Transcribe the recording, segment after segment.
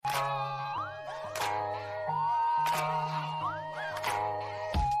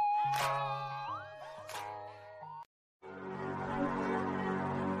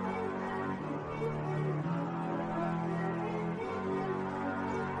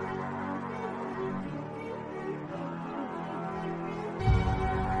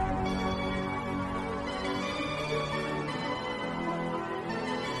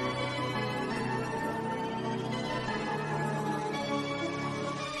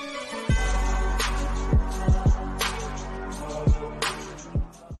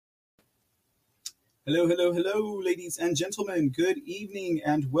Hello, hello, hello, ladies and gentlemen. Good evening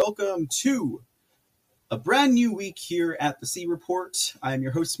and welcome to a brand new week here at the C Report. I am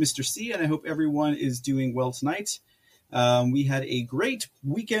your host, Mr. C, and I hope everyone is doing well tonight. We had a great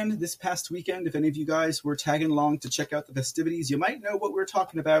weekend this past weekend. If any of you guys were tagging along to check out the festivities, you might know what we're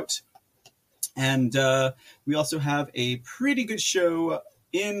talking about. And we also have a pretty good show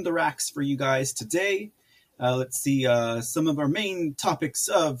in the racks for you guys today. Let's see, some of our main topics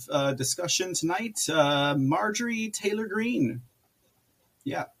of discussion tonight. Marjorie Taylor Greene.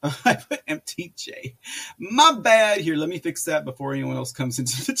 Yeah, I put MTJ. My bad. Here, let me fix that before anyone else comes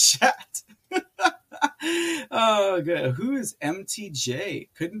into the chat. Oh, good. Who is MTJ?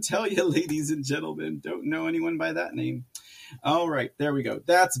 Couldn't tell you, ladies and gentlemen. Don't know anyone by that name. All right, there we go.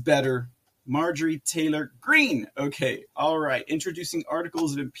 That's better. Marjorie Taylor Greene. Okay, all right. Introducing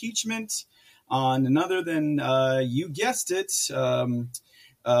articles of impeachment on none other than, you guessed it, Herr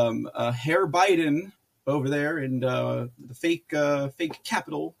Biden over there in the fake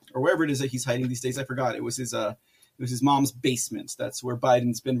Capitol, or wherever it is that he's hiding these days. I forgot. It was his mom's basement. That's where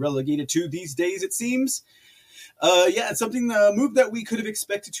Biden's been relegated to these days, it seems. Yeah, it's something, a move that we could have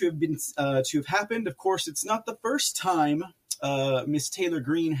expected to have happened. Of course, it's not the first time Miss Taylor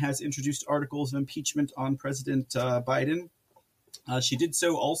Greene has introduced articles of impeachment on President Biden. She did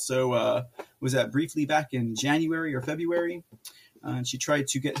so also, was that briefly back in January or February? And she tried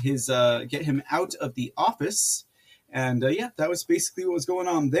to get him out of the office. And yeah, that was basically what was going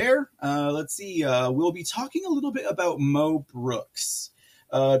on there. Let's see. We'll be talking a little bit about Mo Brooks,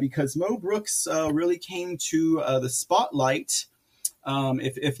 because Mo Brooks really came to the spotlight.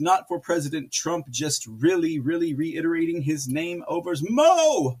 If not for President Trump just really reiterating his name over as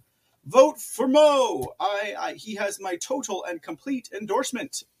Mo. Vote for Mo. He has my total and complete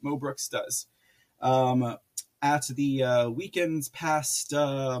endorsement. Mo Brooks does. At the weekend's past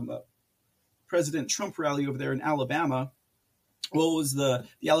President Trump rally over there in Alabama, well, it was the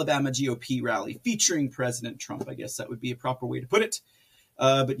Alabama GOP rally featuring President Trump. I guess that would be a proper way to put it.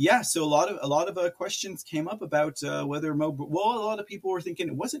 But yeah, so a lot of questions came up about whether a lot of people were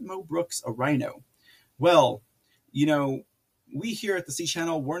thinking, wasn't Mo Brooks a rhino? Well, you know, we here at the C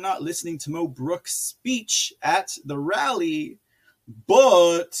Channel, we're not listening to Mo Brooks' speech at the rally,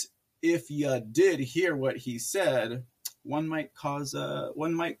 but if you did hear what he said, one might cause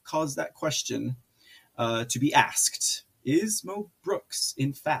that question to be asked: is Mo Brooks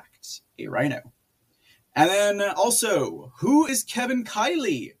in fact a rhino? And then also, who is Kevin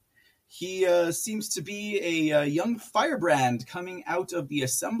Kiley? He seems to be a young firebrand coming out of the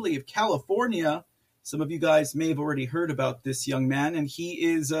Assembly of California. Some of you guys may have already heard about this young man, and he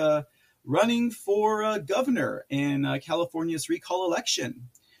is running for governor in California's recall election.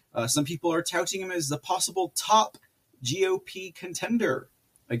 Some people are touting him as the possible top GOP contender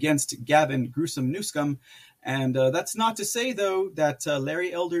against Gavin Newsom. And that's not to say, though, that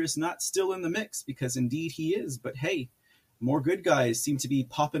Larry Elder is not still in the mix, because indeed he is. But hey, more good guys seem to be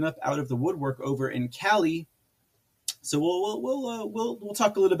popping up out of the woodwork over in Cali. So we'll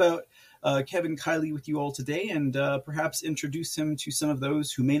talk a little about Kevin Kiley with you all today, and perhaps introduce him to some of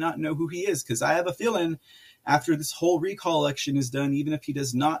those who may not know who he is, because I have a feeling after this whole recall election is done, even if he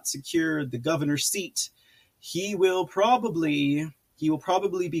does not secure the governor's seat, he will probably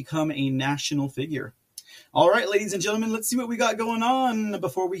become a national figure. All right, ladies and gentlemen, let's see what we got going on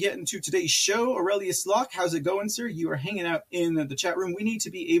before we get into today's show. Aurelius Locke, how's it going, sir? You are hanging out in the chat room. We need to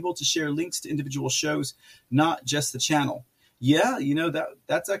be able to share links to individual shows, not just the channel. Yeah, you know,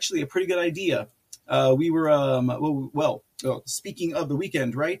 that's actually a pretty good idea. We were, speaking of the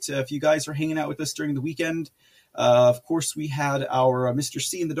weekend, right? If you guys are hanging out with us during the weekend, of course, we had our Mr.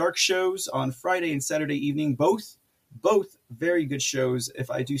 C in the Dark shows on Friday and Saturday evening, both very good shows, if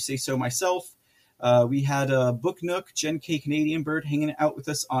I do say so myself. We had Book Nook, Jen K. Canadian Bird, hanging out with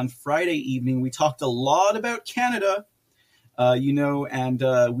us on Friday evening. We talked a lot about Canada,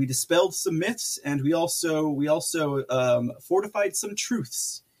 and we dispelled some myths, and we also fortified some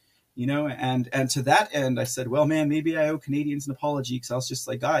truths, and to that end, I said, well, man, maybe I owe Canadians an apology, because I was just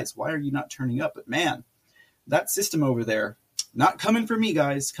like, guys, why are you not turning up? But man, that system over there, not coming from me,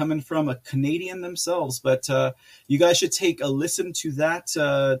 guys, coming from a Canadian themselves. But you guys should take a listen to that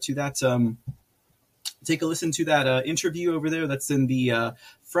interview over there. That's in the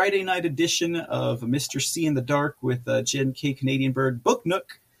Friday night edition of Mr. C in the Dark with Jen K. Canadian Bird, Book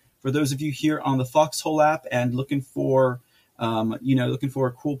Nook, for those of you here on the Foxhole app and looking for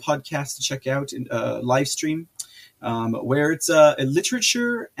a cool podcast to check out in live stream, where it's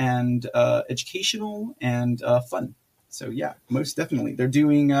literature and educational and fun. So yeah, most definitely. They're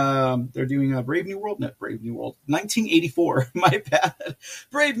doing Brave New World. No, Brave New World. 1984. My bad.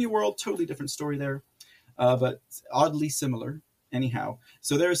 Brave New World. Totally different story there. but oddly similar. Anyhow,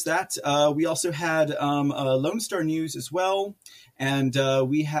 so there's that. We also had Lone Star News as well, and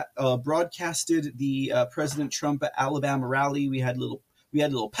we had broadcasted the President Trump Alabama rally. We had a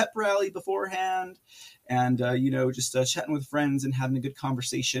little pep rally beforehand, and just chatting with friends and having a good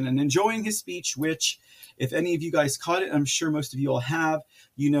conversation and enjoying his speech. Which, if any of you guys caught it, I'm sure most of you all have.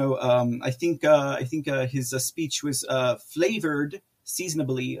 I think his speech was flavored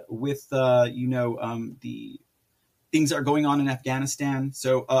seasonably with the things that are going on in Afghanistan.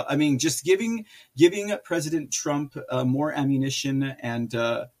 So, just giving President Trump more ammunition and,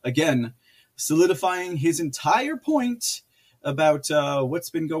 again, solidifying his entire point about what's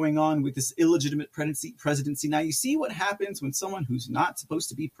been going on with this illegitimate presidency. Now, you see what happens when someone who's not supposed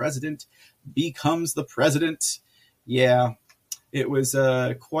to be president becomes the president. Yeah, it was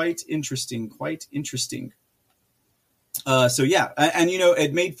quite interesting.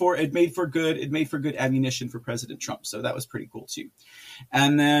 It made for good ammunition for President Trump. So that was pretty cool too.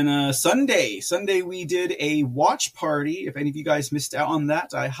 And then Sunday we did a watch party. If any of you guys missed out on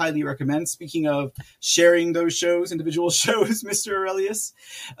that, I highly recommend. Speaking of sharing those shows, individual shows, Mr. Aurelius.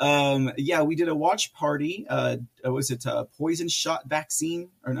 We did a watch party. Was it poison shot vaccine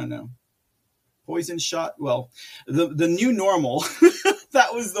or no? Poison shot. Well, the new normal.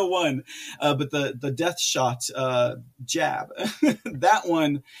 That was the one. But the death shot jab. that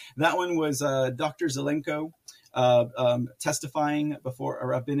one was Dr. Zelenko testifying before a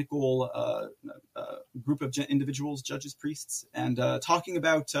rabbinical group of individuals, judges, priests, and talking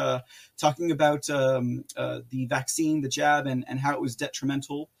about the vaccine, the jab, and how it was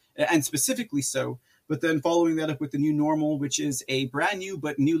detrimental, and specifically so. But then following that up with the new normal, which is a brand new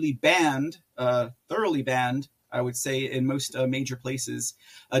but newly banned, thoroughly banned, I would say, in most major places,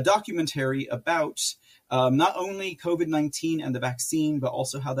 a documentary about not only COVID-19 and the vaccine, but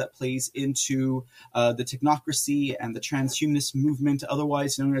also how that plays into the technocracy and the transhumanist movement,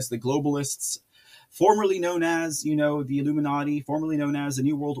 otherwise known as the globalists, formerly known as, the Illuminati, formerly known as the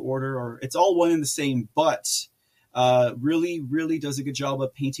New World Order, or it's all one and the same, but really does a good job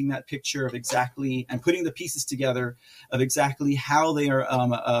of painting that picture of exactly and putting the pieces together of exactly how they are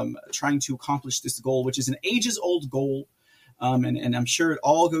trying to accomplish this goal, which is an ages-old goal. And I'm sure it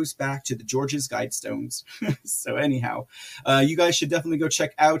all goes back to the George's Guidestones. So anyhow, you guys should definitely go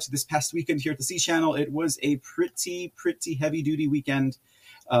check out this past weekend here at the C Channel. It was a pretty heavy-duty weekend.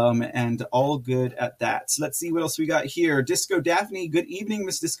 And all good at that. So let's see what else we got here. Disco Daphne. Good evening,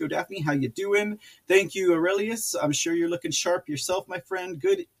 Miss Disco Daphne. How you doing? Thank you, Aurelius. I'm sure you're looking sharp yourself, my friend.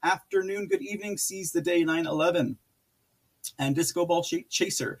 Good afternoon, good evening. Seize the day, 9/11. And Disco Ball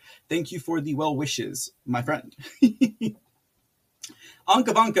Chaser. Thank you for the well wishes, my friend.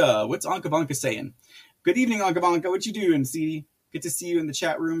 Ankavanka. What's Ankavanka saying? Good evening, Ankavanka. What you doing, C? Good to see you in the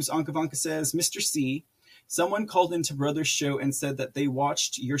chat rooms. Ankavanka says, Mr. C, someone called into Brother's show and said that they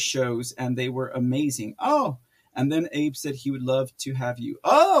watched your shows and they were amazing. Oh, and then Abe said he would love to have you.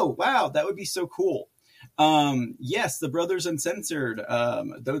 Oh, wow, that would be so cool. Yes, the Brothers Uncensored.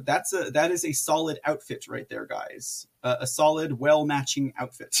 That is a solid outfit right there, guys. A solid, well-matching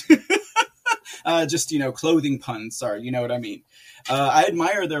outfit. Just, clothing puns. Sorry, you know what I mean. I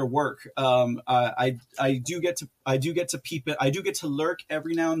admire their work. I do get to peep it. I do get to lurk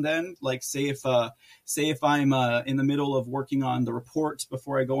every now and then. Like say if I'm in the middle of working on the report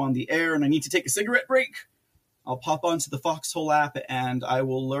before I go on the air and I need to take a cigarette break, I'll pop onto the Foxhole app and I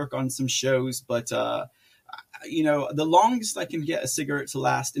will lurk on some shows. But the longest I can get a cigarette to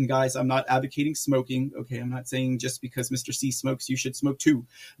last, and guys, I'm not advocating smoking. Okay, I'm not saying just because Mr. C smokes, you should smoke too.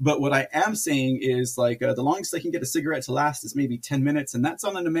 But what I am saying is the longest I can get a cigarette to last is maybe 10 minutes, and that's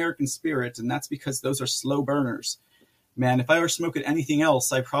on an American Spirit, and that's because those are slow burners. Man, if I were smoking anything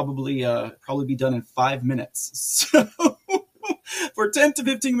else, I'd probably be done in 5 minutes. So for 10 to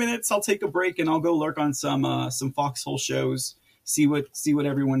 15 minutes, I'll take a break and I'll go lurk on some Foxhole shows, see what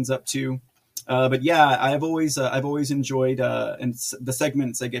everyone's up to. But yeah, I've always enjoyed the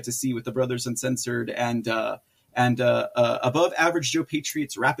segments I get to see with the Brothers Uncensored and Above Average Joe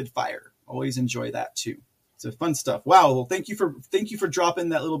Patriots Rapid Fire. Always enjoy that too. So fun stuff. Wow. Well, thank you for dropping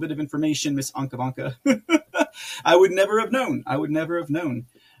that little bit of information, Miss Ankavanka. I would never have known.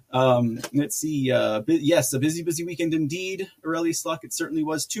 Let's see. Yes, a busy weekend indeed. Aurelius Slock, it certainly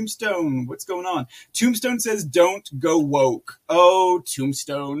was. Tombstone, what's going on? Tombstone says, don't go woke. Oh,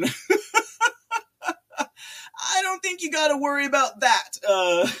 Tombstone. I don't think you got to worry about that.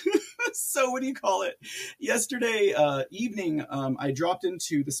 So what do you call it? Yesterday evening, I dropped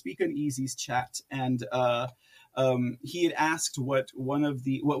into the Speak Uneasy's chat, and he had asked what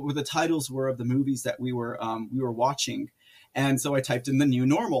the titles were of the movies that we were watching, And so I typed in the new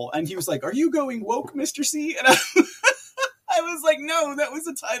normal, and he was like, "Are you going woke, Mr. C?" And I was like, "No, that was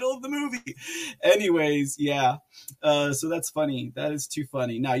the title of the movie." Anyways, yeah. So that's funny. That is too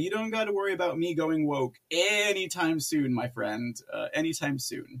funny. Now, you don't got to worry about me going woke anytime soon, my friend. Anytime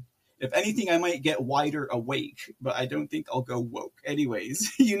soon. If anything, I might get wider awake, but I don't think I'll go woke.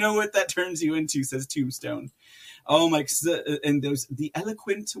 Anyways, you know what that turns you into, says Tombstone. Oh my, and the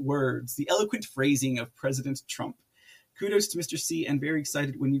eloquent words, the eloquent phrasing of President Trump. Kudos to Mr. C, and very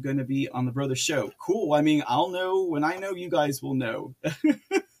excited when you're going to be on the Brother Show. Cool. I mean, I'll know when I know. You guys will know.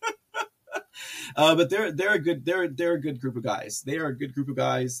 But they're a good group of guys. They are a good group of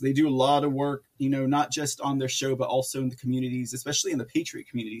guys. They do a lot of work, not just on their show, but also in the communities, especially in the Patriot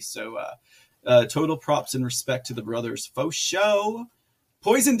community. So total props and respect to the brothers. Faux show.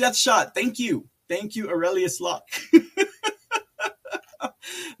 Poison Death Shot. Thank you, Aurelius Locke.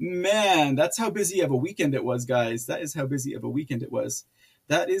 Man, that's how busy of a weekend it was, guys. That is how busy of a weekend it was.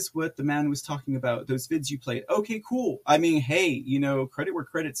 That is what the man was talking about. Those vids you played. Okay, cool. I mean, hey, credit where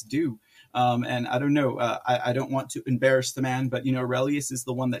credit's due. And I don't know. I don't want to embarrass the man, but Aurelius is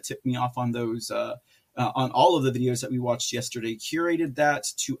the one that tipped me off on those, on all of the videos that we watched yesterday. Curated that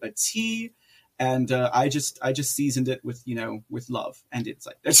to a T, and I just seasoned it with with love and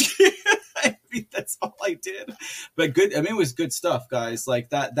insight. I mean, that's all I did. But good. I mean, it was good stuff, guys. Like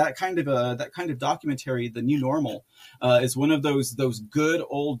that kind of documentary, The New Normal, is one of those good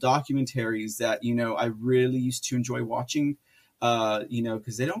old documentaries that I really used to enjoy watching.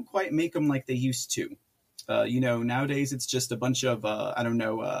 Because they don't quite make them like they used to. Nowadays it's just a bunch of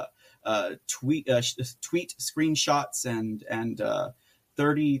tweet screenshots and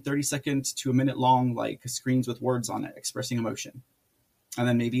 30 second to a minute long like screens with words on it expressing emotion, and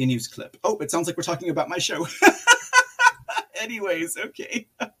then maybe a news clip. Oh, it sounds like we're talking about my show. Anyways, okay.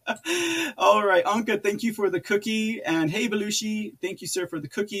 All right, Anka, thank you for the cookie, and hey, Belushi, thank you, sir, for the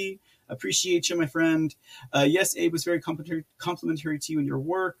cookie. Appreciate you, my friend. Yes, Abe was very complimentary to you and your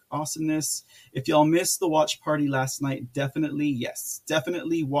work. Awesomeness. If y'all missed the watch party last night, definitely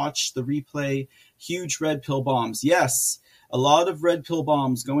watch the replay. Huge red pill bombs. Yes, a lot of red pill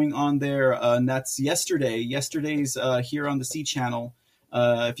bombs going on there. And that's yesterday's here on the C channel.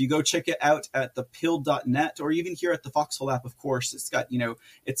 If you go check it out at thepill.net or even here at the Foxhole app, of course, it's got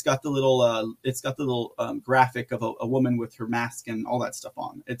the little graphic of a woman with her mask and all that stuff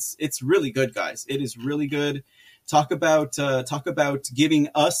on. It's really good, guys. It is really good. Talk about giving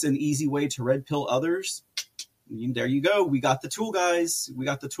us an easy way to red pill others. There you go. We got the tool, guys. We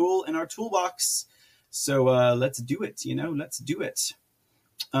got the tool in our toolbox. So let's do it. Let's do it.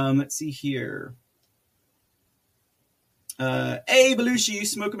 Let's see here. Hey, Belushi, you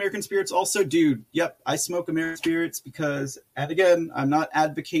smoke American Spirits also? Dude, yep, I smoke American Spirits because, and again, I'm not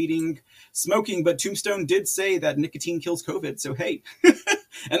advocating smoking, but Tombstone did say that nicotine kills COVID, so hey.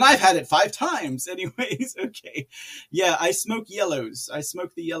 And I've had it 5 times. Anyways, okay. Yeah, I smoke yellows. I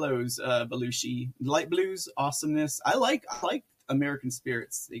smoke the yellows, Belushi. Light blues, awesomeness. I like American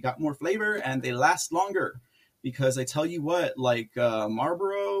Spirits. They got more flavor and they last longer. Because I tell you what, like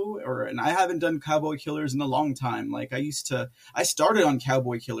Marlboro, and I haven't done Cowboy Killers in a long time. Like I started on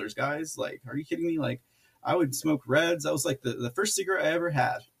Cowboy Killers, guys. Like, are you kidding me? Like, I would smoke Reds. That was like the first cigarette I ever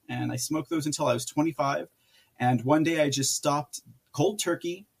had. And I smoked those until I was 25. And one day I just stopped cold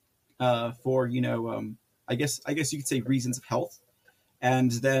turkey for, I guess you could say reasons of health.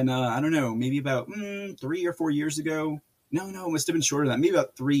 And then, I don't know, maybe about 3 or 4 years ago. No, it must have been shorter than that. Maybe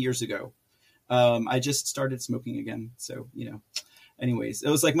about 3 years ago. I just started smoking again. So, anyways, it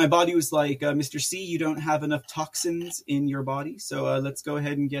was like my body was like, Mr. C, you don't have enough toxins in your body. So let's go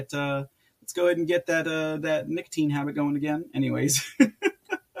ahead and get that nicotine habit going again. Anyways.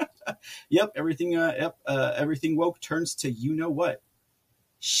 Yep. Everything woke turns to what?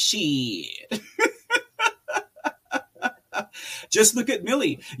 Shit. Just look at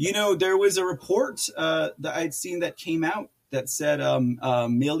Millie. There was a report that I'd seen that came out that said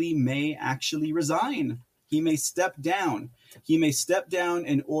Millie may actually resign. He may step down. He may step down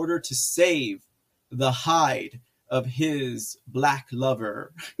in order to save the hide of his black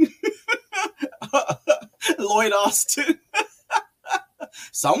lover, Lloyd Austin.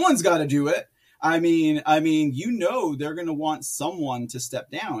 Someone's got to do it. I mean, they're going to want someone to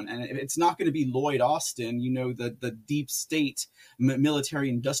step down, and it's not going to be Lloyd Austin, the deep state military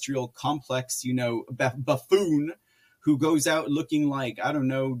industrial complex, buffoon who goes out looking like, I don't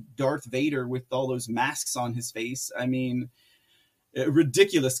know, Darth Vader with all those masks on his face. I mean,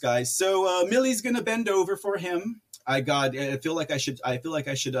 ridiculous, guys. So Millie's going to bend over for him. I feel like I should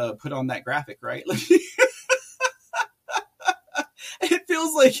put on that graphic, right? It feels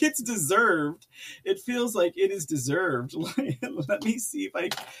feels like it's deserved. It feels like it is deserved. Let me see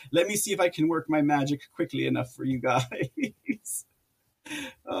if I can work my magic quickly enough for you guys.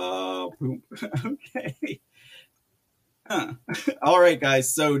 Oh, poop. Okay. Huh. All right,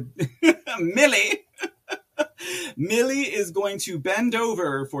 guys. So Millie is going to bend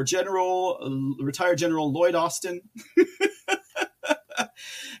over for retired General Lloyd Austin.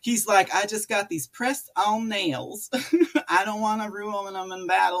 He's like, I just got these pressed on nails. I don't want to ruin them in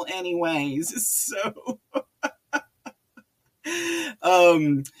battle anyways. So,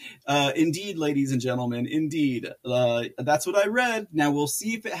 indeed, ladies and gentlemen, indeed. That's what I read. Now we'll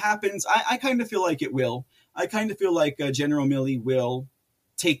see if it happens. I kind of feel like it will. I kind of feel like General Milley will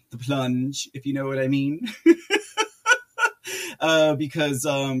take the plunge, if you know what I mean. Because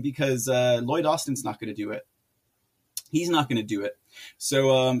Lloyd Austin's not going to do it. He's not going to do it.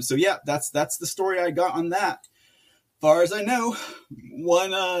 So yeah, that's the story I got on that. Far as I know,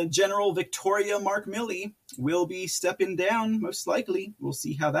 one General Victoria Mark Milley will be stepping down, most likely. We'll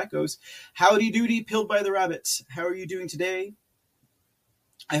see how that goes. Howdy doody, Pilled by the Rabbit. How are you doing today?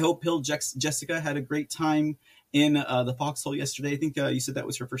 I hope Pilled Jessica had a great time in the foxhole yesterday. I think you said that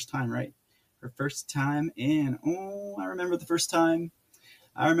was her first time, right? Her first time in. Oh, I remember the first time.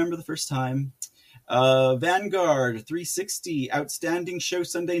 Vanguard 360, outstanding show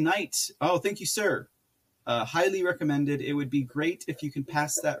Sunday night. Oh, thank you, sir. Highly recommended. It would be great if you can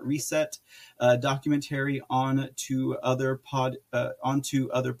pass that reset documentary on to other podcasts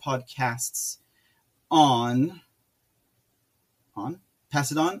pass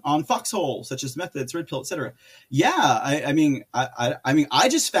it on Foxhole, such as Methods, Red Pill, etc. Yeah, I mean, I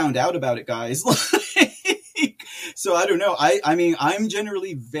just found out about it, guys. So I don't know. I mean, I'm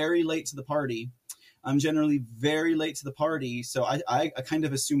generally very late to the party. So I kind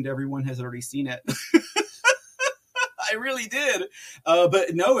of assumed everyone has already seen it. I really did.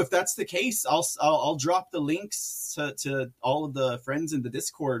 But no, if that's the case, I'll drop the links to all of the friends in the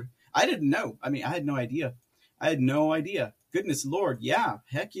Discord. I didn't know. I mean, I had no idea. Goodness Lord. Yeah.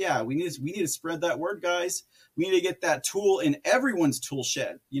 Heck yeah. We need to spread that word, guys. We need to get that tool in everyone's tool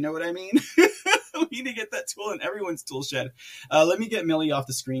shed. You know what I mean? We need to get that tool in everyone's tool shed. Let me get Millie off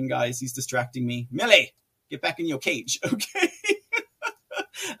the screen, guys. He's distracting me. Millie, get back in your cage. Okay.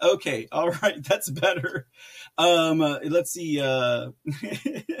 Okay. All right. That's better. Let's see.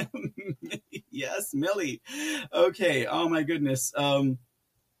 Yes, Millie. Okay. Oh my goodness.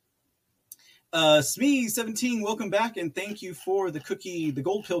 Smee17, welcome back, and thank you for the cookie, the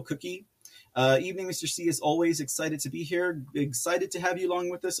gold pill cookie. Evening, Mr. C, is always excited to be here. Excited to have you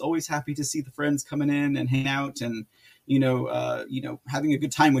along with us. Always happy to see the friends coming in and hang out and, having a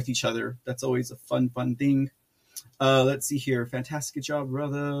good time with each other. That's always a fun thing. Let's see here. Fantastic job,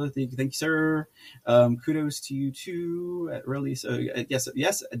 brother. Thank you, sir. Kudos to you too. Really, so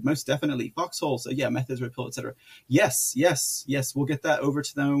yes, most definitely. Foxhole. So yeah, Methods, Red Pill, etc. Yes. We'll get that over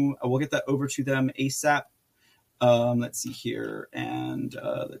to them. ASAP. Let's see here, and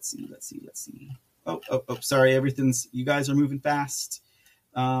let's see. Oh, sorry. You guys are moving fast.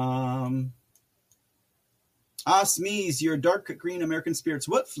 Smeeze, your dark green American spirits.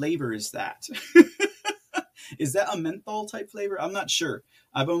 What flavor is that? Is that a menthol type flavor? I'm not sure.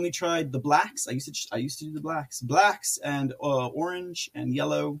 I've only tried the blacks. I used to do the blacks and orange and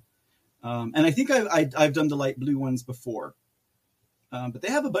yellow, and I think I've done the light blue ones before. But they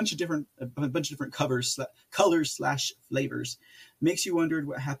have a bunch of different colors / flavors. Makes you wonder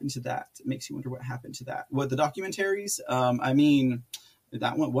what happened to that. What, the documentaries? I mean,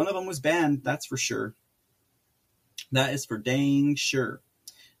 that one of them was banned. That's for sure. That is for dang sure.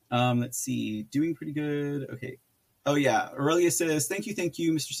 Let's see. Doing pretty good. Okay. Oh yeah. Aurelia says, thank you,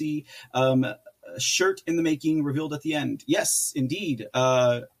 Mr. C. Shirt in the making, revealed at the end. Yes, indeed.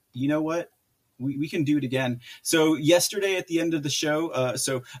 You know what? We can do it again. So yesterday at the end of the show,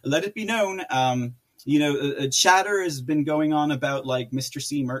 so let it be known, chatter has been going on about like Mr.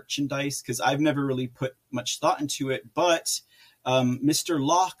 C merchandise, because I've never really put much thought into it, but Mr.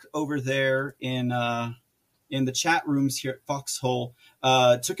 Locke over there in the chat rooms here at Foxhole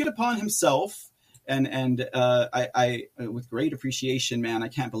took it upon himself, and I with great appreciation, man, I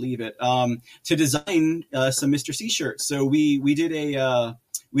can't believe it, to design some Mr. C shirts. So we did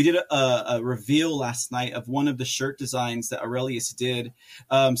a reveal last night of one of the shirt designs that Aurelius did.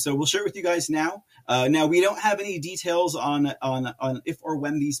 So we'll share it with you guys now. Now we don't have any details on if or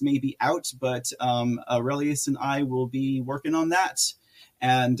when these may be out, but Aurelius and I will be working on that.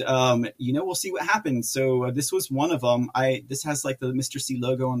 And, we'll see what happens. So this was one of them. This has like the Mr. C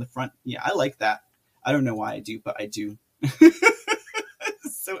logo on the front. Yeah, I like that. I don't know why I do, but I do.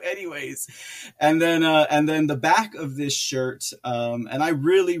 So anyways, and then the back of this shirt, and I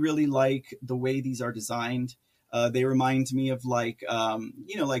really, really like the way these are designed. They remind me of like,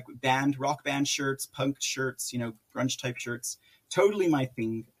 like rock band shirts, punk shirts, grunge type shirts. Totally my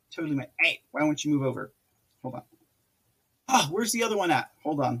thing. Totally my, hey, why don't you move over? Hold on. Oh, where's the other one at?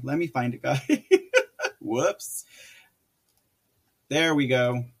 Hold on. Let me find it, guys. Whoops. There we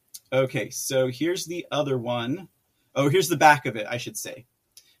go. Okay, so here's the other one. Oh, here's the back of it, I should say.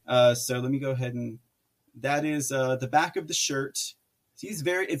 So let me go ahead and that is the back of the shirt. See, it's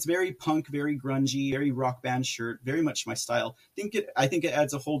very punk, very grungy, very rock band shirt, very much my style. I think it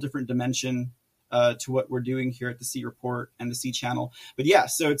adds a whole different dimension to what we're doing here at the C Report and the C Channel. But yeah,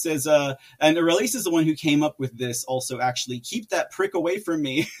 so it says, and Aurelius is the one who came up with this. Also, actually, keep that prick away from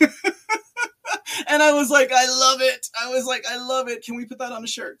me. And I was like, I love it. I love it. Can we put that on a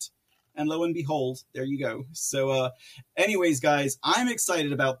shirt? And lo and behold, there you go. So anyways, guys, I'm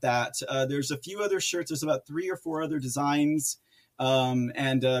excited about that. There's a few other shirts. There's about 3 or 4 other designs.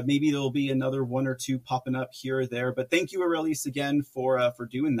 And maybe there'll be another 1 or 2 popping up here or there. But thank you, Aurelius, again for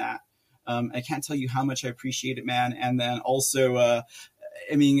doing that. I can't tell you how much I appreciate it, man. And then also, I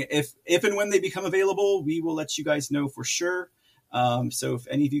mean, if and when they become available, we will let you guys know for sure. So if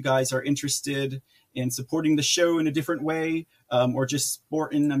any of you guys are interested in supporting the show in a different way, or just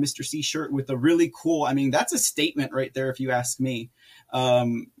sporting a Mr. C shirt with a really cool, I mean, that's a statement right there, if you ask me.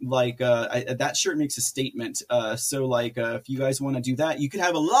 That shirt makes a statement. So if you guys want to do that, you could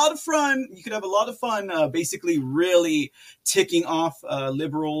have a lot of fun. Basically really ticking off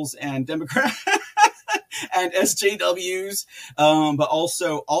liberals and Democrats and SJWs, but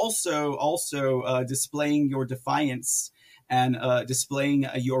also displaying your defiance and displaying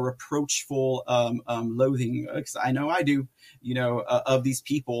your reproachful loathing, because I know I do, of these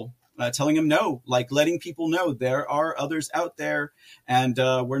people, telling them no, like letting people know there are others out there, and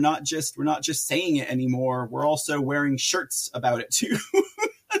we're not just saying it anymore. We're also wearing shirts about it too.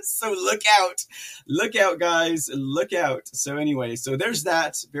 So look out, guys, look out. So anyway, so there's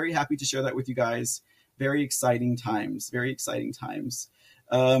that. Very happy to share that with you guys. Very exciting times.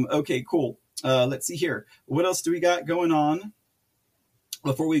 Okay, cool. Let's see here. What else do we got going on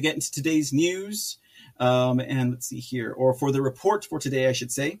before we get into today's news? And let's see here, or for the report for today, I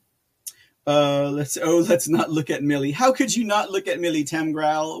should say. Let's not look at Millie. How could you not look at Millie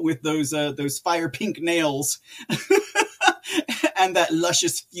Tamgrowell with those fire pink nails and that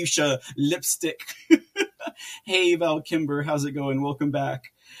luscious fuchsia lipstick? Hey, Val Kimber, how's it going? Welcome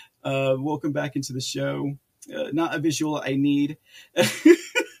back. Welcome back into the show. Not a visual I need.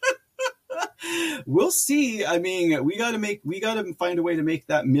 We'll see. I mean, we gotta find a way to make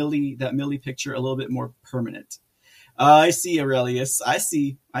that Millie picture a little bit more permanent. I see, Aurelius. I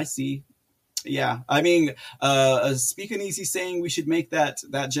see. Yeah. I mean, Speaking Easy saying we should make that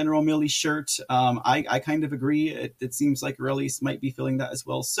General Millie shirt. I kind of agree. It seems like Aurelius might be feeling that as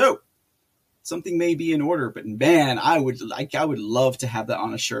well. So something may be in order, but man, I would love to have that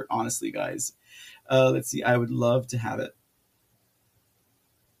on a shirt. Honestly, guys. Let's see. I would love to have it.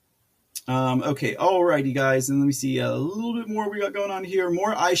 Okay, alrighty, guys, and let me see a little bit more we got going on here.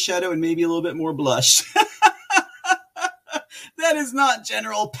 More eyeshadow and maybe a little bit more blush. That is not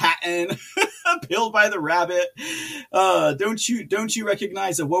General Patton, pilled by the rabbit. Don't you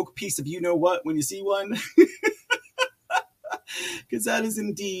recognize a woke piece of you know what when you see one? Because that is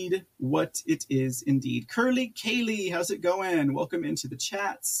indeed what it is. Indeed, Curly Kaylee, how's it going? Welcome into the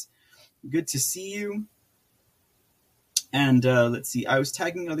chats. Good to see you. And let's see, I was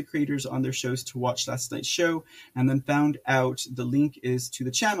tagging other creators on their shows to watch last night's show, and then found out the link is to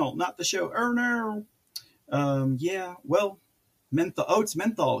the channel, not the show. Oh no. Yeah, well, menthol. Oh, it's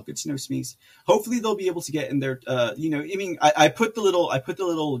menthol. Good to know, Smeeze. Hopefully they'll be able to get in there. I mean, I put the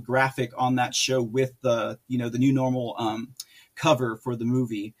little graphic on that show with the the new normal cover for the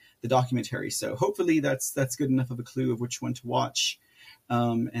movie, the documentary. So hopefully that's good enough of a clue of which one to watch,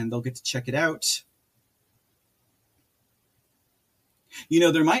 and they'll get to check it out.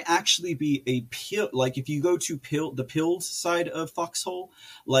 There might actually be a pill, like if you go to the Pilled side of Foxhole,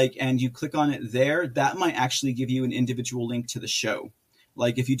 and you click on it there, that might actually give you an individual link to the show.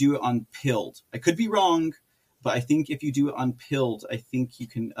 Like if you do it on Pilled, I could be wrong, but I think if you do it on Pilled, I think you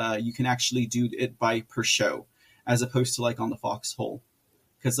can actually do it by per show, as opposed to on the Foxhole.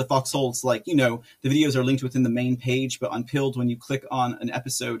 Because the Foxhole's the videos are linked within the main page, but on Pilled, when you click on an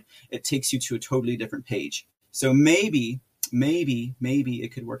episode, it takes you to a totally different page. So maybe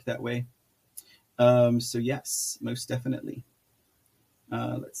it could work that way. So yes, most definitely.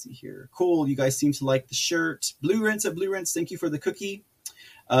 Let's see here. Cool. You guys seem to like the shirt. Blue Rinse at Blue Rinse. Thank you for the cookie.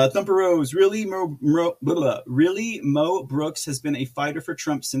 Thumper Rose, really, Mo Brooks has been a fighter for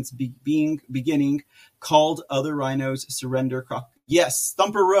Trump since beginning. Called other rhinos surrender. Yes,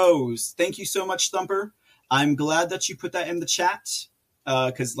 Thumper Rose. Thank you so much, Thumper. I'm glad that you put that in the chat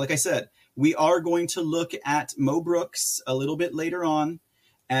because, like I said, we are going to look at Mo Brooks a little bit later on.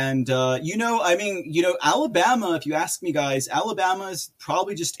 And, Alabama, if you ask me, guys, Alabama is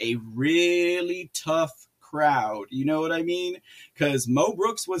probably just a really tough crowd. You know what I mean? Because Mo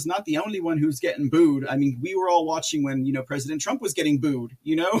Brooks was not the only one who's getting booed. I mean, we were all watching when, President Trump was getting booed,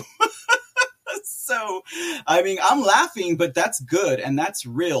 So, I mean, I'm laughing, but that's good and that's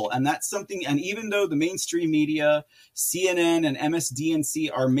real. And that's something. And even though the mainstream media, CNN and MSDNC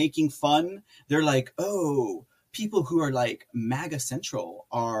are making fun, they're like, oh, people who are like MAGA Central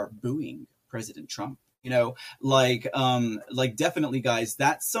are booing President Trump. Definitely, guys,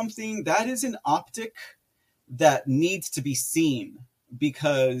 that's something that is an optic that needs to be seen,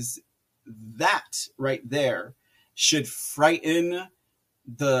 because that right there should frighten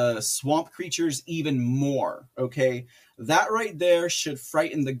the swamp creatures even more. Okay, that right there should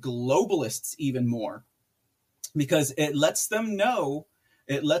frighten the globalists even more, because it lets them know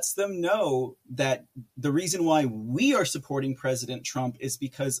that the reason why we are supporting President Trump is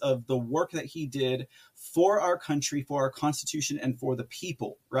because of the work that he did for our country, for our Constitution, and for the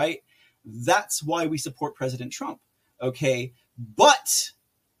people, right? That's why we support President Trump. Okay, but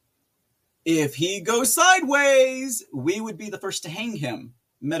if he goes sideways, we would be the first to hang him,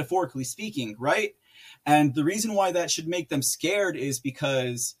 metaphorically speaking, right? And the reason why that should make them scared is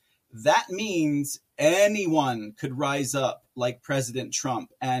because that means anyone could rise up like President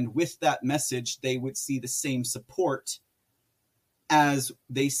Trump. And with that message, they would see the same support as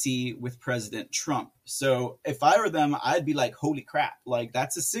they see with President Trump. So if I were them, I'd be like, holy crap, like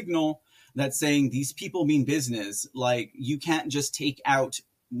that's a signal that's saying these people mean business. Like, you can't just take out,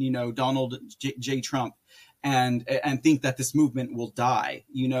 Donald J. Trump and think that this movement will die,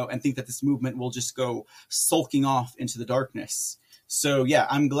 and think that this movement will just go sulking off into the darkness. So yeah,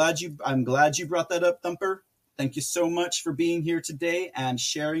 I'm glad you brought that up, Thumper. Thank you so much for being here today and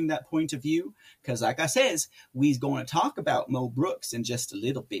sharing that point of view. Because like I says, we's going to talk about Mo Brooks in just a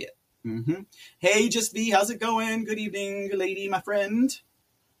little bit. Mm-hmm. Hey, Just V, how's it going? Good evening, lady, my friend.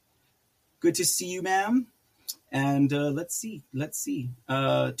 Good to see you, ma'am. And let's see.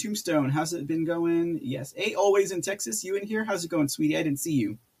 Tombstone, how's it been going? Yes. Hey, Always in Texas, you in here? How's it going, sweetie? I didn't see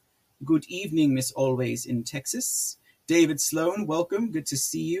you. Good evening, Miss Always in Texas. David Sloan, welcome. Good to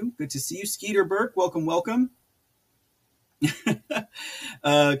see you. Skeeter Burke, welcome.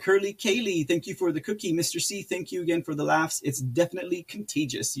 Curly Kaylee, thank you for the cookie. Mr. C, thank you again for the laughs. It's definitely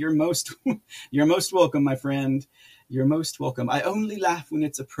contagious. You're most welcome, my friend. You're most welcome. I only laugh when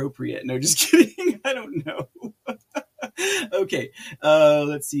it's appropriate. No, just kidding. I don't know. Okay,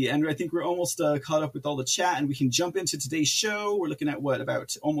 let's see. And I think we're almost caught up with all the chat, and we can jump into today's show. We're looking at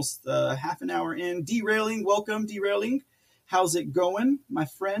about almost half an hour in. Derailing, welcome, Derailing. How's it going, my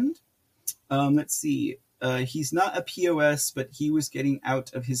friend? Let's see. He's not a POS, but he was getting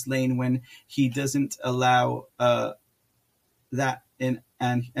out of his lane when he doesn't allow that in,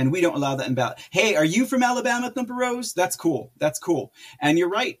 and we don't allow that in ballot. Hey, are you from Alabama, Thumper Rose? That's cool. And you're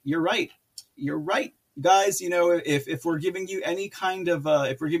right, guys. If we're giving you any kind of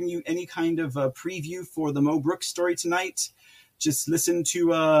preview for the Mo Brooks story tonight, just listen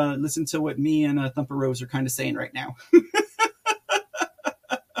to what me and Thumper Rose are kind of saying right now.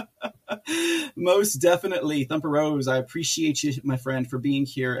 Most definitely, Thumper Rose. I appreciate you, my friend, for being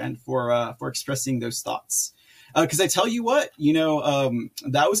here and for expressing those thoughts. Because I tell you what,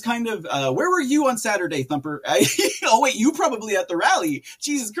 that was kind of where were you on Saturday, Thumper? Oh wait, you probably at the rally.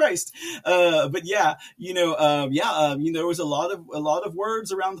 Jesus Christ! But yeah, there was a lot of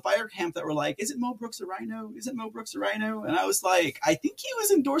words around the fire camp that were like, "Is it Mo Brooks a rhino? Is it Mo Brooks a rhino?" And I was like, I think he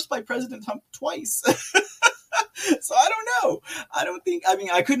was endorsed by President Trump twice. So I don't know.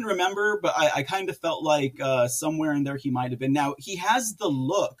 I couldn't remember, but I kind of felt like somewhere in there he might have been. Now he has the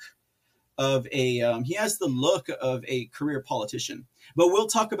look of a career politician, but we'll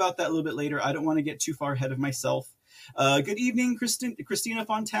talk about that a little bit later. I don't want to get too far ahead of myself. Good evening, Christina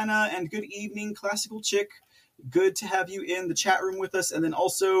Fontana, and good evening, Classical Chick. Good to have you in the chat room with us. And then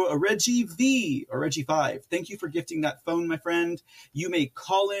also Reggie V or Reggie 5. Thank you for gifting that phone, my friend. You may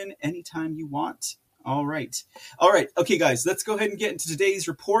call in anytime you want. All right. Okay, guys, let's go ahead and get into today's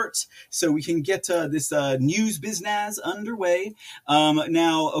report so we can get this news biznaz underway.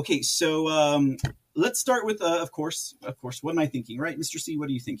 Let's start with, of course, what am I thinking, right? Mr. C, what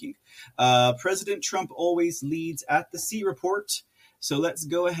are you thinking? President Trump always leads at the C report. So let's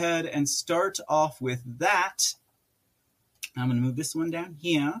go ahead and start off with that. I'm going to move this one down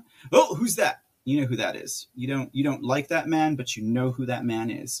here. Oh, who's that? You know who that is. You don't like that man, but you know who that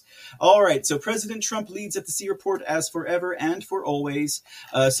man is. All right, so President Trump leads at the C Report as forever and for always.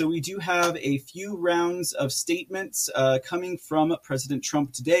 So we do have a few rounds of statements coming from President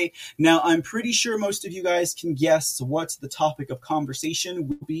Trump today. Now, I'm pretty sure most of you guys can guess what the topic of conversation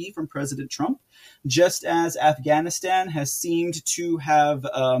will be from President Trump. Just as Afghanistan has seemed to have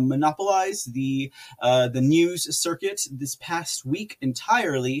monopolized the news circuit this past week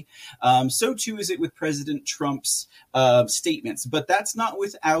entirely, so too is it with President Trump's statements. But that's not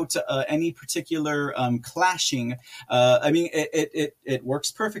without any particular clashing. I mean, it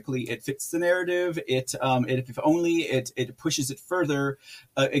works perfectly. It fits the narrative. If only it pushes it further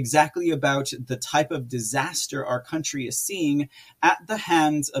exactly about the type of disaster our country is seeing at the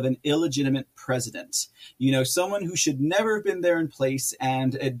hands of an illegitimate president. You know, someone who should never have been there in place,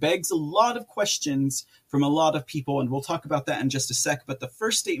 and it begs a lot of questions from a lot of people, and we'll talk about that in just a sec. But the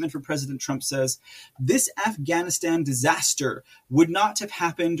first statement from President Trump says, this Afghanistan disaster would not have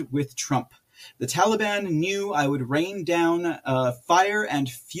happened with Trump. The Taliban knew I would rain down fire and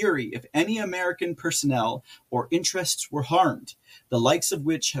fury if any American personnel or interests were harmed, the likes of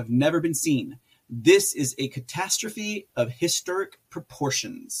which have never been seen. This is a catastrophe of historic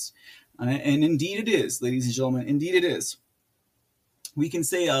proportions. And indeed it is, ladies and gentlemen, indeed it is. We can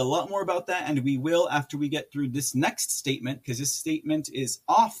say a lot more about that, and we will after we get through this next statement, because this statement is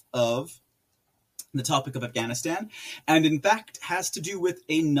off of the topic of Afghanistan, and in fact has to do with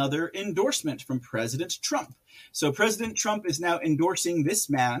another endorsement from President Trump. So President Trump is now endorsing this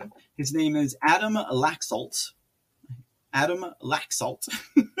man. His name is Adam Laxalt. Adam Laxalt.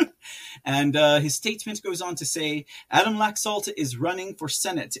 And his statement goes on to say, Adam Laxalt is running for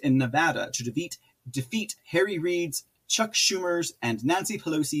Senate in Nevada to defeat Harry Reid's, Chuck Schumer's, and Nancy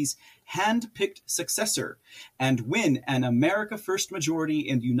Pelosi's hand-picked successor and win an America First majority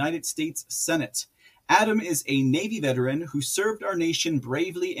in the United States Senate. Adam is a Navy veteran who served our nation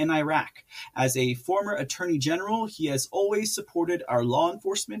bravely in Iraq. As a former Attorney General, he has always supported our law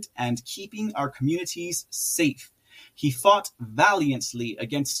enforcement and keeping our communities safe. He fought valiantly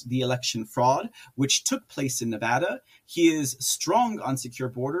against the election fraud, which took place in Nevada. He is strong on secure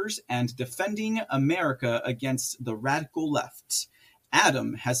borders and defending America against the radical left.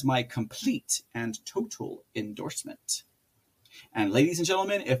 Adam has my complete and total endorsement. And ladies and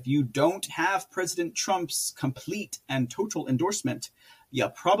gentlemen, if you don't have President Trump's complete and total endorsement, you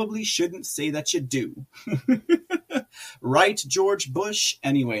probably shouldn't say that you do. Right, George Bush?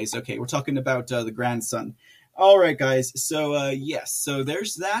 Anyways, okay, we're talking about the grandson. All right, guys. So, yes. So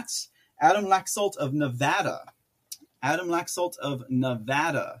there's that. Adam Laxalt of Nevada. Adam Laxalt of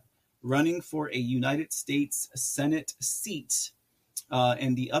Nevada running for a United States Senate seat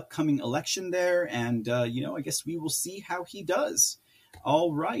in the upcoming election there. And, I guess we will see how he does.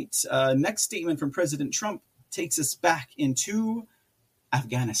 All right. Next statement from President Trump takes us back into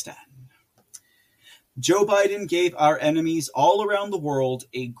Afghanistan. Joe Biden gave our enemies all around the world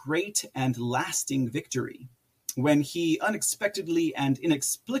a great and lasting victory when he unexpectedly and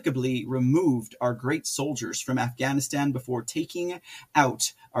inexplicably removed our great soldiers from Afghanistan before taking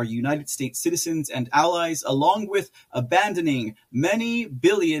out our United States citizens and allies, along with abandoning many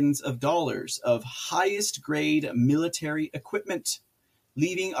billions of dollars of highest grade military equipment.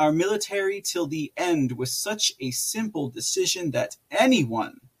 Leaving our military till the end was such a simple decision that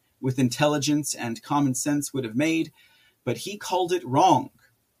anyone with intelligence and common sense would have made, but he called it wrong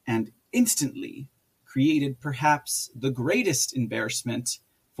and instantly created perhaps the greatest embarrassment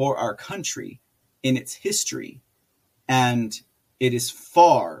for our country in its history, and it is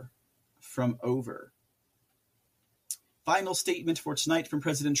far from over. Final statement for tonight from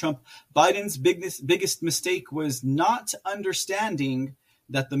President Trump. Biden's biggest mistake was not understanding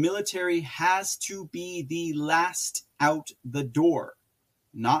that the military has to be the last out the door,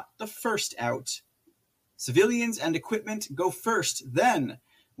 not the first out. Civilians and equipment go first, then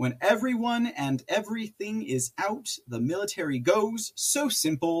when everyone and everything is out, the military goes. So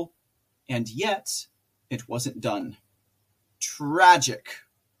simple, and yet it wasn't done. Tragic.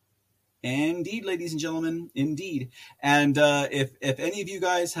 Indeed, ladies and gentlemen, indeed. And if any of you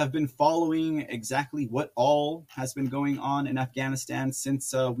guys have been following exactly what all has been going on in Afghanistan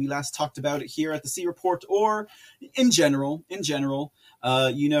since we last talked about it here at the C Report, or in general,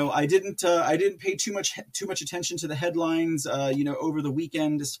 I didn't pay too much attention to the headlines, over the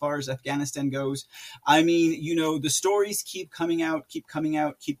weekend as far as Afghanistan goes. I mean, the stories keep coming out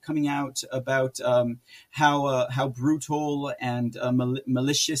about how brutal and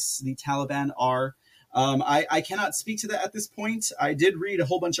malicious the Taliban are. I cannot speak to that at this point. I did read a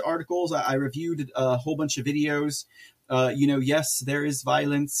whole bunch of articles. I reviewed a whole bunch of videos. Yes, there is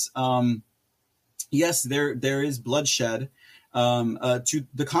violence. Yes, there is bloodshed. To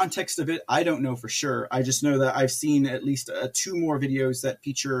the context of it, I don't know for sure. I just know that I've seen at least 2 more videos that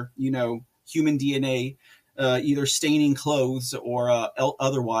feature, human DNA, either staining clothes or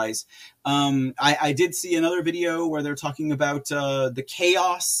otherwise. I did see another video where they're talking about the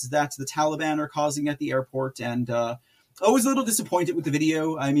chaos that the Taliban are causing at the airport, and I was a little disappointed with the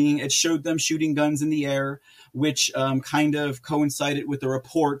video. I mean, it showed them shooting guns in the air, which kind of coincided with the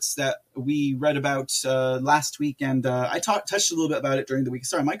reports that we read about last week. And I touched a little bit about it during the week.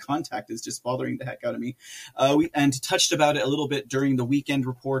 Sorry, my contact is just bothering the heck out of me. And touched about it a little bit during the weekend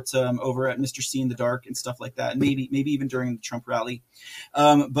reports over at Mr. C in the Dark and stuff like that. And maybe even during the Trump rally.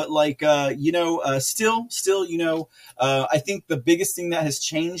 But still, I think the biggest thing that has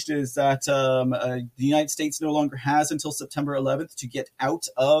changed is that the United States no longer has until September 11th to get out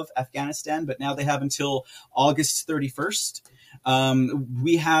of Afghanistan, but now they have until August 31st.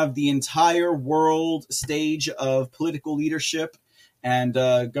 We have the entire world stage of political leadership and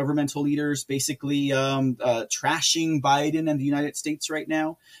governmental leaders basically trashing Biden and the United States right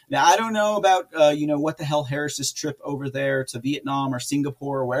now. Now, I don't know about, what the hell Harris's trip over there to Vietnam or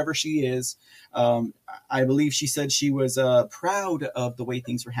Singapore or wherever she is. I believe she said she was proud of the way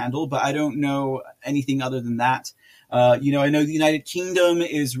things were handled, but I don't know anything other than that. I know the United Kingdom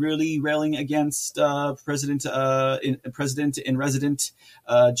is really railing against President in resident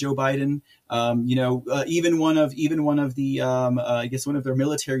Joe Biden. Even one of the I guess one of their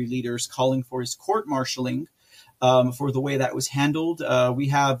military leaders calling for his court-martialing for the way that was handled. We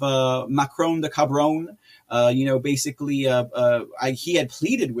have Macron the Cabron. He had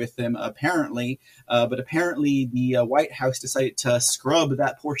pleaded with them apparently, but apparently the White House decided to scrub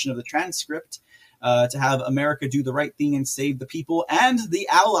that portion of the transcript. To have America do the right thing and save the people and the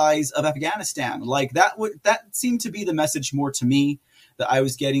allies of Afghanistan. Like that seemed to be the message more to me that I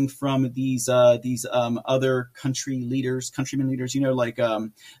was getting from these other countrymen leaders.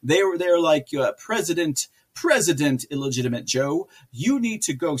 They're like President illegitimate Joe, you need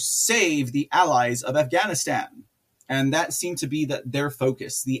to go save the allies of Afghanistan. And that seemed to be their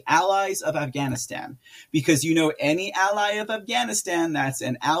focus, the allies of Afghanistan. Because, any ally of Afghanistan, that's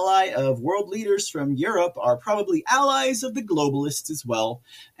an ally of world leaders from Europe, are probably allies of the globalists as well.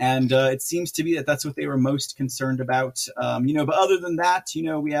 And it seems to be that's what they were most concerned about. But other than that,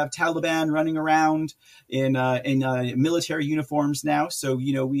 we have Taliban running around in military uniforms now. So,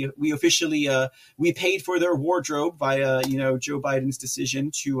 we officially, we paid for their wardrobe via, Joe Biden's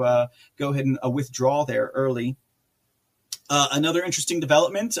decision to go ahead and withdraw there early. Another interesting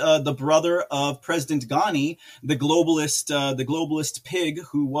development, the brother of President Ghani, the globalist pig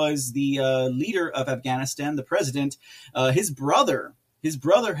who was the leader of Afghanistan, the president, his brother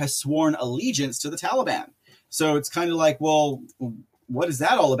has sworn allegiance to the Taliban. So it's kind of like, well, what is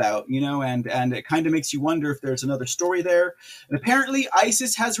that all about? And it kind of makes you wonder if there's another story there. And apparently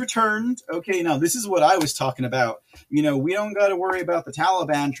ISIS has returned. Okay, now this is what I was talking about. We don't got to worry about the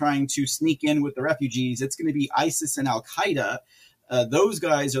Taliban trying to sneak in with the refugees. It's going to be ISIS and Al-Qaeda. Those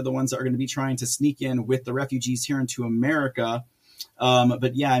guys are the ones that are going to be trying to sneak in with the refugees here into America.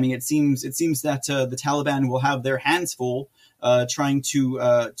 But yeah, I mean, it seems that the Taliban will have their hands full trying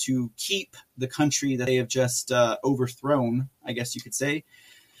to keep the country that they have just overthrown, I guess you could say.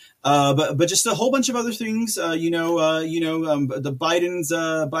 But just a whole bunch of other things. The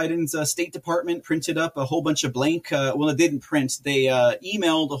Biden's State Department printed up a whole bunch of blank. It didn't print. They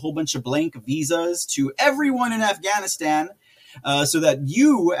emailed a whole bunch of blank visas to everyone in Afghanistan. So that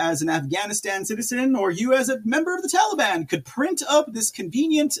you as an Afghanistan citizen or you as a member of the Taliban could print up this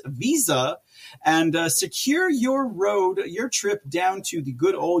convenient visa and secure your trip down to the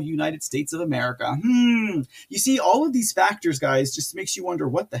good old United States of America. You see, all of these factors, guys, just makes you wonder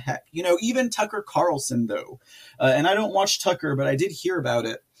what the heck. Even Tucker Carlson, though, and I don't watch Tucker, but I did hear about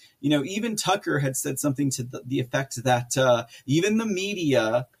it. Even Tucker had said something to the effect that even the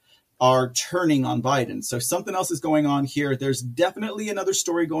media are turning on Biden. So something else is going on here. There's definitely another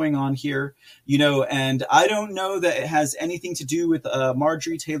story going on here, and I don't know that it has anything to do with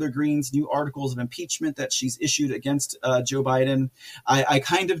Marjorie Taylor Greene's new articles of impeachment that she's issued against Joe Biden. I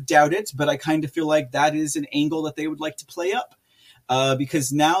kind of doubt it, but I kind of feel like that is an angle that they would like to play up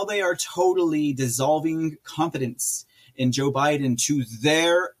because now they are totally dissolving confidence in Joe Biden to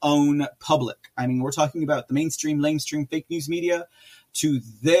their own public. I mean, we're talking about the mainstream, lamestream, fake news media. To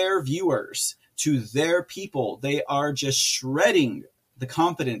their viewers, to their people, they are just shredding the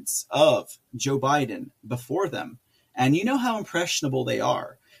confidence of Joe Biden before them. And you know how impressionable they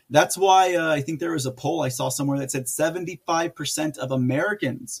are. That's why I think there was a poll I saw somewhere that said 75% of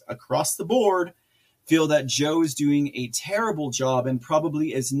Americans across the board feel that Joe is doing a terrible job and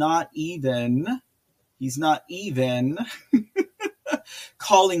probably is not even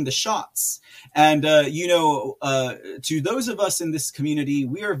calling the shots. And, to those of us in this community,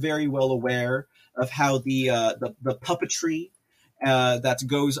 we are very well aware of how the puppetry that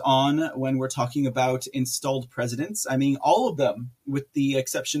goes on when we're talking about installed presidents. I mean, all of them, with the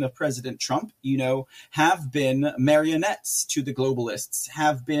exception of President Trump, have been marionettes to the globalists,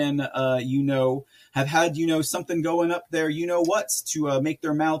 have been, have had, something going up there, to make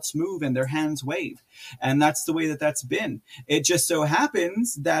their mouths move and their hands wave. And that's the way that's been. It just so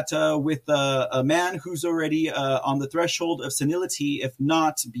happens that with a man who's already on the threshold of senility, if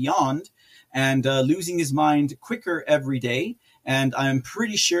not beyond, and losing his mind quicker every day, and I'm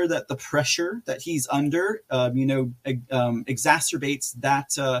pretty sure that the pressure that he's under, exacerbates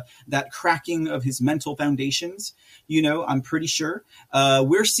that cracking of his mental foundations. I'm pretty sure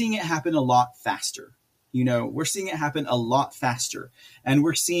we're seeing it happen a lot faster. We're seeing it happen a lot faster, and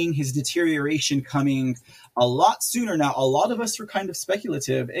we're seeing his deterioration coming a lot sooner now. A lot of us are kind of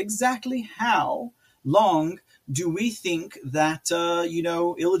speculative. Exactly how long do we think that,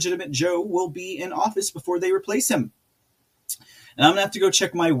 illegitimate Joe will be in office before they replace him? And I'm going to have to go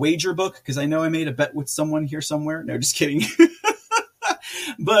check my wager book because I know I made a bet with someone here somewhere. No, just kidding.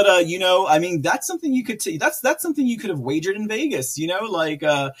 But, that's something you could that's something you could have wagered in Vegas,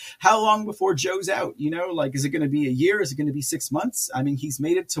 how long before Joe's out, is it going to be a year? Is it going to be 6 months? I mean, he's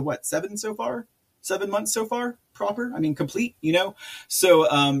made it to 7 so far? 7 months so far, proper. I mean, complete, So,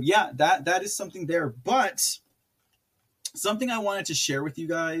 that is something there. But something I wanted to share with you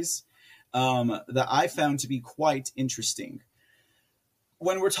guys that I found to be quite interesting.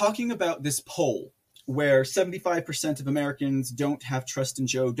 When we're talking about this poll where 75% of Americans don't have trust in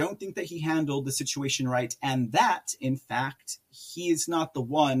Joe, don't think that he handled the situation right, and that, in fact, he is not the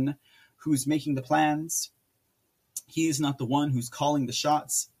one who's making the plans. He is not the one who's calling the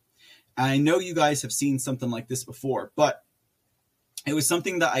shots. I know you guys have seen something like this before, but it was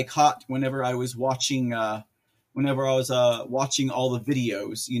something that I caught whenever I was watching all the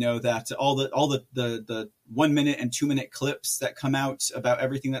videos, that all the 1 minute and 2 minute clips that come out about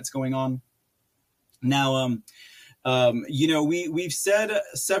everything that's going on. Now, we've said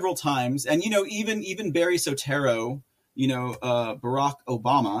several times, and, even Barry Soetoro, Barack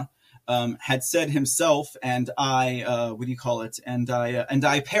Obama, had said himself, and I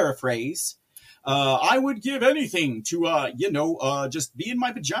paraphrase, I would give anything to, just be in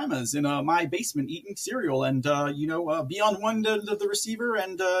my pajamas in my basement eating cereal and, be on one end of the receiver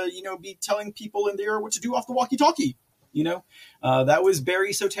and, be telling people in there what to do off the walkie-talkie. That was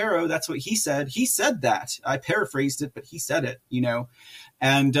Barry Soetoro. That's what he said. He said that. I paraphrased it, but he said it,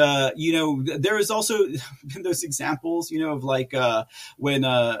 And, there is also those examples, of when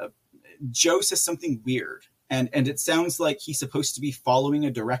Joe says something weird and it sounds like he's supposed to be following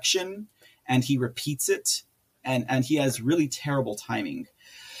a direction, and he repeats it, and he has really terrible timing.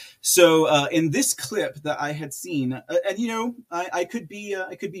 So in this clip that I had seen, and I could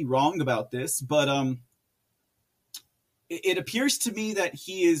be wrong about this, but it appears to me that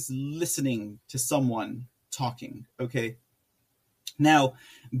he is listening to someone talking. Okay. Now,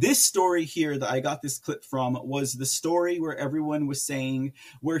 this story here that I got this clip from was the story where everyone was saying,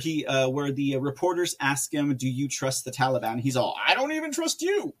 where the reporters ask him, "Do you trust the Taliban?" He's all, "I don't even trust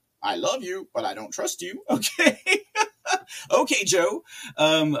you. I love you, but I don't trust you." Okay. Okay, Joe.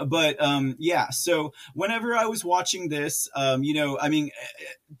 Yeah. So whenever I was watching this,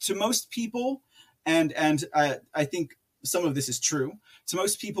 to most people, and I think some of this is true, to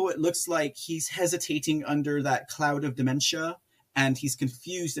most people, it looks like he's hesitating under that cloud of dementia, and he's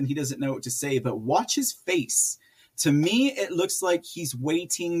confused and he doesn't know what to say. But watch his face. To me, it looks like he's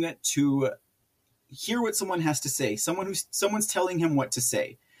waiting to hear what someone has to say. Someone's telling him what to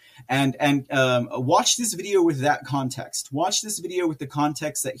say. And watch this video with that context. Watch this video with the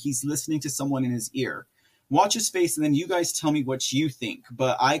context that he's listening to someone in his ear. Watch his face, and then you guys tell me what you think.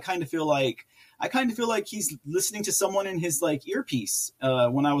 But I kind of feel like he's listening to someone in his earpiece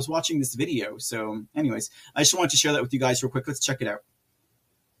when I was watching this video. So, anyways, I just wanted to share that with you guys real quick. Let's check it out.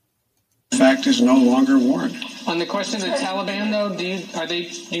 The fact is no longer warned. On the question of the Taliban, though, do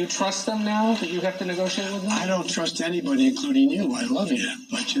you trust them now that you have to negotiate with them? I don't trust anybody, including you. I love you,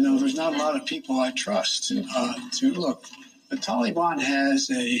 but there's not a lot of people I trust. Look, the Taliban has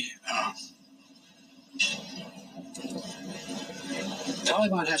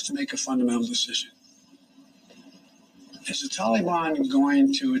Taliban has to make a fundamental decision. Is the Taliban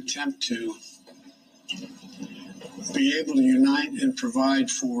going to attempt to be able to unite and provide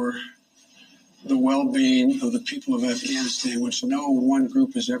for the well-being of the people of Afghanistan, which no one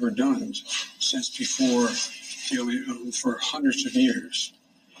group has ever done since before, for hundreds of years.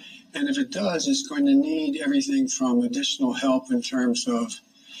 And if it does, it's going to need everything from additional help in terms of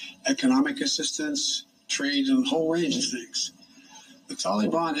economic assistance, trade, and a whole range of things. The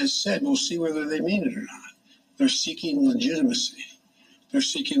Taliban has said, we'll see whether they mean it or not. They're seeking legitimacy. They're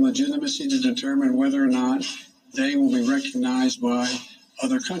seeking legitimacy to determine whether or not they will be recognized by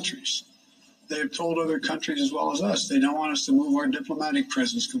other countries. They've told other countries as well as us they don't want us to move our diplomatic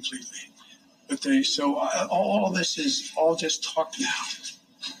presence completely. But all this is all just talk now.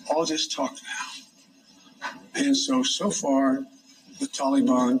 All just talk now. And so far, the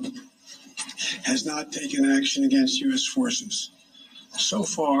Taliban has not taken action against U.S. forces. So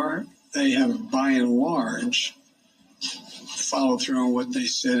far, they have, by and large, followed through on what they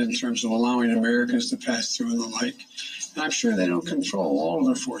said in terms of allowing Americans to pass through and the like. And I'm sure they don't control all of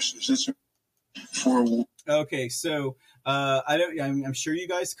their forces. That's okay, so I'm sure you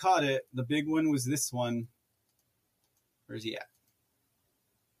guys caught it. The big one was this one. Where's he at?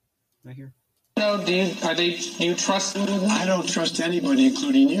 Right here. No, do you trust them? I don't trust anybody,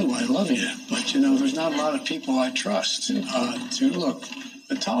 including you. I love you, but there's not a lot of people I trust. Look,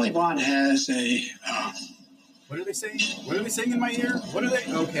 the Taliban has a. What are they saying? What are they saying in my ear? What are they?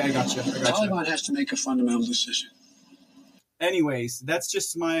 Okay, I got you. The Taliban has to make a fundamental decision. Anyways, that's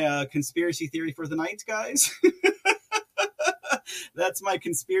just my conspiracy theory for the night, guys. That's my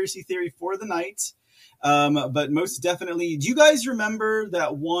conspiracy theory for the night. But most definitely, do you guys remember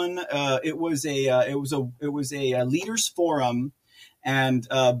that one? It was a leaders forum, and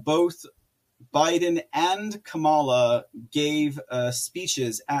both Biden and Kamala gave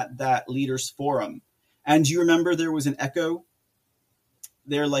speeches at that leaders forum. And do you remember there was an echo?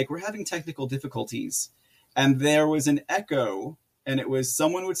 They're like, we're having technical difficulties. And there was an echo, and it was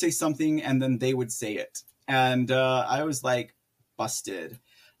someone would say something, and then they would say it. And I was like, busted.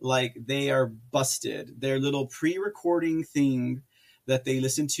 Like, they are busted. Their little pre-recording thing that they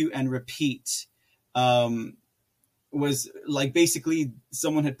listen to and repeat was like, basically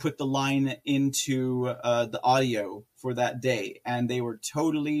someone had put the line into the audio for that day, and they were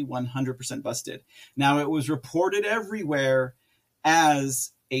totally 100% busted. Now, it was reported everywhere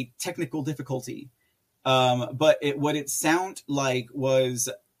as a technical difficulty, but what it sounded like was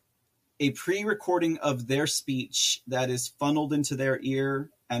a pre-recording of their speech that is funneled into their ear,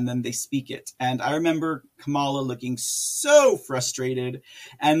 and then they speak it. And I remember Kamala looking so frustrated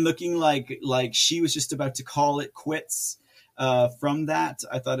and looking like she was just about to call it quits from that.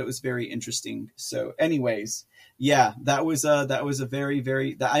 I thought it was very interesting. So anyways, yeah, that was a very,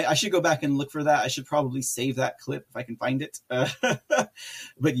 very, I should go back and look for that. I should probably save that clip if I can find it.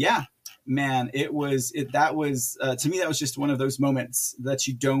 But yeah, man, to me, that was just one of those moments that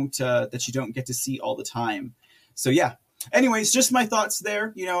you don't get to see all the time. So yeah. Anyways, just my thoughts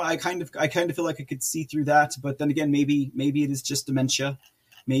there. I kind of feel like I could see through that, but then again, maybe it is just dementia.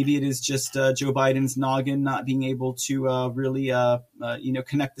 Maybe it is just Joe Biden's noggin not being able to really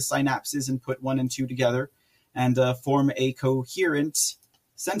connect the synapses and put one and two together and form a coherent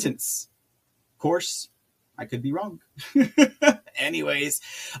sentence. Of course, I could be wrong. Anyways,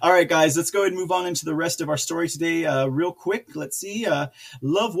 all right, guys, let's go ahead and move on into the rest of our story today real quick. Let's see.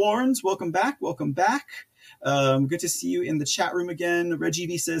 Love Warrens, welcome back. Good to see you in the chat room again. Reggie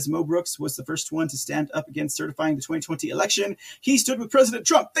V says Mo Brooks was the first one to stand up against certifying the 2020 election. He stood with President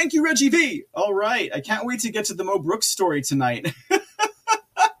Trump. Thank you, Reggie V. All right. I can't wait to get to the Mo Brooks story tonight.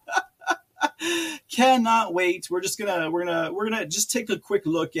 Cannot wait. We're gonna just take a quick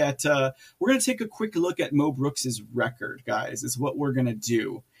look at Mo Brooks's record, guys, is what we're gonna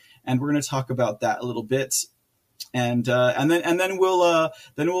do. And we're gonna talk about that a little bit. And then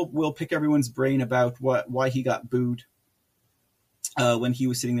we'll pick everyone's brain about why he got booed when he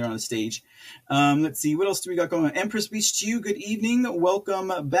was sitting there on the stage. Let's see, what else do we got going on? Empress Beach to you, good evening.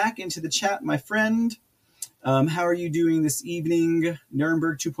 Welcome back into the chat, my friend. How are you doing this evening?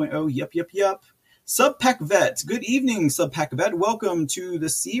 Nuremberg 2.0, yep. Subpack Vet, good evening, Subpack Vet. Welcome to the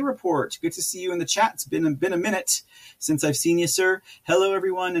C Report. Good to see you in the chat. It's been a minute since I've seen you, sir. Hello,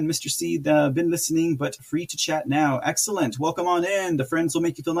 everyone, and Mr. C, been listening, but free to chat now. Excellent. Welcome on in. The friends will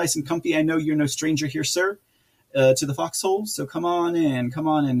make you feel nice and comfy. I know you're no stranger here, sir, to the foxhole, so come on in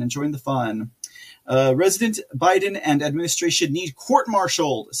and join the fun. Resident Biden and administration need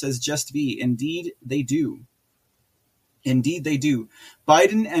court-martialed, says Just V. Indeed, they do. Indeed, they do.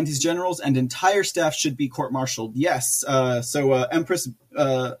 Biden and his generals and entire staff should be court-martialed. Yes. So Empress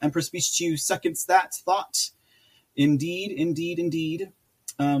Beach to you seconds that thought. Indeed.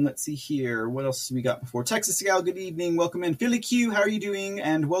 Let's see here. What else do we got before? Texas Gal, good evening. Welcome in. Philly Q, how are you doing?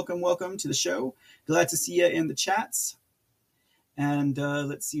 And welcome to the show. Glad to see you in the chats. And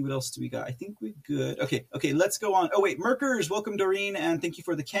let's see, what else do we got? I think we're good. Okay, let's go on. Oh, wait, Merkers, welcome, Doreen, and thank you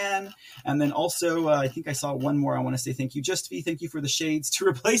for the can. And then also, I think I saw one more. I want to say thank you. Just V, thank you for the shades to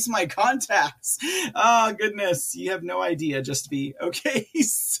replace my contacts. Oh, goodness, you have no idea, Just V. Okay,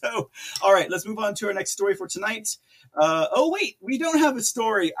 so, all right, let's move on to our next story for tonight. Oh, wait, we don't have a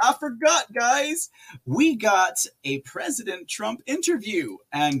story. I forgot, guys. We got a President Trump interview,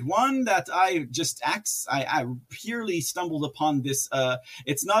 and one that I purely stumbled upon this.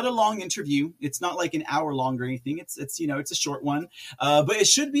 It's not a long interview. It's not like an hour long or anything. It's a short one, but it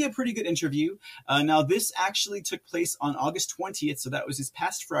should be a pretty good interview. Now, this actually took place on August 20th, so that was this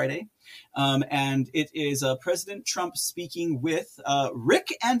past Friday. And it is President Trump speaking with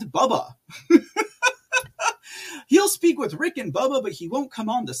Rick and Bubba. He'll speak with Rick and Bubba, but he won't come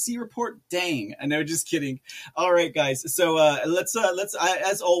on the C Report. Dang. I know, just kidding. All right, guys. So let's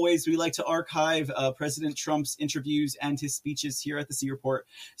as always, we like to archive President Trump's interviews and his speeches here at the C Report.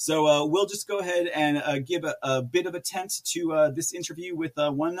 So we'll just go ahead and give a bit of a tent to this interview with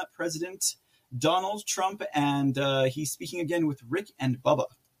one President Donald Trump, and he's speaking again with Rick and Bubba.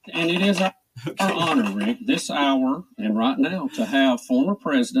 And it is our honor, Rick, this hour and right now to have former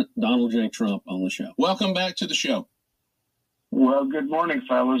President Donald J. Trump on the show. Welcome back to the show. Well, good morning,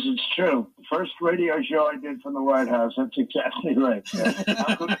 fellas. It's true. First radio show I did from the White House. That's exactly right.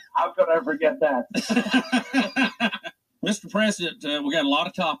 How could I forget that? Mr. President, we got a lot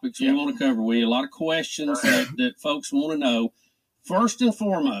of topics we want to cover with you, a lot of questions that folks want to know. First and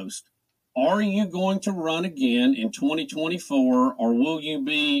foremost, are you going to run again in 2024, or will you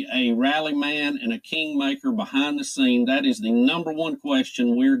be a rally man and a kingmaker behind the scene? That is the number one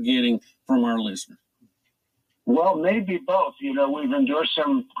question we're getting from our listeners. Well, maybe both. You know, we've endorsed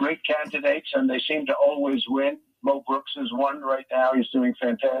some great candidates, and they seem to always win. Mo Brooks is one right now. He's doing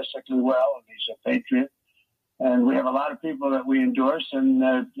fantastically well, and he's a patriot. And we have a lot of people that we endorse, and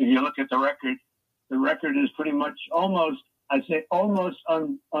if you look at the record is pretty much almost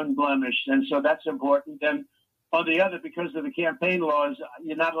unblemished, and so that's important. And on the other, because of the campaign laws,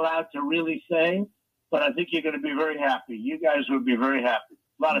 you're not allowed to really say, but I think you're going to be very happy. You guys will be very happy.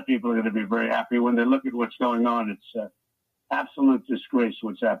 A lot of people are going to be very happy when they look at what's going on. It's absolute disgrace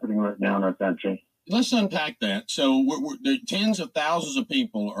what's happening right now in our country. Let's unpack that. So the tens of thousands of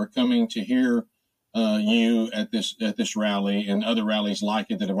people are coming to hear you at this rally and other rallies like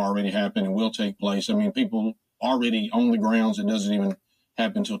it that have already happened and will take place. I mean, people already on the grounds. It doesn't even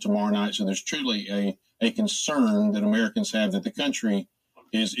happen until tomorrow night. So there's truly a concern that Americans have that the country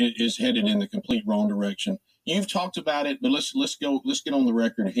is headed in the complete wrong direction. You've talked about it, but let's get on the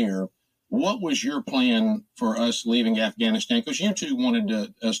record here. What was your plan for us leaving Afghanistan? Because you two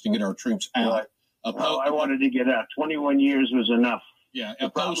wanted us to get our troops out. Right. I wanted to get out. 21 years was enough. Yeah. The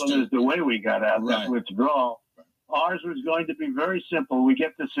problem is the way we got out, that withdrawal. Ours was going to be very simple. We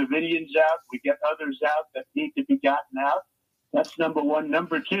get the civilians out. We get others out that need to be gotten out. That's number one.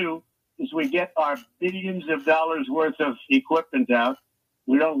 Number two is we get our billions of dollars worth of equipment out.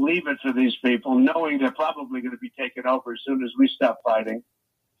 We don't leave it for these people, knowing they're probably going to be taken over as soon as we stop fighting.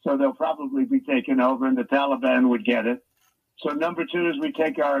 So they'll probably be taken over, and the Taliban would get it. So number two is we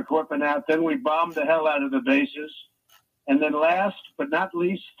take our equipment out. Then we bomb the hell out of the bases. And then last but not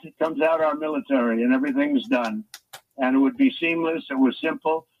least comes out our military, and everything's done. And it would be seamless. It was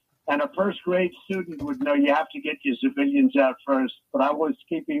simple. And a first-grade student would know you have to get your civilians out first. But I was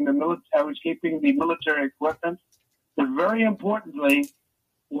keeping the military equipment. But very importantly,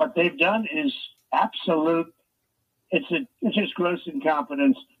 what they've done is absolute. It's just gross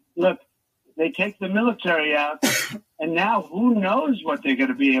incompetence. Look, they take the military out, and now who knows what they're going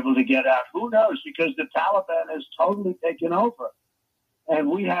to be able to get out? Who knows? Because the Taliban has totally taken over.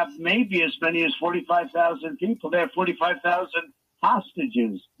 And we have maybe as many as 45,000 people. They have 45,000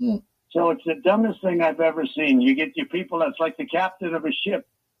 hostages. Mm. So it's the dumbest thing I've ever seen. You get your people, that's like the captain of a ship,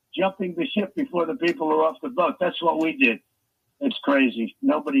 jumping the ship before the people are off the boat. That's what we did. It's crazy.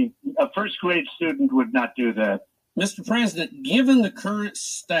 A first-grade student would not do that. Mr. President, given the current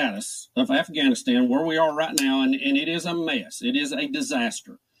status of Afghanistan, where we are right now, and it is a mess, it is a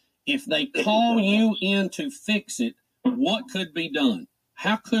disaster, if they call you in to fix it, what could be done?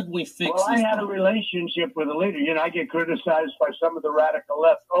 How could we fix this? Well, I had a relationship with a leader. You know, I get criticized by some of the radical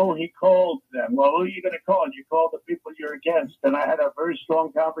left. Oh, he called them. Well, who are you going to call? You call the people you're against. And I had a very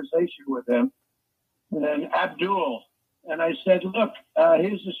strong conversation with him. And then Abdul. And I said, look,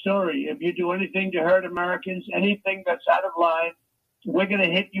 here's the story. If you do anything to hurt Americans, anything that's out of line, we're going to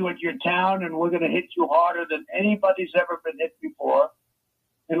hit you at your town, and we're going to hit you harder than anybody's ever been hit before.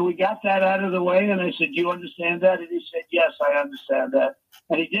 And we got that out of the way. And I said, do you understand that? And he said, yes, I understand that.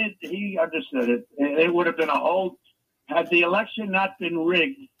 And he did. He understood it. It would have been had the election not been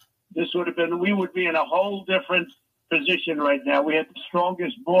rigged, we would be in a whole different position right now. We had the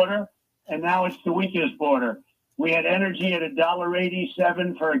strongest border, and now it's the weakest border. We had energy at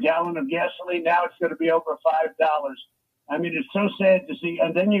 $1.87 for a gallon of gasoline. Now it's going to be over $5. I mean, it's so sad to see.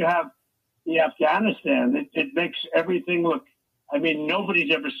 And then you have the Afghanistan. It makes everything look, I mean,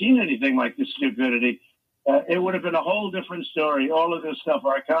 nobody's ever seen anything like this stupidity. It would have been a whole different story. All of this stuff.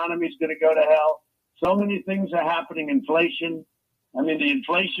 Our economy is going to go to hell. So many things are happening. Inflation. I mean, the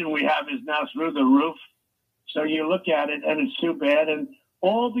inflation we have is now through the roof. So you look at it, and it's too bad. And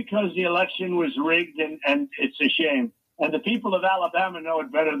all because the election was rigged, and it's a shame. And the people of Alabama know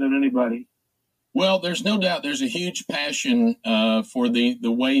it better than anybody. Well, there's no doubt there's a huge passion for the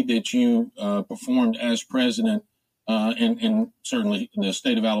way that you performed as president. And certainly the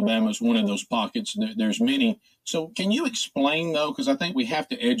state of Alabama is one of those pockets. There's many. So can you explain, though, because I think we have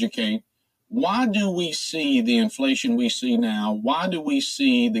to educate, why do we see the inflation we see now? Why do we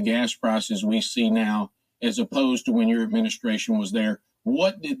see the gas prices we see now as opposed to when your administration was there?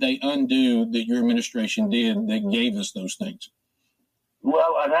 What did they undo that your administration did that gave us those things?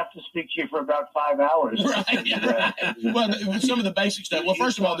 Well, I'd have to speak to you for about 5 hours. Right. Well, some of the basic stuff. Well,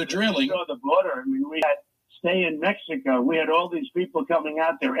 first of all, the drilling. You saw the border. I mean, we had stay in Mexico. We had all these people coming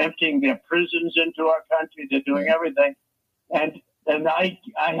out there, emptying their prisons into our country. They're doing everything. And I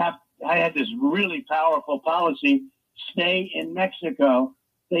had this really powerful policy, stay in Mexico.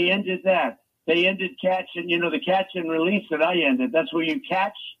 They ended that. They ended catch and, the catch and release that I ended. That's where you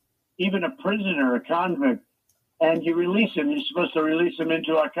catch even a prisoner, a convict, and you release him. You're supposed to release him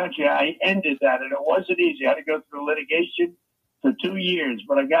into our country. I ended that, and it wasn't easy. I had to go through litigation for 2 years,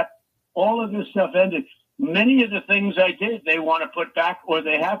 but I got all of this stuff ended. Many of the things I did, they want to put back, or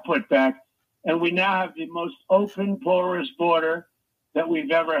they have put back, and we now have the most open, porous border that we've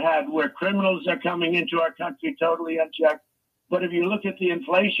ever had, where criminals are coming into our country totally unchecked. But if you look at the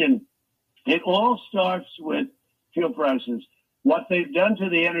inflation, it all starts with fuel prices. What they've done to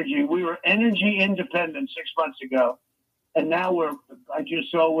the energy, we were energy independent 6 months ago. And now I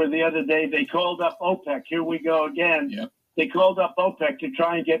just saw where the other day they called up OPEC. Here we go again. Yep. They called up OPEC to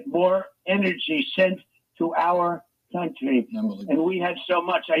try and get more energy sent to our country. And we had so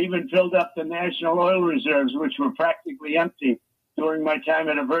much. I even filled up the national oil reserves, which were practically empty during my time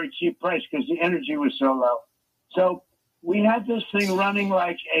at a very cheap price because the energy was so low. So we had this thing running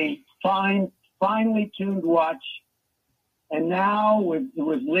like a finely tuned watch. And now with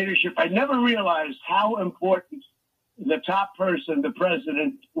leadership, I never realized how important the top person, the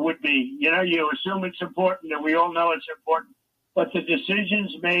president, would be. You assume it's important, and we all know it's important. But the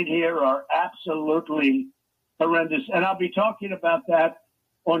decisions made here are absolutely horrendous. And I'll be talking about that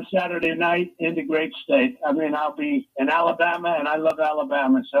on Saturday night in the great state. I mean, I'll be in Alabama, and I love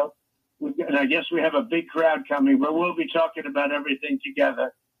Alabama. So and I guess we have a big crowd coming, but we'll be talking about everything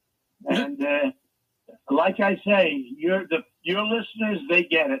together. And like I say, your listeners, they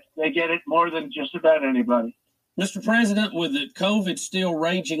get it. They get it more than just about anybody. Mr. President, with the COVID still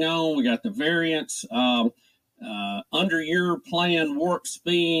raging on, we got the variants. Under your plan, warp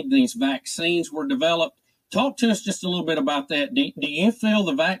speed, these vaccines were developed. Talk to us just a little bit about that. Do you feel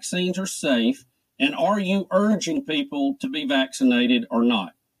the vaccines are safe, and are you urging people to be vaccinated or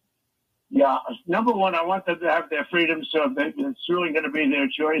not? Yeah, number one, I want them to have their freedom, so it's really going to be their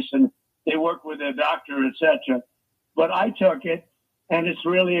choice, and they work with their doctor, etc. But I took it, and it's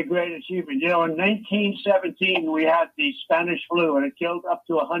really a great achievement. In 1917, we had the Spanish flu, and it killed up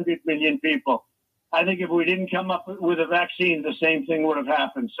to 100 million people. I think if we didn't come up with a vaccine, the same thing would have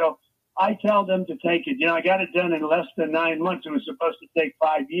happened. So I tell them to take it. I got it done in less than 9 months. It was supposed to take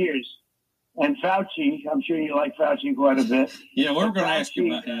 5 years. And Fauci, I'm sure you like Fauci quite a bit. Yeah, we're going to ask you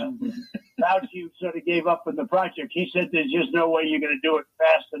about that. Fauci sort of gave up on the project. He said there's just no way you're going to do it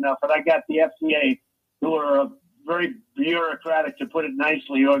fast enough. And I got the FDA, who are a very bureaucratic, to put it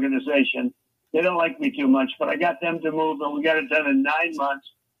nicely, organization. They don't like me too much, but I got them to move, and we got it done in 9 months.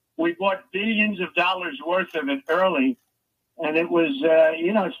 We bought billions of dollars worth of it early, and it was,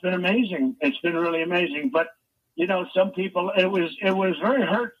 it's been amazing. It's been really amazing. But some people, it was very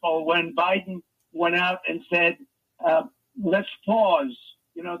hurtful when Biden went out and said, let's pause.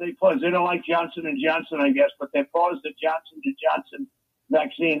 They paused. They don't like Johnson & Johnson, I guess, but they paused the Johnson & Johnson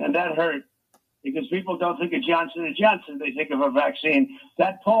vaccine, and that hurt because people don't think of Johnson & Johnson. They think of a vaccine.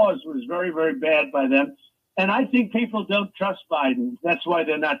 That pause was very, very bad by them. And I think people don't trust Biden. That's why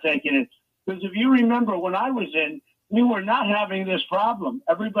they're not taking it. Because if you remember when I was in, we were not having this problem.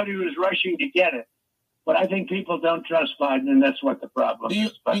 Everybody was rushing to get it. But I think people don't trust Biden, and that's what the problem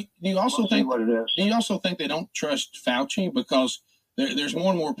is. But do you also we'll think what it is. Do you also think they don't trust Fauci because there's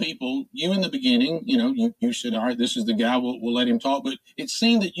more and more people? You in the beginning, you said, all right, this is the guy. We'll let him talk. But it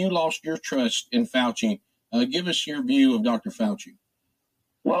seemed that you lost your trust in Fauci. Give us your view of Dr. Fauci.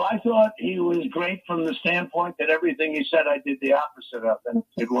 Well, I thought he was great from the standpoint that everything he said I did the opposite of, and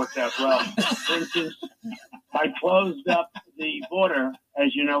it worked out well. For instance, I closed up the border,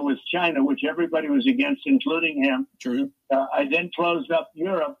 as you know, with China, which everybody was against, including him. True. I then closed up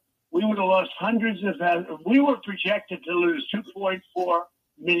Europe. We would have lost hundreds of thousands. We were projected to lose 2.4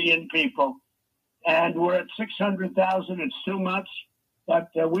 million people, and we're at 600,000. It's too much.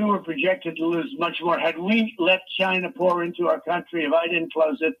 But we were projected to lose much more. Had we let China pour into our country, if I didn't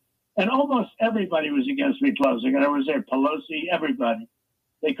close it, and almost everybody was against me closing it. I was there, Pelosi, everybody.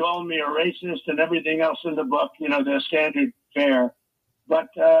 They called me a racist and everything else in the book, their standard fare. But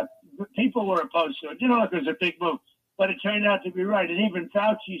people were opposed to it. It was a big move. But it turned out to be right. And even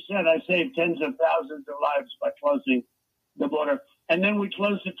Fauci said I saved tens of thousands of lives by closing the border. And then we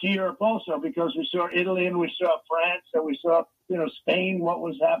closed it to Europe also because we saw Italy and we saw France and we saw, Spain, what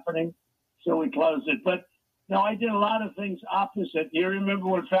was happening. So we closed it. But no, I did a lot of things opposite. You remember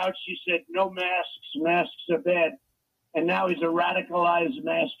when Fauci said, no masks are bad. And now he's a radicalized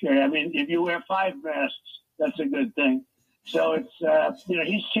masker. I mean, if you wear 5 masks, that's a good thing. So it's,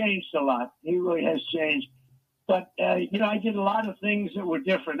 he's changed a lot. He really has changed. But, I did a lot of things that were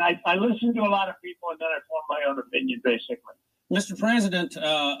different. I listened to a lot of people and then I formed my own opinion, basically. Mr. President,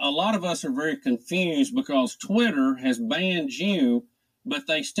 a lot of us are very confused because Twitter has banned you, but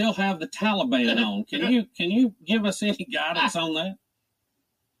they still have the Taliban on. Can you give us any guidance on that?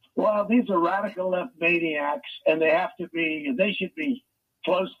 Well, these are radical left maniacs, and they should be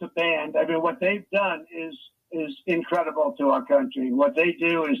close to banned. I mean, what they've done is incredible to our country. What they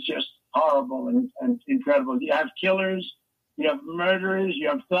do is just horrible and incredible. You have killers, you have murderers, you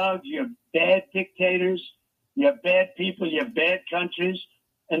have thugs, you have bad dictators. You have bad people, you have bad countries,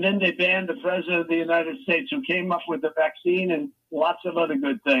 and then they banned the president of the United States who came up with the vaccine and lots of other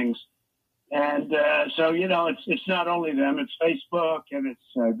good things. And so, it's not only them, it's Facebook and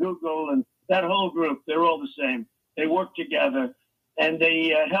it's Google and that whole group. They're all the same. They work together and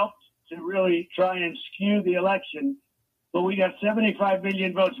they helped to really try and skew the election. But we got 75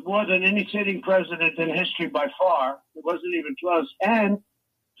 million votes, more than any sitting president in history by far. It wasn't even close. And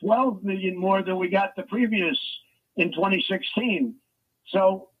 12 million more than we got the previous in 2016.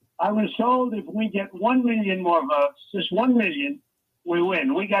 So I was told if we get 1 million more votes, just 1 million, we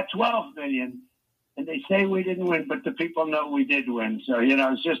win. We got 12 million. And they say we didn't win, but the people know we did win. So,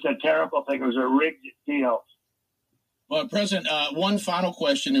 it's just a terrible thing. It was a rigged deal. Well, President, one final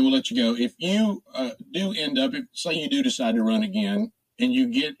question and we'll let you go. If you do end up, say you do decide to run again and you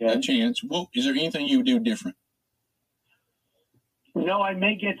get a chance, is there anything you would do different? No, I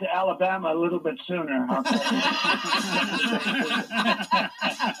may get to Alabama a little bit sooner.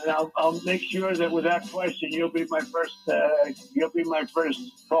 I'll make sure that with that question, you'll be my first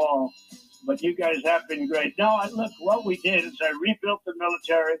call. But you guys have been great. No, look, what we did is I rebuilt the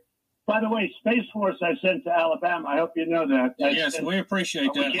military. By the way, Space Force I sent to Alabama. I hope you know that. Yes, we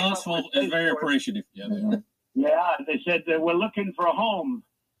appreciate that. Huntsville is very appreciative. Yeah, they are. Yeah, they said that we're looking for a home.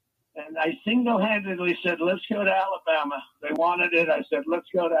 And I single-handedly said, let's go to Alabama. They wanted it. I said, let's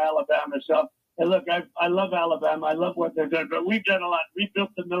go to Alabama. So, and look, I love Alabama. I love what they're doing. But we've done a lot.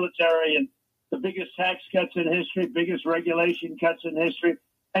 Rebuilt the military and the biggest tax cuts in history, biggest regulation cuts in history,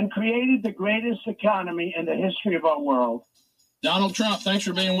 and created the greatest economy in the history of our world. Donald Trump, thanks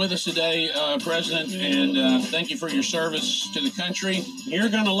for being with us today, President, and thank you for your service to the country. You're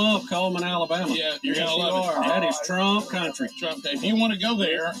going to love Coleman, Alabama. Yeah, you're going to love it. That is Trump country. Trump. If you want to go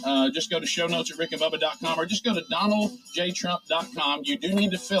there, just go to shownotes at rickandbubba.com or just go to donaldjtrump.com. You do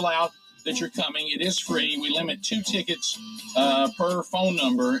need to fill out that you're coming. It is free. We limit 2 tickets per phone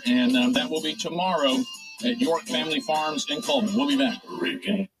number, and that will be tomorrow at York Family Farms in Coleman. We'll be back.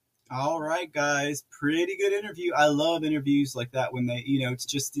 Ricky. All right, guys. Pretty good interview. I love interviews like that when they, it's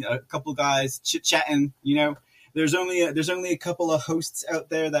just a couple guys chit-chatting, There's only a couple of hosts out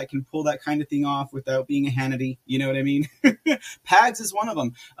there that can pull that kind of thing off without being a Hannity. You know what I mean? Pags is one of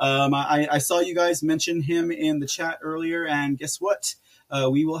them. I saw you guys mention him in the chat earlier, and guess what?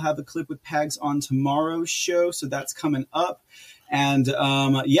 We will have a clip with Pags on tomorrow's show, so that's coming up. And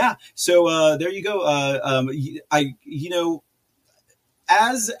so there you go.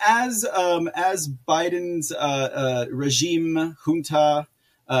 As Biden's regime, junta,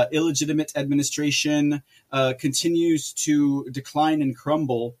 illegitimate administration continues to decline and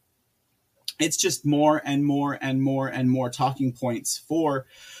crumble, it's just more and more and more and more talking points for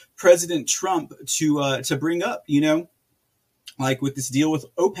President Trump to bring up, like with this deal with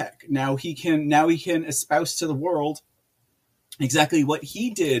OPEC. Now he can espouse to the world exactly what he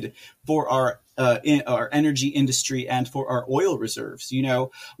did for our energy industry and for our oil reserves,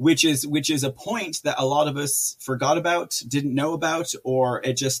 which is a point that a lot of us forgot about, didn't know about, or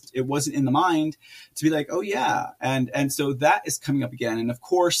it wasn't in the mind to be like, oh yeah. And so that is coming up again. And of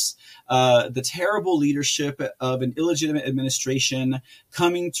course, the terrible leadership of an illegitimate administration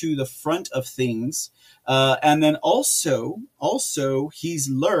coming to the front of things. And then also he has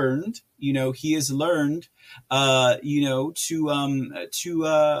learned, to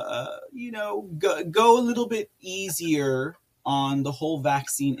go a little bit easier on the whole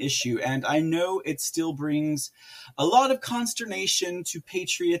vaccine issue. And I know it still brings a lot of consternation to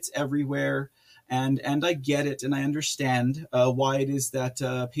patriots everywhere. And I get it, and I understand why it is that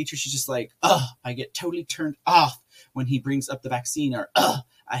patriots are just like, I get totally turned off when he brings up the vaccine, or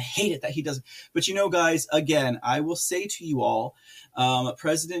I hate it that he doesn't. But guys, again, I will say to you all,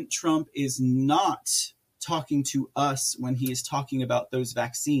 President Trump is not talking to us when he is talking about those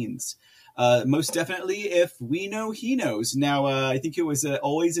vaccines. Most definitely, if we know, he knows. Now, I think it was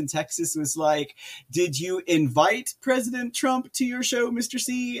Always in Texas was like, did you invite President Trump to your show, Mr.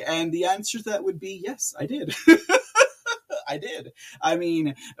 C? And the answer to that would be, yes, I did. I did. I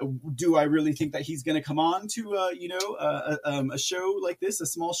mean, do I really think that he's going to come on to, a show like this, a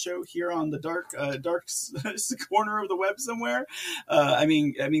small show here on the dark corner of the web somewhere? I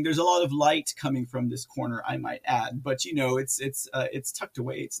mean, there's a lot of light coming from this corner, I might add, but it's tucked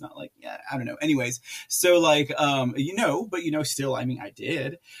away. It's not like, I don't know. Anyways, so like, still, I mean, I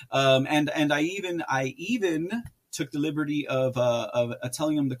did. And I even took the liberty of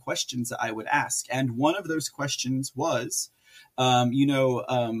telling him the questions that I would ask. And one of those questions was,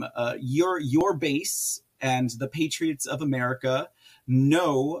 your base and the patriots of America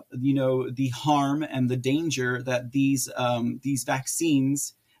know, the harm and the danger that these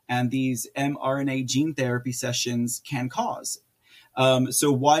vaccines and these mRNA gene therapy sessions can cause.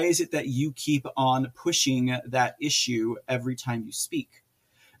 So why is it that you keep on pushing that issue every time you speak?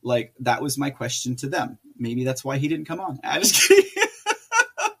 Like, that was my question to them. Maybe that's why he didn't come on. I'm just kidding.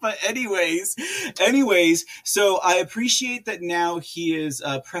 But anyways, so I appreciate that now he is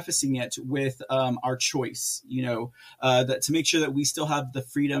prefacing it with our choice, that to make sure that we still have the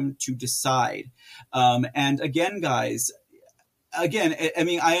freedom to decide. And again, guys, I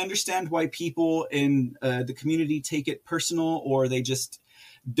mean, I understand why people in the community take it personal, or they just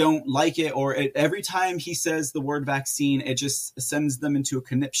don't like it, or every time he says the word vaccine, it just sends them into a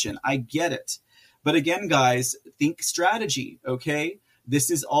conniption. I get it. But again, guys, think strategy, okay? This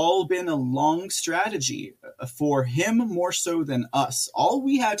has all been a long strategy for him more so than us. All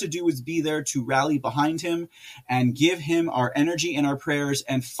we had to do was be there to rally behind him and give him our energy and our prayers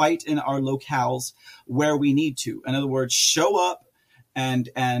and fight in our locales where we need to. In other words, show up and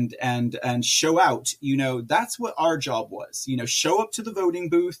show out. That's what our job was. Show up to the voting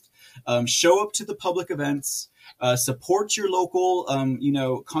booth, show up to the public events, support your local,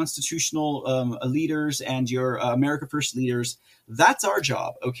 constitutional leaders and your America First leaders. That's our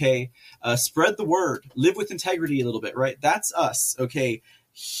job, okay? Spread the word, live with integrity a little bit, right? That's us, okay?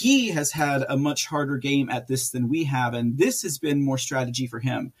 He has had a much harder game at this than we have, and this has been more strategy for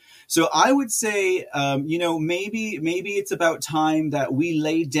him. So I would say, maybe it's about time that we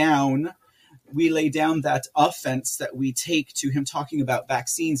lay down that offense that we take to him talking about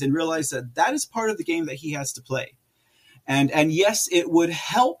vaccines and realize that is part of the game that he has to play. And yes, it would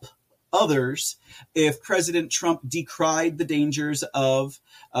help others if President Trump decried the dangers of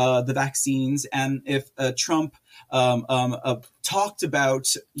the vaccines, and if Trump talked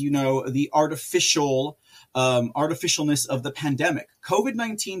about, the artificialness of the pandemic,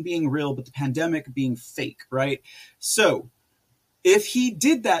 COVID-19 being real, but the pandemic being fake, right? So if he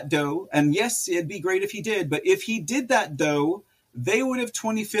did that, though, and yes, it'd be great if he did, but if he did that, though, they would have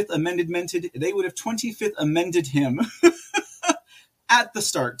 25th amended him at the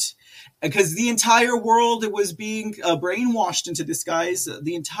start, because the entire world was being brainwashed into this, guys.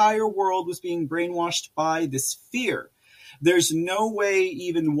 The entire world was being brainwashed by this fear. There's no way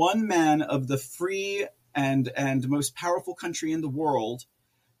even one man of the free and most powerful country in the world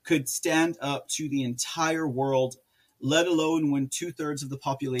could stand up to the entire world, let alone when 2/3 of the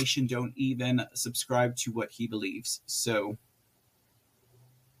population don't even subscribe to what he believes. So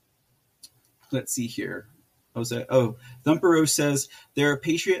let's see here. Thumpero says, there are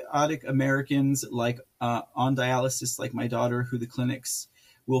patriotic Americans like on dialysis, like my daughter, who the clinics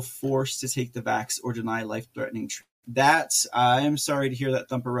will force to take the vax or deny life-threatening treatment. That, I am sorry to hear that,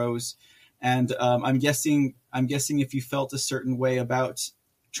 Thumperos. And I'm guessing if you felt a certain way about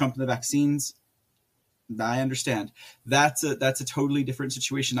Trump and the vaccines, I understand. That's a totally different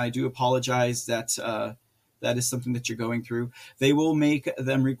situation. I do apologize that that is something that you're going through. They will make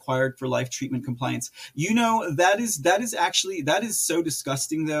them required for life treatment compliance. That is so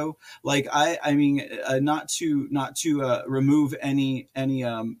disgusting though. Like I mean, not to remove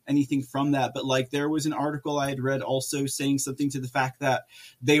anything from that, but like there was an article I had read also saying something to the fact that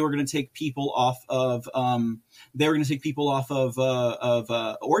they were going to take people off of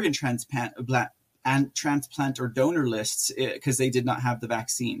organ transplant or donor lists because they did not have the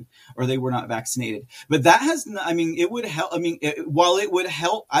vaccine or they were not vaccinated. But that has, it would help. While it would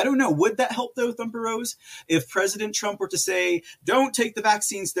help, I don't know, would that help though, Thumper Rose? If President Trump were to say, don't take the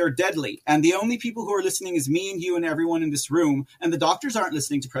vaccines, they're deadly. And the only people who are listening is me and you and everyone in this room. And the doctors aren't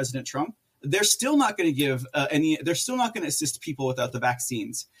listening to President Trump. They're still not going to give they're still not going to assist people without the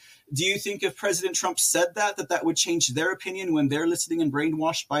vaccines. Do you think if President Trump said that would change their opinion when they're listening and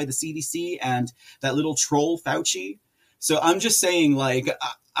brainwashed by the CDC and that little troll Fauci? So I'm just saying,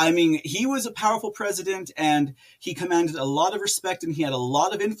 he was a powerful president and he commanded a lot of respect and he had a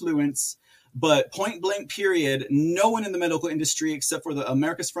lot of influence, but point blank period, no one in the medical industry except for the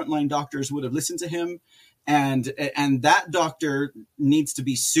America's frontline doctors would have listened to him. And that doctor needs to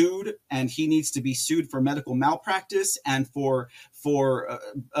be sued, and he needs to be sued for medical malpractice and they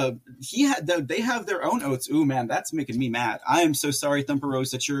have their own oaths. Ooh, man, that's making me mad. I am so sorry, Thumper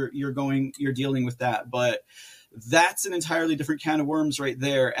Rose, that you're dealing with that, but that's an entirely different can of worms right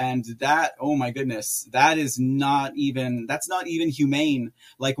there. And that, oh my goodness, that's not even humane.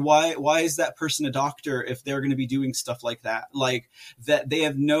 Like, why is that person a doctor if they're going to be doing stuff like that? Like that they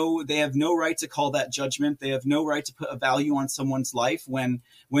have no right to call that judgment. They have no right to put a value on someone's life when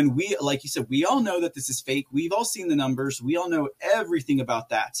we, like you said, we all know that this is fake. We've all seen the numbers. We all know everything about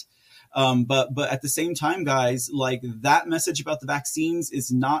that. But at the same time, guys, like that message about the vaccines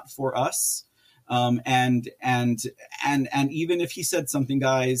is not for us. And even if he said something,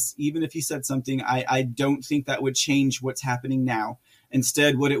 guys, I don't think that would change what's happening now.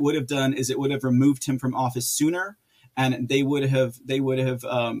 Instead, what it would have done is it would have removed him from office sooner, and they may would have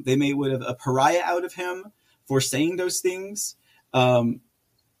a pariah out of him for saying those things. They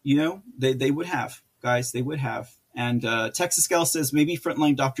would have, guys, they would have. And Texas Gal says maybe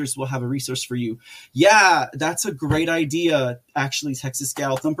frontline doctors will have a resource for you. Yeah, that's a great idea, actually, Texas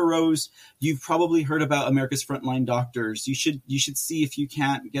Gal. Thumper Rose, you've probably heard about America's Frontline Doctors. You should see if you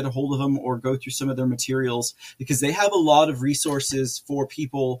can't get a hold of them or go through some of their materials because they have a lot of resources for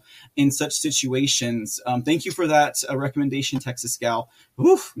people in such situations. Thank you for that recommendation, Texas Gal.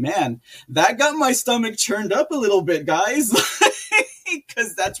 Oof, man, that got my stomach churned up a little bit, guys,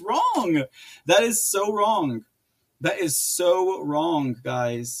 because that's wrong. That is so wrong. That is so wrong,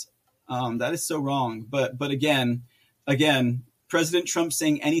 guys. That is so wrong. But again, President Trump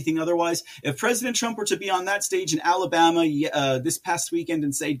saying anything otherwise. If President Trump were to be on that stage in Alabama this past weekend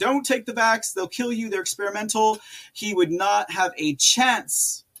and say, "Don't take the vax, they'll kill you, they're experimental," he would not have a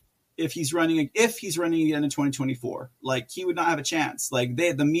chance if he's running again in 2024. Like, he would not have a chance. Like,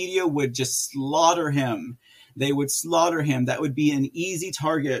 the media would just slaughter him. They would slaughter him. That would be an easy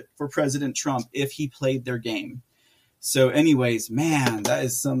target for President Trump if he played their game. So anyways, man, that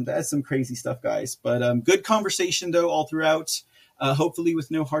is some crazy stuff, guys. But good conversation, though, all throughout. Hopefully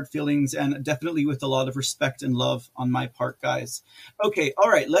with no hard feelings and definitely with a lot of respect and love on my part, guys. Okay, all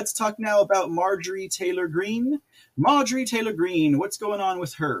right, let's talk now about Marjorie Taylor Greene. Marjorie Taylor Greene, what's going on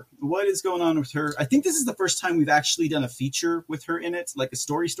with her? What is going on with her? I think this is the first time we've actually done a feature with her in it, like a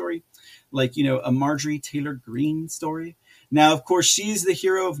story, like, a Marjorie Taylor Greene story. Now, of course, she's the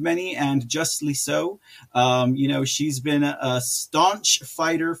hero of many, and justly so. She's been a staunch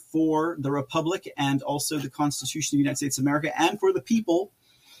fighter for the Republic and also the Constitution of the United States of America and for the people.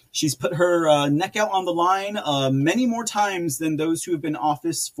 She's put her neck out on the line many more times than those who have been in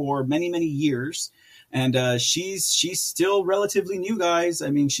office for many, many years. And she's still relatively new, guys. I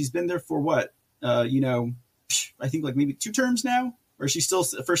mean, she's been there for what? I think like maybe 2 terms now. Or she's still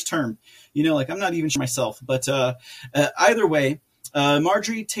first term, I'm not even sure myself. But either way,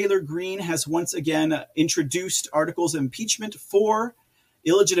 Marjorie Taylor Greene has once again introduced articles of impeachment for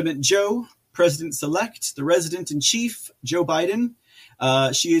illegitimate Joe, President-elect, the Resident-in-Chief, Joe Biden.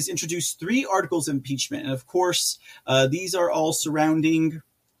 She has introduced 3 articles of impeachment. And of course, these are all surrounding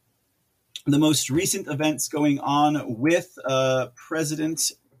the most recent events going on with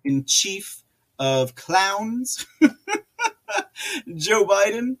President-in-Chief of Clowns, Joe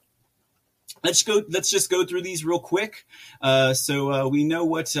Biden. Let's just go through these real quick. So we know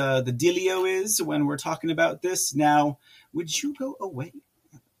what the dealio is when we're talking about this. Now, would you go away?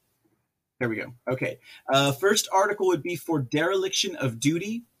 There we go. Okay. First article would be for dereliction of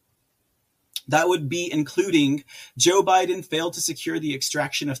duty. That would be including Joe Biden failed to secure the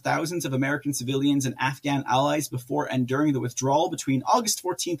extraction of thousands of American civilians and Afghan allies before and during the withdrawal between August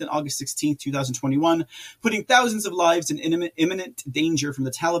 14th and August 16th, 2021, putting thousands of lives in imminent danger from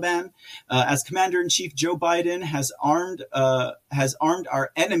the Taliban. As Commander-in-Chief, Joe Biden has armed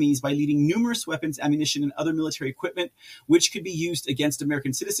our enemies by leading numerous weapons, ammunition, and other military equipment, which could be used against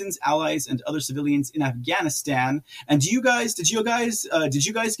American citizens, allies, and other civilians in Afghanistan. And did you guys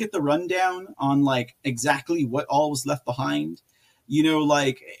get the rundown on like exactly what all was left behind? You know,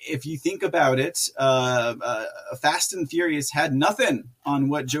 like if you think about it, Fast and Furious had nothing on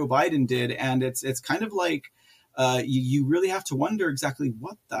what Joe Biden did, and it's kind of like you really have to wonder exactly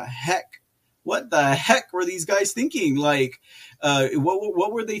what the heck were these guys thinking? Like,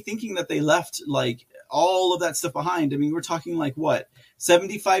 what were they thinking that they left like all of that stuff behind? I mean, we're talking like what,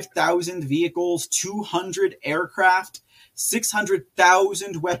 75,000 vehicles, 200 aircraft,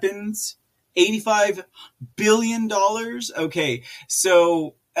 600,000 weapons. $85 billion. Okay,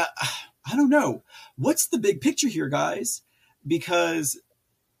 so I don't know. What's the big picture here, guys? Because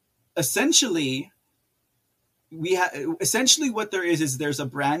essentially, what there is there's a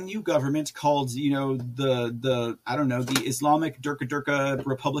brand new government called, you know, the Islamic Durka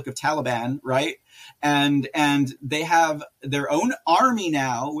Republic of Taliban, right? And they have their own army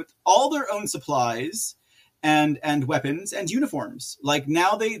now with all their own supplies and weapons and uniforms. Like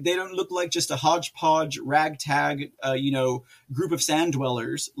now they don't look like just a hodgepodge ragtag group of sand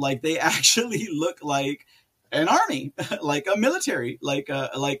dwellers. Like they actually look like an army, like a military, like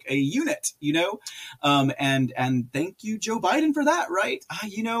a unit, you know. And thank you, Joe Biden, for that, right?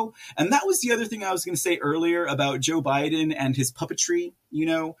 And that was the other thing I was going to say earlier about Joe Biden and his puppetry, you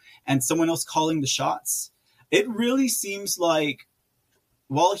know, and someone else calling the shots. It really seems like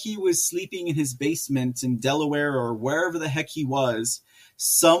while he was sleeping in his basement in Delaware or wherever the heck he was,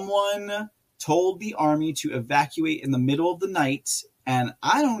 someone told the army to evacuate in the middle of the night. And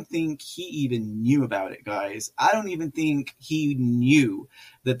I don't think he even knew about it, guys. I don't even think he knew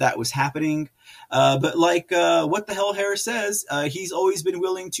that was happening. But like what the hell Harris says, he's always been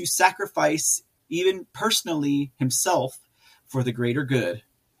willing to sacrifice, even personally himself, for the greater good.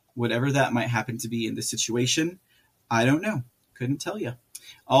 Whatever that might happen to be in this situation, I don't know. Couldn't tell you.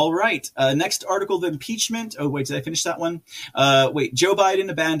 All right. Next article, the impeachment. Oh, wait, did I finish that one? Joe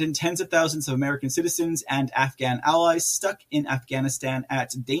Biden abandoned tens of thousands of American citizens and Afghan allies stuck in Afghanistan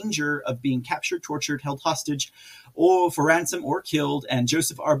at danger of being captured, tortured, held hostage, or for ransom or killed. And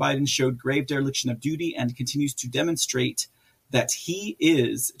Joseph R. Biden showed grave dereliction of duty and continues to demonstrate that he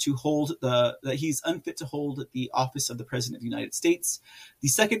is that he's unfit to hold the office of the President of the United States. The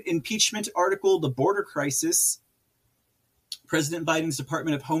second impeachment article, the border crisis. President Biden's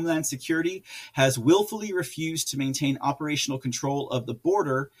Department of Homeland Security has willfully refused to maintain operational control of the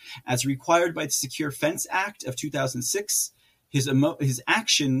border as required by the Secure Fence Act of 2006. His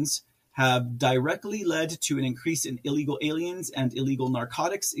actions have directly led to an increase in illegal aliens and illegal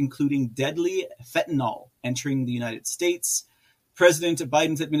narcotics, including deadly fentanyl, entering the United States. President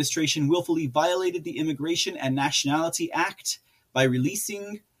Biden's administration willfully violated the Immigration and Nationality Act by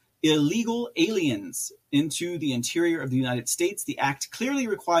releasing illegal aliens into the interior of the United States. The act clearly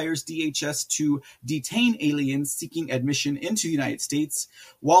requires DHS to detain aliens seeking admission into the United States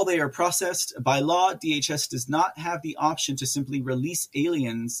while they are processed. By law, DHS does not have the option to simply release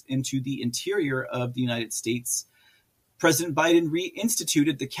aliens into the interior of the United States. President Biden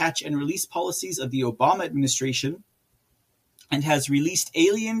reinstituted the catch and release policies of the Obama administration and has released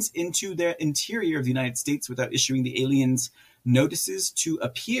aliens into the interior of the United States without issuing the aliens notices to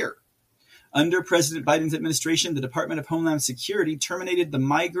appear. Under President Biden's administration, the Department of Homeland Security terminated the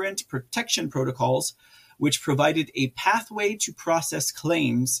migrant protection protocols, which provided a pathway to process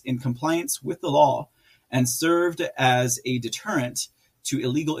claims in compliance with the law and served as a deterrent to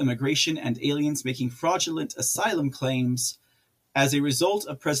illegal immigration and aliens making fraudulent asylum claims. As a result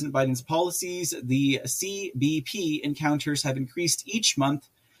of President Biden's policies, the CBP encounters have increased each month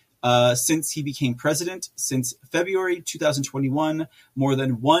since he became president. Since February 2021, more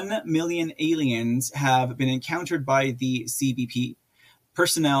than 1 million aliens have been encountered by the CBP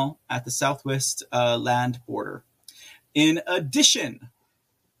personnel at the southwest land border. In addition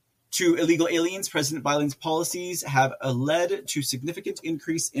to illegal aliens, President Biden's policies have led to significant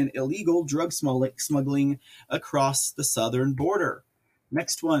increase in illegal drug smuggling across the southern border.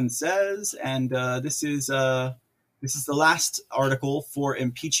 Next one says, and this is the last article for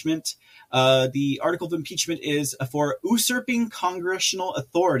impeachment. The article of impeachment is for usurping congressional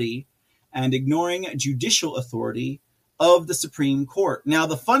authority and ignoring judicial authority, of the Supreme Court. Now,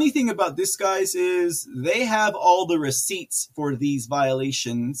 the funny thing about this, guys, is they have all the receipts for these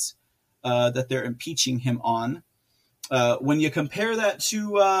violations that they're impeaching him on. When you compare that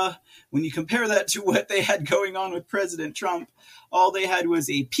to what they had going on with President Trump, all they had was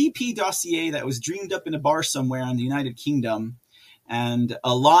a PP dossier that was dreamed up in a bar somewhere in the United Kingdom, and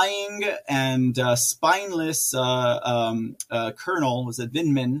a lying and spineless colonel, was it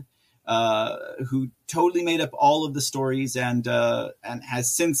Vindman, who totally made up all of the stories and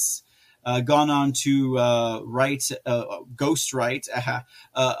has since gone on to ghostwrite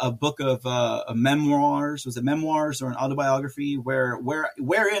a book of memoirs. Was it memoirs or an autobiography?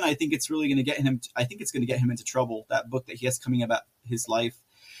 Wherein I think it's really going to get him. I think it's going to get him into trouble. That book that he has coming about his life.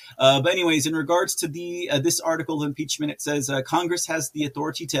 But anyways, in regards to this article of impeachment, it says Congress has the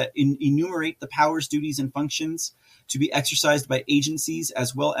authority to enumerate the powers, duties, and functions to be exercised by agencies,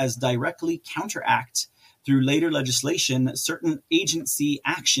 as well as directly counteract through later legislation certain agency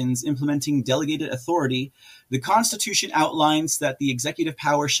actions implementing delegated authority. The Constitution outlines that the executive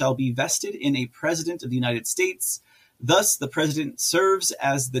power shall be vested in a President of the United States. Thus, the President serves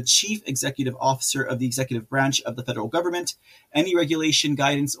as the chief executive officer of the executive branch of the federal government. Any regulation,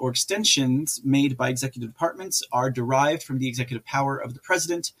 guidance, or extensions made by executive departments are derived from the executive power of the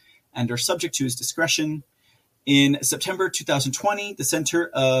President and are subject to his discretion. In September 2020, the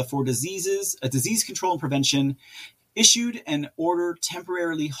Center for Disease Control and Prevention issued an order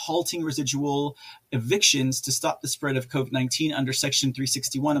temporarily halting residual evictions to stop the spread of COVID-19 under Section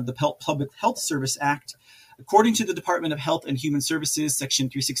 361 of the Public Health Service Act. According to the Department of Health and Human Services, Section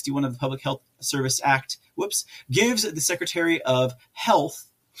 361 of the Public Health Service Act, gives the Secretary of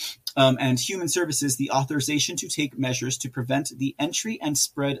Health and Human Services the authorization to take measures to prevent the entry and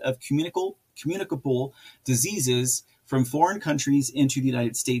spread of communicable diseases from foreign countries into the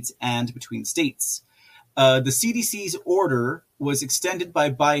United States and between states. The CDC's order was extended by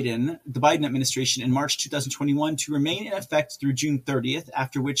the Biden administration in March 2021 to remain in effect through June 30th,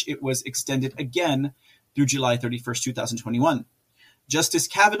 after which it was extended again through July 31st, 2021. Justice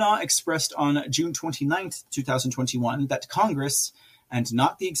Kavanaugh expressed on June 29th, 2021, that Congress, and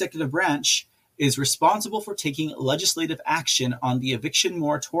not the executive branch, is responsible for taking legislative action on the eviction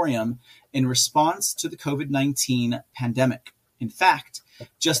moratorium in response to the COVID-19 pandemic. In fact,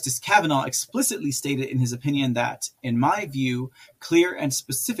 Justice Kavanaugh explicitly stated in his opinion that, in my view, clear and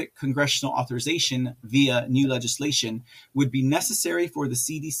specific congressional authorization via new legislation would be necessary for the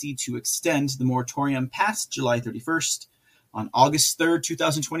CDC to extend the moratorium past July 31st. On August 3rd,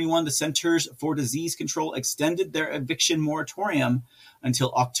 2021, the Centers for Disease Control extended their eviction moratorium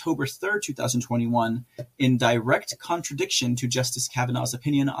until October 3rd, 2021, in direct contradiction to Justice Kavanaugh's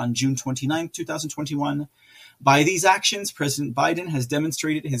opinion on June 29th, 2021. By these actions, President Biden has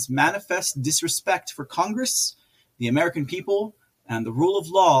demonstrated his manifest disrespect for Congress, the American people, and the rule of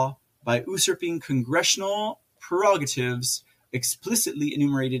law by usurping congressional prerogatives explicitly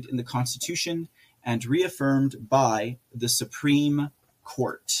enumerated in the Constitution and reaffirmed by the Supreme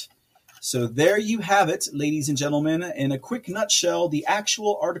Court. So there you have it, ladies and gentlemen. In a quick nutshell, the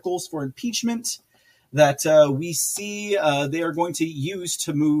actual articles for impeachment that we see they are going to use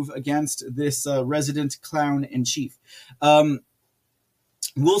to move against this resident clown in chief.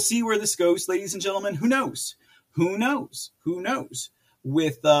 We'll see where this goes, ladies and gentlemen. Who knows? Who knows? Who knows?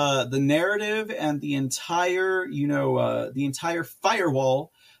 With the narrative and the entire, the entire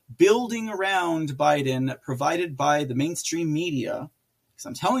firewall building around Biden, provided by the mainstream media, because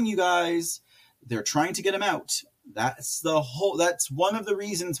I'm telling you guys, they're trying to get him out. That's one of the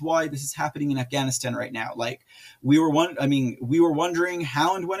reasons why this is happening in Afghanistan right now. Like we were wondering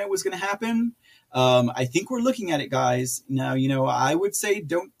how and when it was going to happen. I think we're looking at it, guys. Now, I would say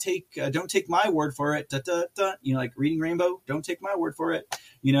don't take my word for it. Like reading Rainbow, don't take my word for it.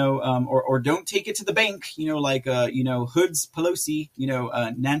 Or don't take it to the bank. Hood's Pelosi.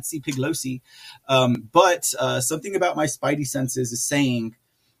 Nancy Piglosi. But something about my spidey senses is saying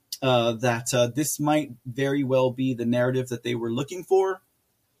that this might very well be the narrative that they were looking for,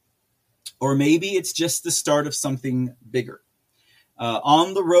 or maybe it's just the start of something bigger.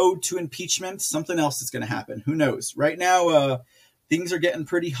 On the road to impeachment, something else is going to happen. Who knows? Right now, things are getting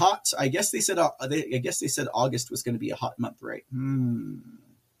pretty hot. I guess they said August was going to be a hot month, right?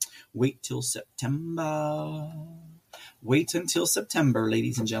 Wait till September. Wait until September,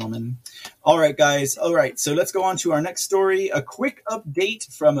 ladies and gentlemen. All right, guys. All right, so let's go on to our next story. A quick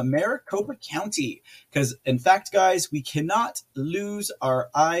update from Maricopa County. Because, in fact, guys, we cannot lose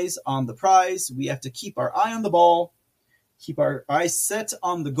our eyes on the prize. We have to keep our eye on the ball, keep our eyes set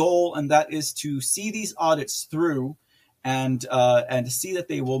on the goal, and that is to see these audits through and to see that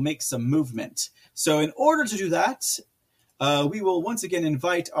they will make some movement. So in order to do that, we will once again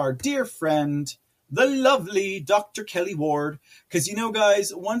invite our dear friend, the lovely Dr. Kelly Ward, because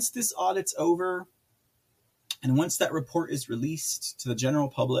guys, once this audit's over, and once that report is released to the general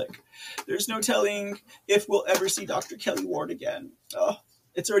public, there's no telling if we'll ever see Dr. Kelly Ward again. Oh,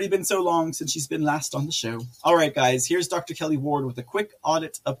 it's already been so long since she's been last on the show. All right, guys, here's Dr. Kelly Ward with a quick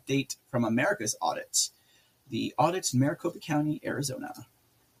audit update from America's Audit. The audit in Maricopa County, Arizona.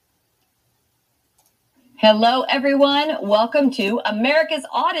 Hello, everyone. Welcome to America's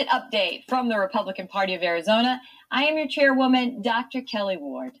Audit Update from the Republican Party of Arizona. I am your chairwoman, Dr. Kelly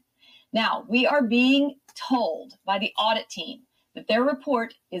Ward. Now, we are being told by the audit team that their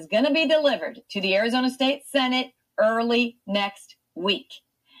report is going to be delivered to the Arizona State Senate early next week.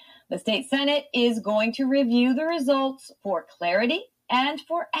 The State Senate is going to review the results for clarity and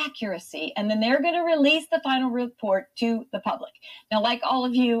for accuracy, and then they're going to release the final report to the public. Now, like all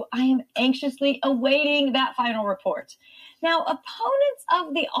of you, I am anxiously awaiting that final report. Now, opponents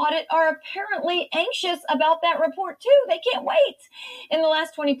of the audit are apparently anxious about that report too. They can't wait. In the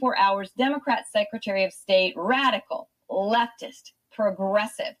last 24 hours, Democrat Secretary of State, radical, leftist,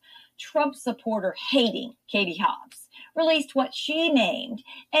 progressive, Trump supporter hating Katie Hobbs released what she named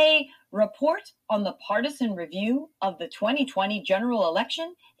a report on the partisan review of the 2020 general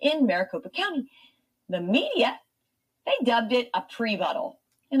election in Maricopa County. The media, they dubbed it a prebuttal.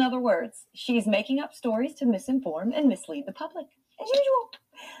 In other words, she's making up stories to misinform and mislead the public, as usual.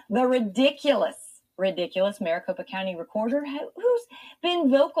 The ridiculous Maricopa County recorder, who's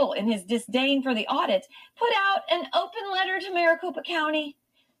been vocal in his disdain for the audit, put out an open letter to Maricopa County,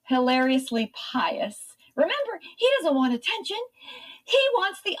 hilariously pious. Remember, he doesn't want attention. He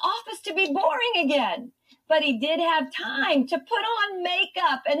wants the office to be boring again. But he did have time to put on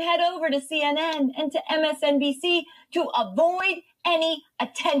makeup and head over to CNN and to MSNBC to avoid any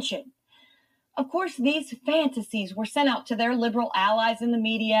attention. Of course, these fantasies were sent out to their liberal allies in the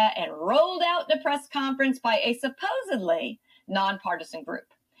media and rolled out in a press conference by a supposedly nonpartisan group.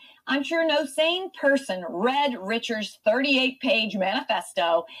 I'm sure no sane person read Richard's 38-page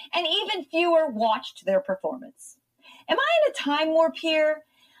manifesto, and even fewer watched their performance. Am I in a time warp here?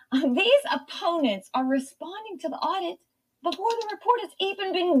 These opponents are responding to the audit before the report has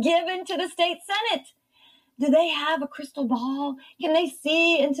even been given to the state Senate. Do they have a crystal ball? Can they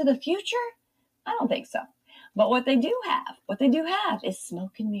see into the future? I don't think so. But what they do have is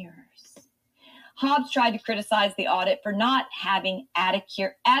smoke and mirrors. Hobbs tried to criticize the audit for not having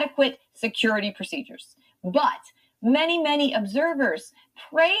adequate security procedures. But many observers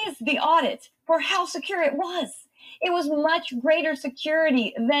praised the audit for how secure it was. It was much greater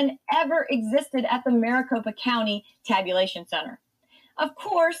security than ever existed at the Maricopa County Tabulation Center. Of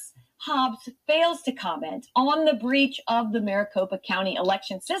course, Hobbs fails to comment on the breach of the Maricopa County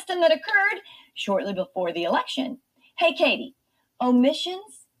election system that occurred shortly before the election. Hey, Katie,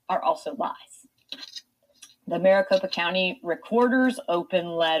 omissions are also lies. The Maricopa County Recorder's open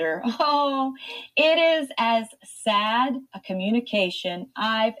letter. Oh, it is as sad a communication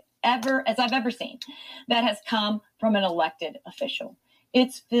I've ever seen that has come from an elected official.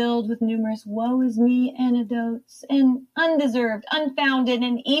 It's filled with numerous woe is me anecdotes and undeserved, unfounded,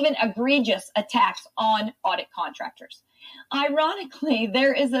 and even egregious attacks on audit contractors. Ironically,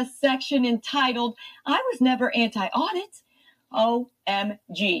 there is a section entitled, I was never anti-audit. OMG.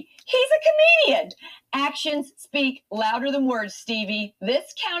 He's a comedian. Actions speak louder than words, Stevie.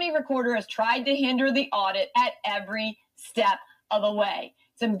 This county recorder has tried to hinder the audit at every step of the way.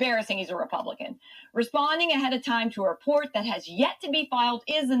 It's embarrassing he's a Republican. Responding ahead of time to a report that has yet to be filed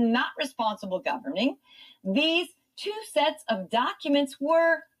is not responsible governing. These two sets of documents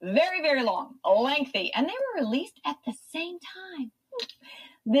were very long, lengthy, and they were released at the same time.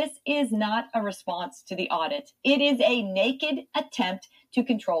 This is not a response to the audit. It is a naked attempt to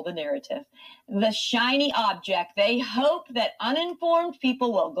control the narrative. The shiny object they hope that uninformed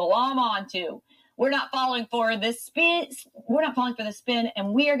people will glom onto. We're not falling for this spin.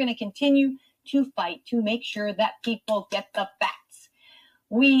 And we are going to continue to fight to make sure that people get the facts.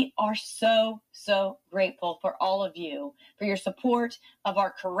 We are so grateful for all of you, for your support of our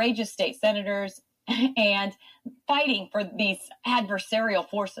courageous state senators and fighting for these adversarial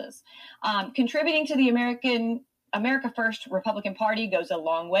forces. Contributing to the America First Republican Party goes a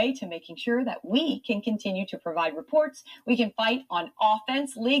long way to making sure that we can continue to provide reports, we can fight on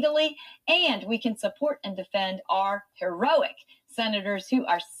offense legally, and we can support and defend our heroic senators who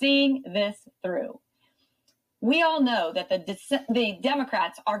are seeing this through. We all know that the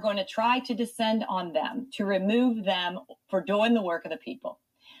Democrats are going to try to descend on them, to remove them for doing the work of the people.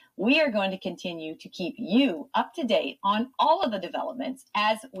 We are going to continue to keep you up to date on all of the developments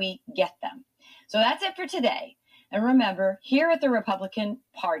as we get them. So that's it for today. And remember, here at the Republican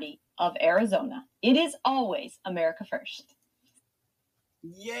Party of Arizona, it is always America first.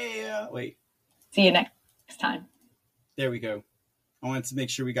 Yeah. Wait. See you next time. There we go. I wanted to make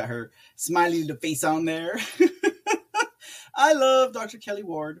sure we got her smiley little face on there. I love Dr. Kelly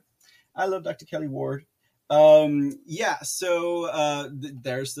Ward. Yeah, so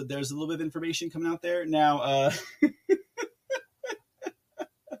there's a little bit of information coming out there. Now,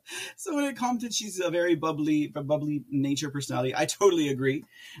 someone commented she's a very bubbly nature personality. I totally agree.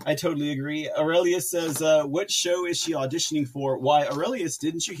 Aurelius says, what show is she auditioning for? Why, Aurelius,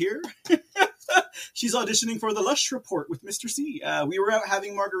 didn't you hear? She's auditioning for the Lush Report with Mr. C. We were out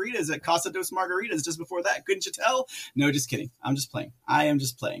having margaritas at Casa dos Margaritas just before that. Couldn't you tell? No, just kidding. I'm just playing. I am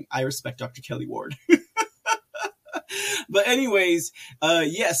just playing. I respect Dr. Kelly Ward. But anyways,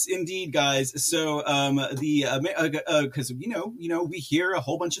 yes, indeed, guys. So because we hear a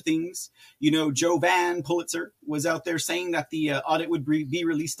whole bunch of things. Joe Van Pulitzer was out there saying that the audit would be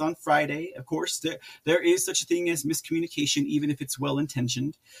released on Friday. Of course, there is such a thing as miscommunication, even if it's well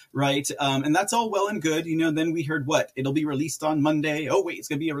intentioned, right? And that's all well and good. Then we heard what it'll be released on Monday. Oh wait, it's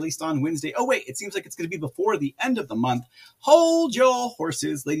going to be released on Wednesday. Oh wait, it seems like it's going to be before the end of the month. Hold your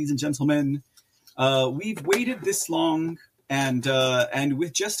horses, ladies and gentlemen. We've waited this long, and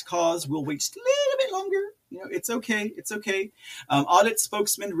with just cause, we'll wait just a little bit longer. It's okay. Audit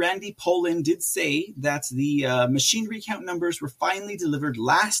spokesman Randy Poland did say that the machine recount numbers were finally delivered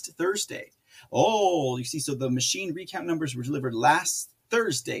last Thursday. Oh, you see, so the machine recount numbers were delivered last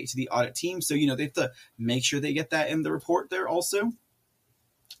Thursday to the audit team. So, they have to make sure they get that in the report there also.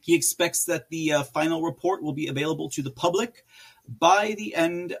 He expects that the final report will be available to the public by the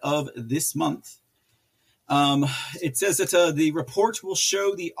end of this month. It says that the report will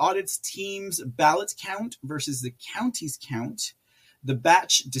show the audit team's ballot count versus the county's count, the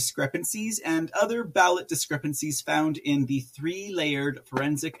batch discrepancies, and other ballot discrepancies found in the 3-layered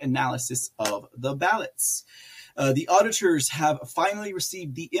forensic analysis of the ballots. The auditors have finally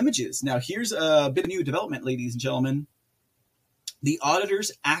received the images. Now, here's a bit of new development, ladies and gentlemen. The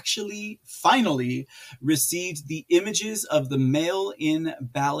auditors actually finally received the images of the mail-in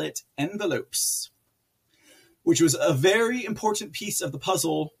ballot envelopes, which was a very important piece of the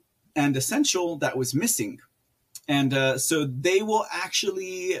puzzle and essential that was missing. And so they will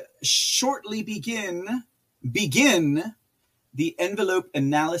actually shortly begin the envelope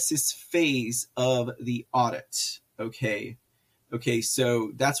analysis phase of the audit. Okay,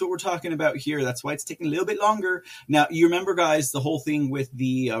 so that's what we're talking about here. That's why it's taking a little bit longer. Now, you remember, guys, the whole thing with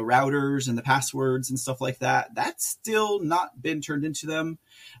the routers and the passwords and stuff like that. That's still not been turned into them.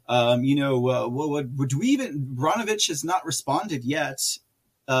 Bronovich has not responded yet.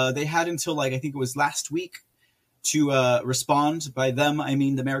 They had until, I think it was last week to respond. By them, I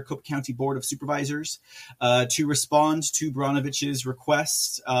mean the Maricopa County Board of Supervisors, to respond to Bronovich's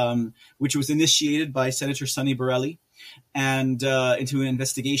request, which was initiated by Senator Sonny Borelli, and into an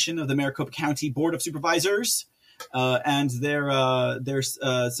investigation of the Maricopa County Board of Supervisors and their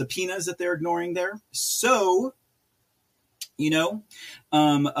subpoenas that they're ignoring there. So,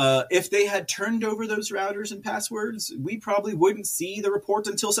 if they had turned over those routers and passwords, we probably wouldn't see the report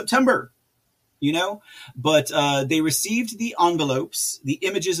until September. But they received the envelopes, the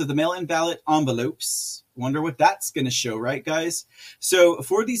images of the mail-in ballot envelopes. Wonder what that's going to show, right, guys? So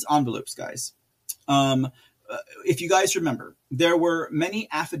for these envelopes, guys, if you guys remember, there were many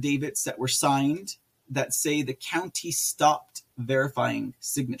affidavits that were signed that say the county stopped verifying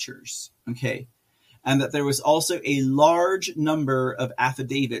signatures, okay? And that there was also a large number of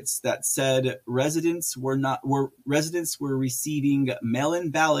affidavits that said residents were receiving mail-in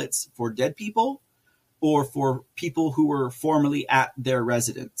ballots for dead people or for people who were formerly at their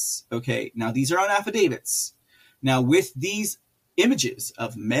residence. Okay, now these are on affidavits. Now with these images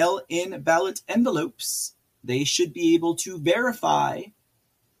of mail-in ballot envelopes, they should be able to verify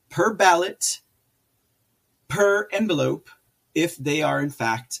per ballot, per envelope, if they are in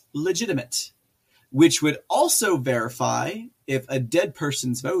fact legitimate, which would also verify if a dead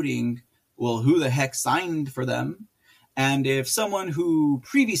person's voting, well, who the heck signed for them? And if someone who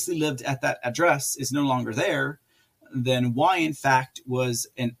previously lived at that address is no longer there, then why in fact was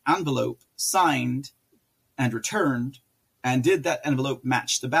an envelope signed and returned, and did that envelope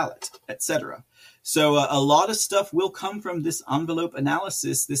match the ballot, etc. So a lot of stuff will come from this envelope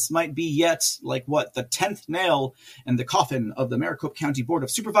analysis. This might be yet the 10th nail in the coffin of the Maricopa County Board of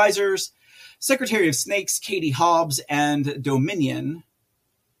Supervisors, Secretary of Snakes, Katie Hobbs, and Dominion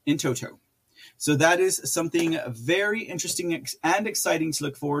in toto. So that is something very interesting and exciting to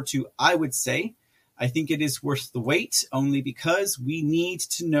look forward to, I would say. I think it is worth the wait, only because we need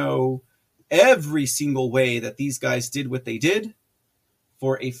to know every single way that these guys did what they did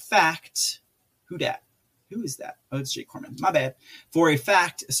for a fact. Who dat? Who is that? Oh, it's Jake Corman. My bad. For a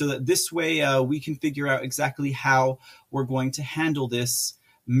fact, so that this way we can figure out exactly how we're going to handle this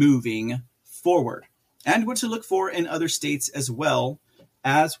moving forward, and what to look for in other states as well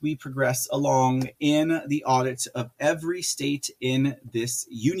as we progress along in the audit of every state in this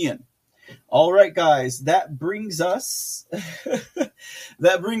union. All right, guys, that brings us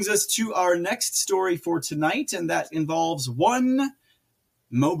to our next story for tonight, and that involves one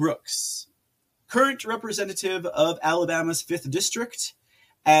Mo Brooks, current representative of Alabama's 5th District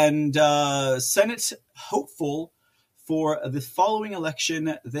and Senate hopeful for the following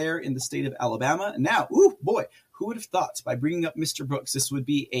election there in the state of Alabama. Now, ooh, boy, who would have thought by bringing up Mr. Brooks this would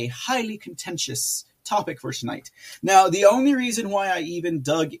be a highly contentious topic for tonight. Now, the only reason why I even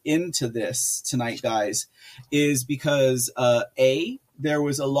dug into this tonight, guys, is because there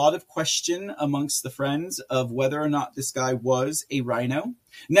was a lot of question amongst the friends of whether or not this guy was a rhino.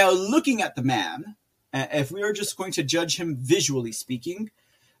 Now, looking at the man, if we are just going to judge him visually speaking,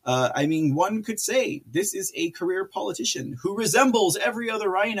 I mean, one could say this is a career politician who resembles every other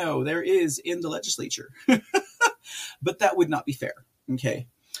rhino there is in the legislature. But that would not be fair. Okay.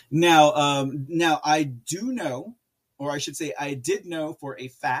 Now I do know, or I should say I did know for a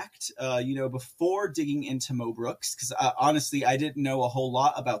fact, before digging into Mo Brooks, because honestly, I didn't know a whole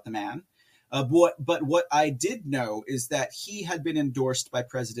lot about the man. But what I did know is that he had been endorsed by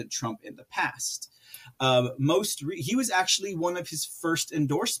President Trump in the past. He was actually one of his first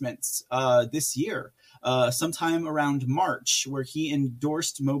endorsements this year, sometime around March, where he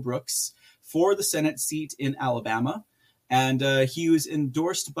endorsed Mo Brooks for the Senate seat in Alabama. And he was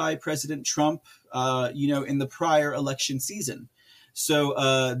endorsed by President Trump, in the prior election season.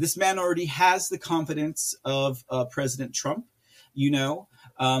 So this man already has the confidence of President Trump,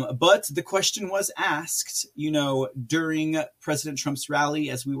 but the question was asked, during President Trump's rally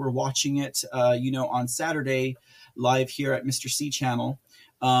as we were watching it, on Saturday live here at Mr. C channel,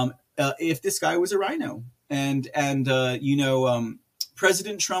 if this guy was a rhino. And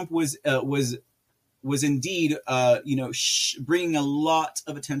President Trump was indeed, bringing a lot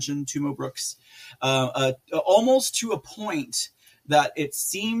of attention to Mo Brooks, almost to a point that it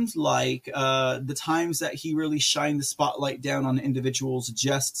seemed like the times that he really shined the spotlight down on individuals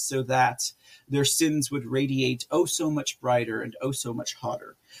just so that their sins would radiate oh so much brighter and oh so much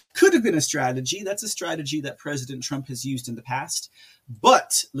hotter. Could have been a strategy. That's a strategy that President Trump has used in the past.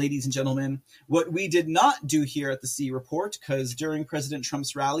 But, ladies and gentlemen, what we did not do here at the C Report, because during President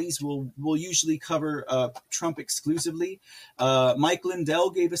Trump's rallies, we'll usually cover Trump exclusively. Mike Lindell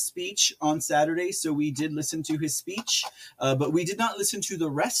gave a speech on Saturday, so we did listen to his speech, but we did not listen to the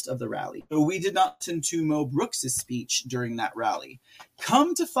rest of the rally. So we did not listen to Mo Brooks' speech during that rally.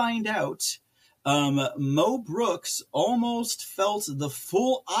 Come to find out, Mo Brooks almost felt the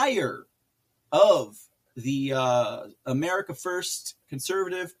full ire of the America First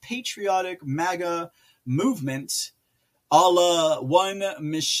conservative patriotic MAGA movement, a la one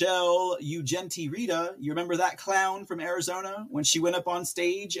Michelle Ugenti-Rita. You remember that clown from Arizona when she went up on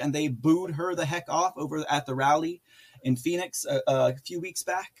stage and they booed her the heck off over at the rally in Phoenix a few weeks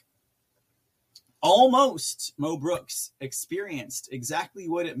back? Almost Mo Brooks experienced exactly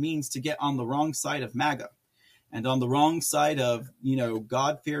what it means to get on the wrong side of MAGA and on the wrong side of,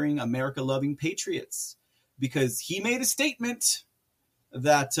 God-fearing, America-loving patriots, because he made a statement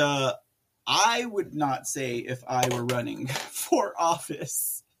that I would not say if I were running for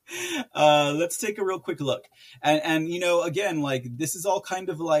office. Let's take a real quick look. And again, like, this is all kind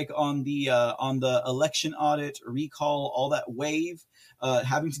of like on the election audit, recall, all that wave,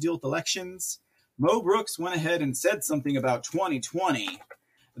 having to deal with elections. Mo Brooks went ahead and said something about 2020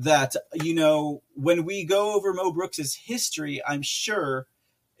 that, when we go over Mo Brooks's history, I'm sure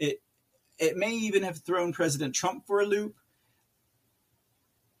it may even have thrown President Trump for a loop.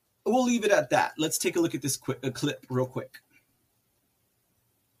 We'll leave it at that. Let's take a look at this clip real quick.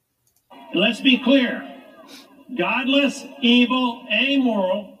 Let's be clear. Godless, evil,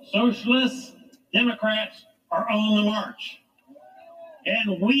 amoral, socialists, Democrats are on the march.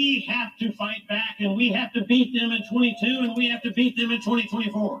 And we have to fight back, and we have to beat them in 22, and we have to beat them in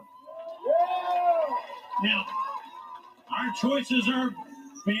 2024. Now, our choices are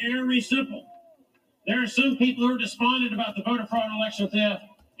very simple. There are some people who are despondent about the voter fraud and election theft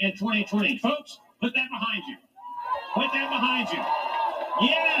in 2020. Folks, put that behind you. Put that behind you.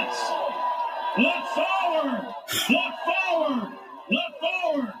 Yes. Look forward. Look forward. Look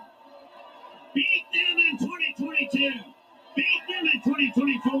forward. Beat them in 2022. Beat them in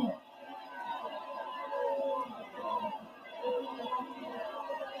 2024.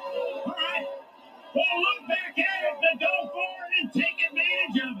 All right. Well, look back at it, but go forward and take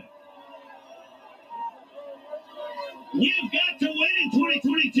advantage of it. We've got to win in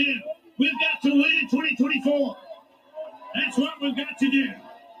 2022. We've got to win in 2024. That's what we've got to do.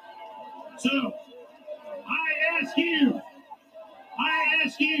 So, I ask you,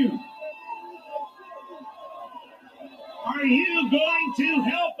 are you going to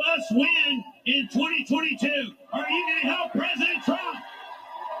help us win in 2022? Are you going to help President Trump?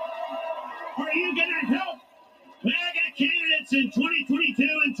 Are you going to help MAGA candidates in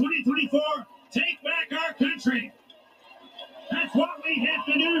 2022 and 2024 take back our country? That's what we have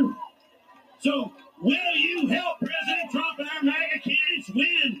to do. So, will you help President Trump and our MAGA candidates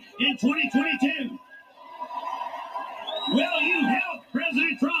win in 2022? Will you help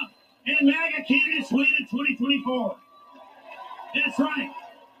President Trump and MAGA candidates win in 2024? That's right.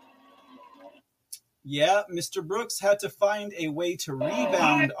 Yeah, Mr. Brooks had to find a way to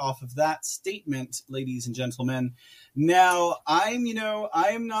rebound off of that statement, ladies and gentlemen. Now, I'm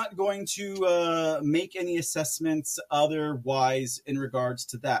not going to make any assessments otherwise in regards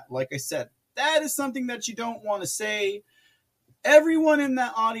to that. Like I said, that is something that you don't want to say. Everyone in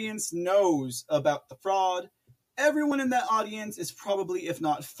that audience knows about the fraud. Everyone in that audience is probably, if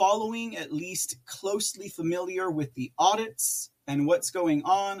not following, at least closely familiar with the audits and what's going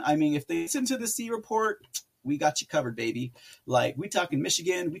on. I mean, if they listen to the C report, we got you covered, baby. Like, we talking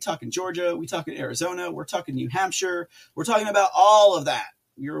Michigan, we talking Georgia, we talking Arizona, we're talking New Hampshire. We're talking about all of that.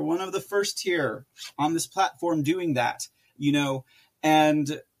 You're one of the first here on this platform doing that,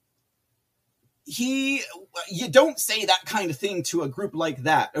 and you don't say that kind of thing to a group like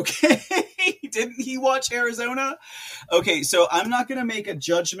that, okay? Didn't he watch Arizona? Okay, so I'm not going to make a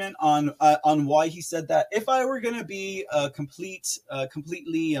judgment on why he said that. If I were going to be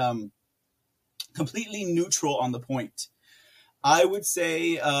completely neutral on the point, I would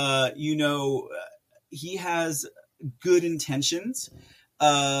say, he has good intentions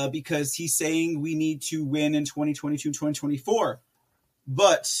because he's saying we need to win in 2022, 2024.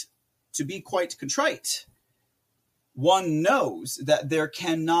 But to be quite contrite, one knows that there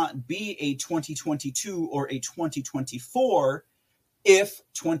cannot be a 2022 or a 2024 if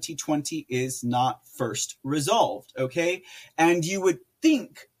 2020 is not first resolved, okay? And you would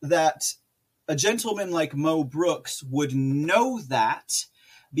think that a gentleman like Mo Brooks would know that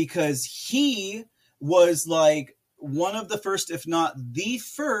because he was like one of the first, if not the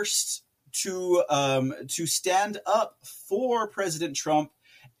first, to stand up for President Trump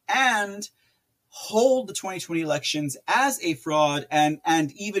and hold the 2020 elections as a fraud, and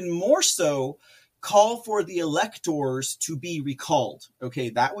even more so, call for the electors to be recalled. Okay,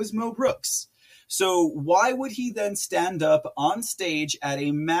 that was Mo Brooks. So why would he then stand up on stage at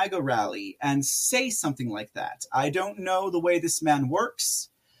a MAGA rally and say something like that? I don't know the way this man works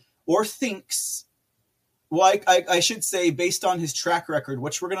or thinks. Well, I should say, based on his track record,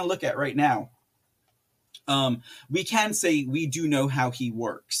 which we're going to look at right now, we can say we do know how he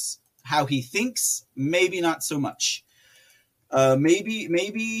works. How he thinks, maybe not so much. Maybe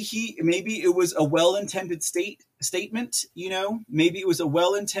it was a well-intended statement, maybe it was a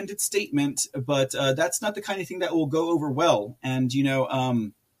well-intended statement, but that's not the kind of thing that will go over well. And,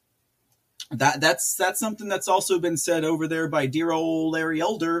 that's something that's also been said over there by dear old Larry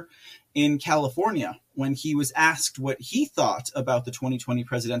Elder in California when he was asked what he thought about the 2020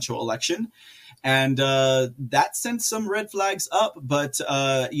 presidential election. And that sent some red flags up. But,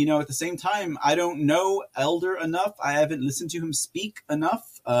 at the same time, I don't know Elder enough. I haven't listened to him speak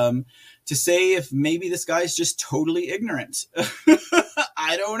enough to say if maybe this guy's just totally ignorant.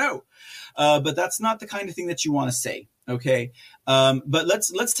 I don't know. But that's not the kind of thing that you want to say. Okay. But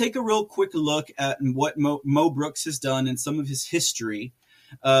let's take a real quick look at what Mo Brooks has done and some of his history.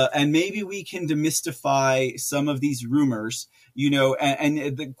 And maybe we can demystify some of these rumors, and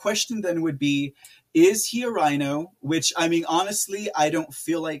the question then would be, is he a rhino? Which, I mean, honestly, I don't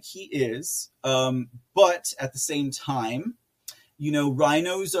feel like he is. But at the same time,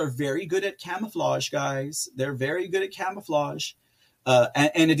 rhinos are very good at camouflage, guys. They're very good at camouflage.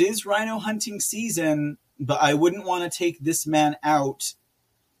 And it is rhino hunting season, but I wouldn't want to take this man out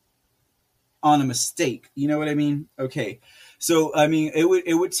on a mistake. You know what I mean? Okay. So, I mean,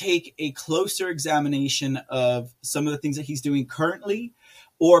 it would take a closer examination of some of the things that he's doing currently,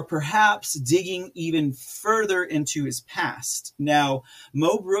 or perhaps digging even further into his past. Now,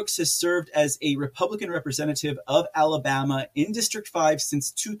 Mo Brooks has served as a Republican representative of Alabama in District 5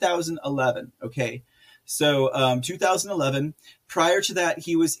 since 2011. Okay. So, 2011. Prior to that,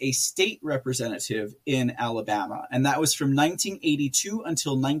 he was a state representative in Alabama, and that was from 1982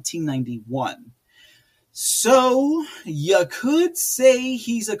 until 1991. So you could say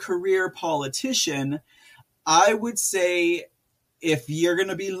he's a career politician. I would say if you're going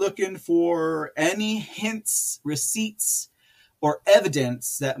to be looking for any hints, receipts, or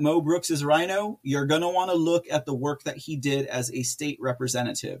evidence that Mo Brooks is rhino, you're going to want to look at the work that he did as a state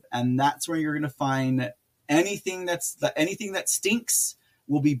representative. And that's where you're going to find anything that stinks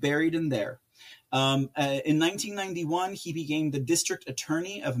will be buried in there. In 1991, he became the district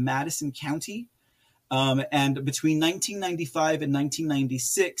attorney of Madison County. And between 1995 and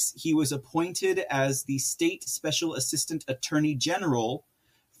 1996, he was appointed as the state special assistant attorney general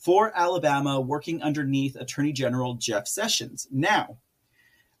for Alabama, working underneath Attorney General Jeff Sessions. Now,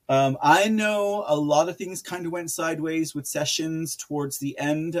 I know a lot of things kind of went sideways with Sessions towards the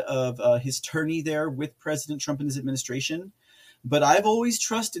end of his tourney there with President Trump and his administration, but I've always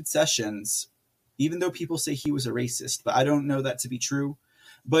trusted Sessions, even though people say he was a racist, but I don't know that to be true.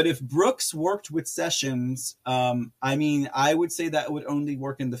 But if Brooks worked with Sessions, I would say that would only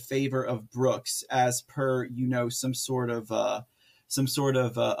work in the favor of Brooks, as per, some sort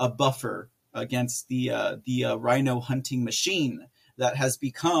of a buffer against the rhino hunting machine that has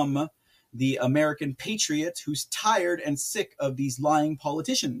become the American patriot who's tired and sick of these lying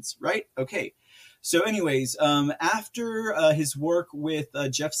politicians, right? Okay. So anyways, after his work with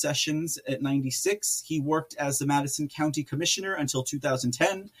Jeff Sessions at 96, he worked as the Madison County Commissioner until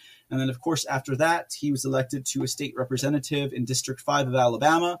 2010. And then, of course, after that, he was elected to a state representative in District 5 of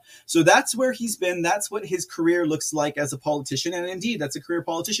Alabama. So that's where he's been. That's what his career looks like as a politician. And indeed, that's a career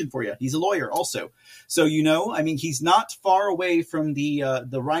politician for you. He's a lawyer also. So, he's not far away from the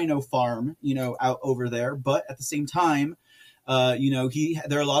rhino farm, out over there. But at the same time,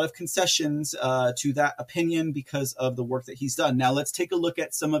 there are a lot of concessions to that opinion because of the work that he's done. Now let's take a look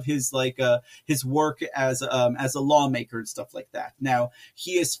at some of his his work as a lawmaker and stuff like that. Now,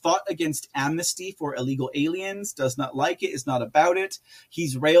 he has fought against amnesty for illegal aliens, does not like it, is not about it.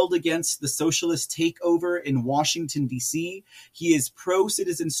 He's railed against the socialist takeover in Washington, D.C. He is pro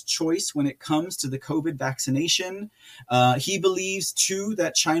citizens' choice when it comes to the COVID vaccination. He believes too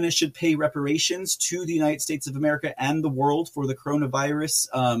that China should pay reparations to the United States of America and the world for the coronavirus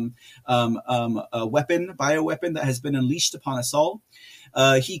bioweapon that has been unleashed upon us all.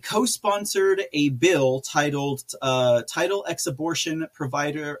 He co-sponsored a bill titled Title X Abortion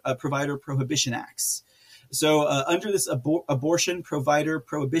Provider Prohibition Acts. So under this Abortion Provider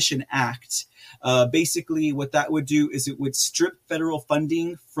Prohibition Act, basically what that would do is it would strip federal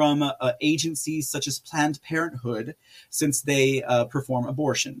funding from agencies such as Planned Parenthood, since they perform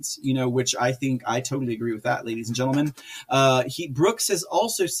abortions, which I think I totally agree with that, ladies and gentlemen. Brooks has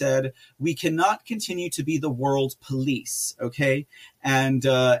also said we cannot continue to be the world police, okay?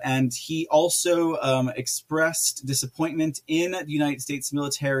 And he also expressed disappointment in the United States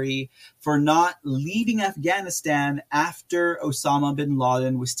military for not leaving Afghanistan after Osama bin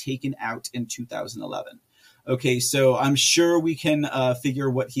Laden was taken out in 2011. Okay, so I'm sure we can figure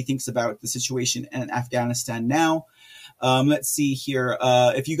what he thinks about the situation in Afghanistan now. Let's see here.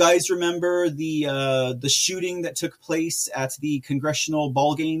 If you guys remember the shooting that took place at the congressional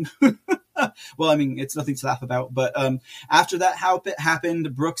ball game. Well, it's nothing to laugh about. But after that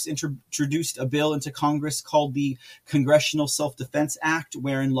happened, Brooks introduced a bill into Congress called the Congressional Self-Defense Act,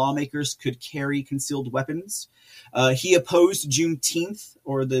 wherein lawmakers could carry concealed weapons. He opposed Juneteenth,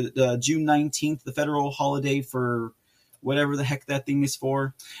 or the June 19th, the federal holiday for whatever the heck that thing is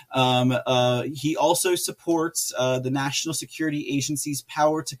for. He also supports the National Security Agency's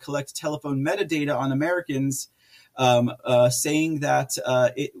power to collect telephone metadata on Americans, saying that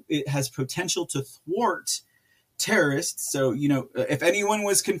it has potential to thwart terrorists. So, if anyone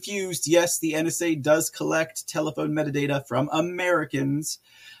was confused, yes, the NSA does collect telephone metadata from Americans,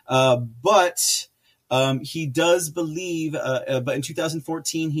 but he does believe, but in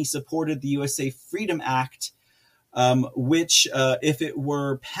 2014, he supported the USA Freedom Act, which, if it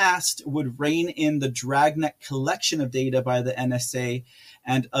were passed, would rein in the dragnet collection of data by the NSA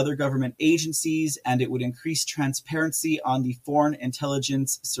and other government agencies, and it would increase transparency on the Foreign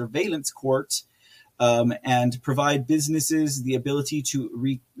Intelligence Surveillance Court, and provide businesses the ability to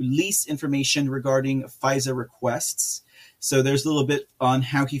release information regarding FISA requests. So there's a little bit on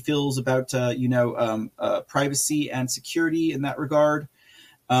how he feels about, privacy and security in that regard.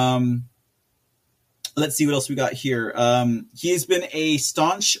 Let's see what else we got here. He has been a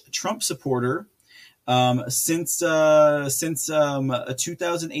staunch Trump supporter. Since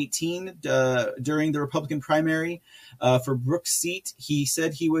 2018, during the Republican primary for Brooks' seat, he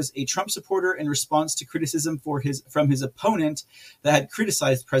said he was a Trump supporter in response to criticism from his opponent that had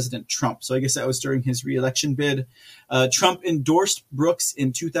criticized President Trump. So I guess that was during his re-election bid. Trump endorsed Brooks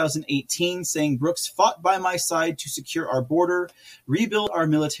in 2018, saying, "Brooks fought by my side to secure our border, rebuild our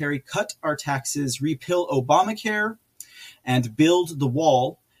military, cut our taxes, repeal Obamacare, and build the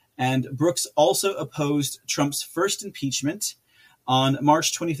wall." And Brooks also opposed Trump's first impeachment on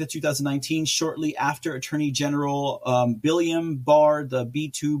March 25th, 2019, shortly after Attorney General William Barr, the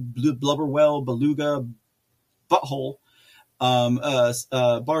B2 Blubberwell Beluga Butthole,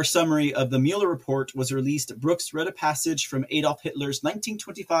 Barr summary of the Mueller report was released. Brooks read a passage from Adolf Hitler's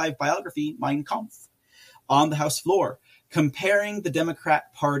 1925 biography, Mein Kampf, on the House floor, comparing the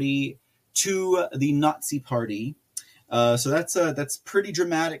Democrat Party to the Nazi Party. So that's pretty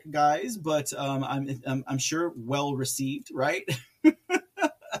dramatic, guys, but I'm sure well received, right?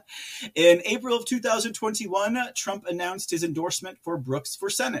 In April of 2021, Trump announced his endorsement for Brooks for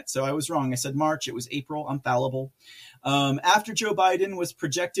Senate. So I was wrong. I said March. It was April. I'm fallible. After Joe Biden was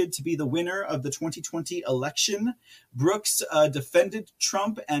projected to be the winner of the 2020 election, Brooks defended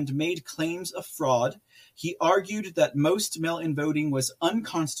Trump and made claims of fraud. He argued that most mail-in voting was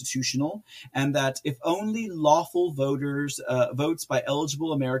unconstitutional and that if only lawful votes by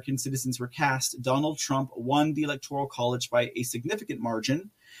eligible American citizens were cast, Donald Trump won the Electoral College by a significant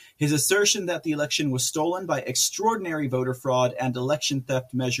margin. His assertion that the election was stolen by extraordinary voter fraud and election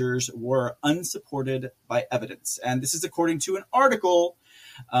theft measures were unsupported by evidence. And this is according to an article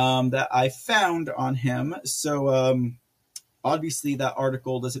that I found on him. So obviously that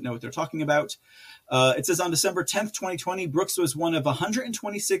article doesn't know what they're talking about. It says on December 10th, 2020, Brooks was one of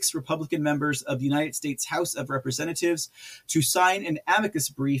 126 Republican members of the United States House of Representatives to sign an amicus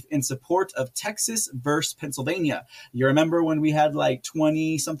brief in support of Texas versus Pennsylvania. You remember when we had like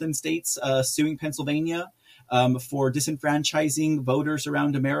 20-something states suing Pennsylvania for disenfranchising voters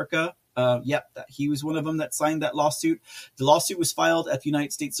around America? He was one of them that signed that lawsuit. The lawsuit was filed at the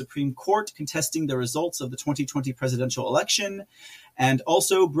United States Supreme Court contesting the results of the 2020 presidential election. And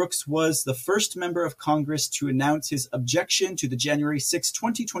also, Brooks was the first member of Congress to announce his objection to the January 6,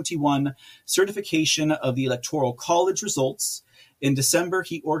 2021 certification of the Electoral College results. In December,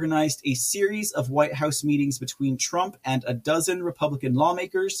 he organized a series of White House meetings between Trump and a dozen Republican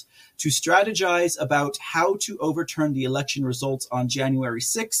lawmakers to strategize about how to overturn the election results on January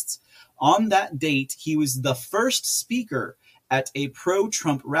 6th. On that date, he was the first speaker at a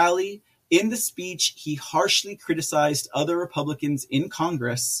pro-Trump rally. In the speech, he harshly criticized other Republicans in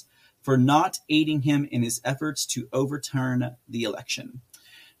Congress for not aiding him in his efforts to overturn the election.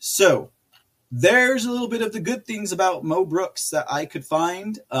 So there's a little bit of the good things about Mo Brooks that I could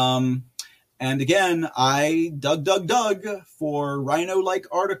find. And again, I dug for rhino-like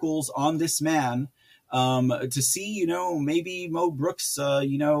articles on this man to see, maybe Mo Brooks,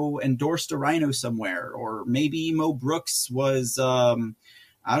 endorsed a rhino somewhere, or maybe Mo Brooks was,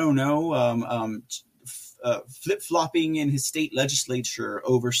 flip-flopping in his state legislature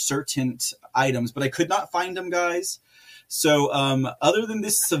over certain items, but I could not find them, guys. So other than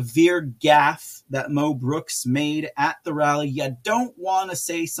this severe gaffe that Mo Brooks made at the rally, you don't want to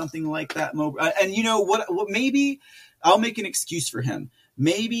say something like that, Mo. And you know what? Maybe I'll make an excuse for him.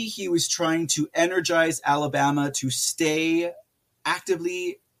 Maybe he was trying to energize Alabama to stay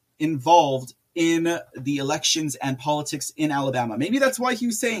actively involved in the elections and politics in Alabama. Maybe that's why he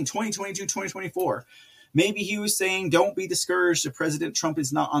was saying 2022, 2024. Maybe he was saying, don't be discouraged if President Trump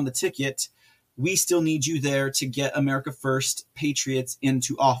is not on the ticket. We still need you there to get America First patriots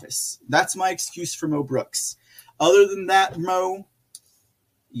into office. That's my excuse for Mo Brooks. Other than that, Mo,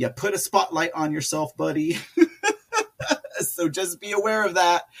 you put a spotlight on yourself, buddy. So just be aware of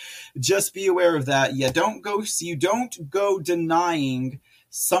that. Just be aware of that. You don't go denying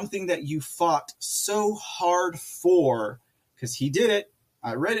something that you fought so hard for, because he did it.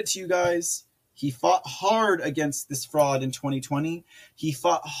 I read it to you guys. He fought hard against this fraud in 2020. He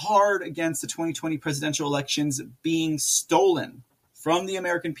fought hard against the 2020 presidential elections being stolen from the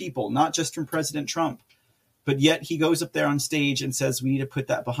American people, not just from President Trump. But yet he goes up there on stage and says, we need to put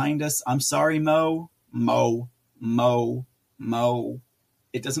that behind us. I'm sorry, Mo.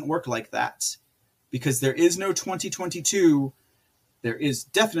 It doesn't work like that, because there is no 2022. There is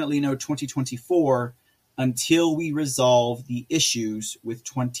definitely no 2024 until we resolve the issues with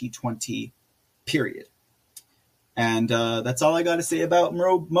 2020, period. And that's all I got to say about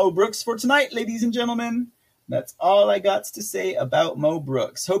Mo Brooks for tonight, ladies and gentlemen. That's all I got to say about Mo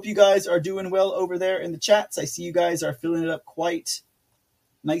Brooks. Hope you guys are doing well over there in the chats. I see you guys are filling it up quite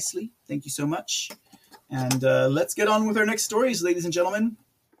nicely. Thank you so much. And let's get on with our next stories, ladies and gentlemen.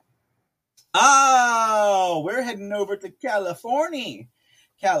 Oh, we're heading over to California.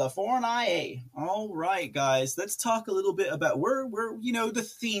 California. All right, guys, let's talk a little bit about we're the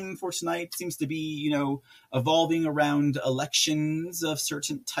theme for tonight seems to be, evolving around elections of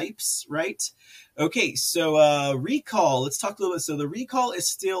certain types, right? Okay, so recall, let's talk a little bit. So the recall is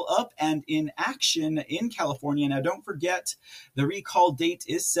still up and in action in California. Now, don't forget, the recall date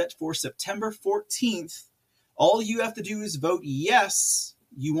is set for September 14th. All you have to do is vote yes.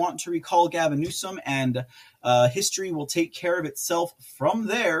 You want to recall Gavin Newsom, and history will take care of itself from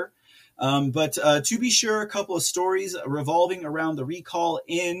there. But to be sure, a couple of stories revolving around the recall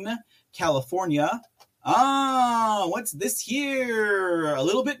in California. What's this here? A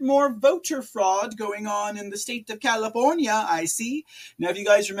little bit more voter fraud going on in the state of California, I see. Now, if you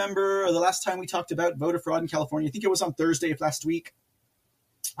guys remember the last time we talked about voter fraud in California, I think it was on Thursday of last week.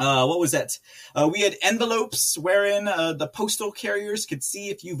 What was that? We had envelopes wherein the postal carriers could see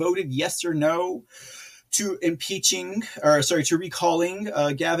if you voted yes or no to recalling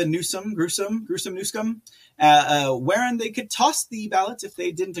Gavin Newsom, Gruesome Newsom, wherein they could toss the ballot if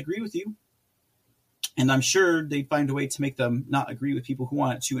they didn't agree with you. And I'm sure they'd find a way to make them not agree with people who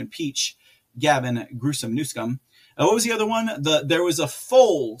wanted to impeach Gavin Gruesome Newsom. What was the other one? There was a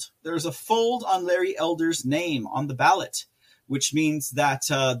fold. There was a fold on Larry Elder's name on the ballot, which means that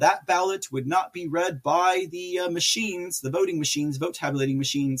that ballot would not be read by the machines, the voting machines, vote tabulating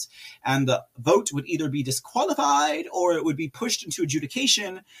machines, and the vote would either be disqualified or it would be pushed into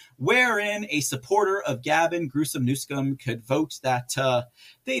adjudication, wherein a supporter of Gavin Gruesome Newsom could vote that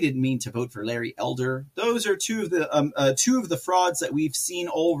they didn't mean to vote for Larry Elder. Those are two of the frauds that we've seen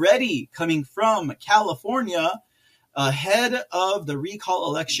already coming from California ahead of the recall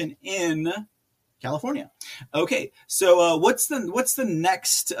election in California. Okay, so what's the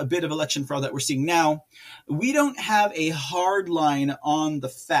next bit of election fraud that we're seeing now? We don't have a hard line on the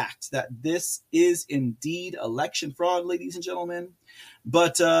fact that this is indeed election fraud, ladies and gentlemen.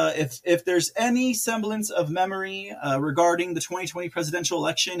 But if there's any semblance of memory regarding the 2020 presidential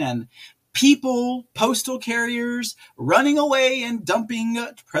election and people, postal carriers running away and dumping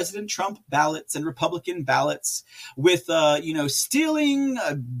President Trump ballots and Republican ballots with, stealing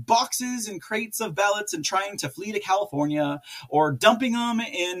boxes and crates of ballots and trying to flee to California or dumping them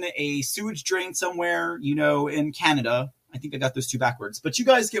in a sewage drain somewhere, in Canada. I think I got those two backwards, but you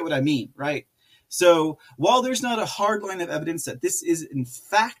guys get what I mean, right? So while there's not a hard line of evidence that this is in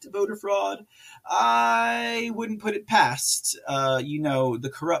fact voter fraud, I wouldn't put it past,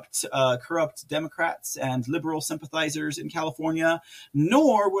 the corrupt Democrats and liberal sympathizers in California,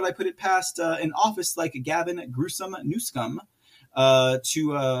 nor would I put it past an office like Gavin Gruesome Newsom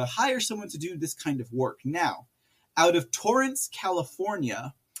to hire someone to do this kind of work. Now, out of Torrance,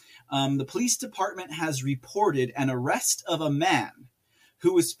 California, the police department has reported an arrest of a man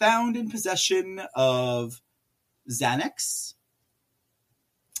who was found in possession of Xanax,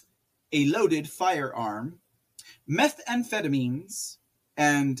 a loaded firearm, methamphetamines,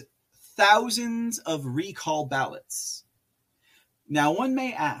 and thousands of recall ballots. Now, one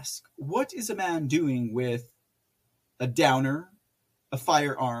may ask, what is a man doing with a downer, a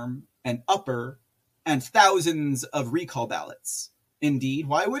firearm, an upper, and thousands of recall ballots? Indeed,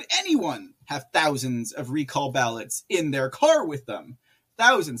 why would anyone have thousands of recall ballots in their car with them?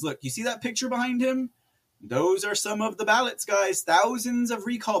 Thousands. Look, you see that picture behind him? Those are some of the ballots, guys. Thousands of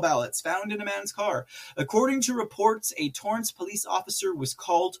recall ballots found in a man's car. According to reports, a Torrance police officer was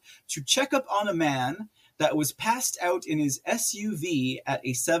called to check up on a man that was passed out in his SUV at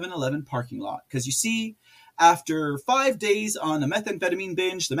a 7-Eleven parking lot. Because you see, after 5 days on a methamphetamine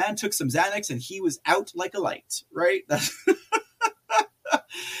binge, the man took some Xanax and he was out like a light, right?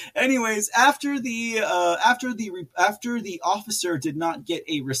 Anyways, after the officer did not get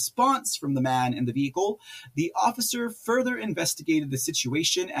a response from the man in the vehicle, the officer further investigated the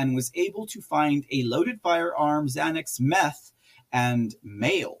situation and was able to find a loaded firearm, Xanax, meth, and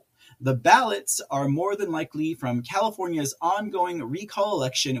mail. The ballots are more than likely from California's ongoing recall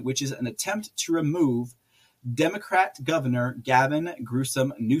election, which is an attempt to remove Democrat Governor Gavin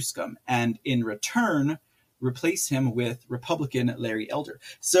Gruesome Newsom, and in return, replace him with Republican Larry Elder.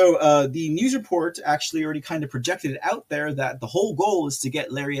 So the news report actually already kind of projected it out there that the whole goal is to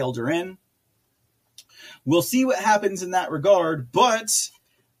get Larry Elder in. We'll see what happens in that regard, but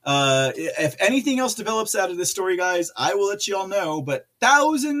if anything else develops out of this story, guys, I will let you all know. But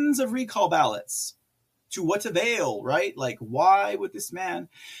thousands of recall ballots, to what avail, right? Like, why would this man?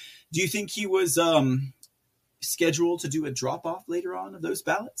 Do you think he was scheduled to do a drop-off later on of those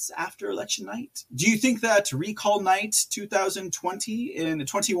ballots after election night? Do you think that recall night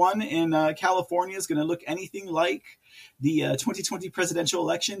 2021 in California is going to look anything like the 2020 presidential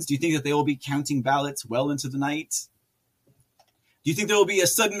elections? Do you think that they will be counting ballots well into the night? Do you think there will be a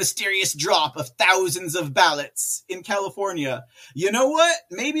sudden mysterious drop of thousands of ballots in California? You know what?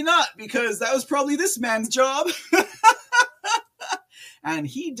 Maybe not, because that was probably this man's job. And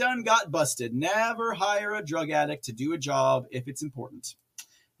he done got busted. Never hire a drug addict to do a job if it's important.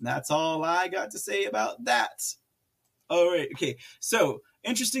 And that's all I got to say about that. All right. Okay. So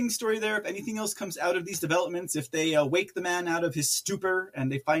interesting story there. If anything else comes out of these developments, if they wake the man out of his stupor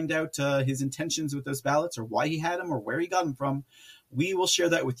and they find out his intentions with those ballots, or why he had them, or where he got them from, we will share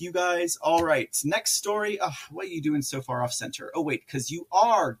that with you guys. All right. Next story. What are you doing so far off center? Oh, wait, because you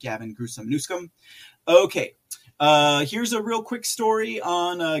are Gavin Newsom. Okay. Here's a real quick story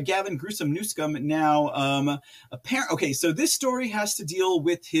on Gavin Newsom. Now, okay, so this story has to deal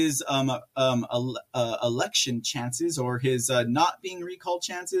with his election chances, or his not being recalled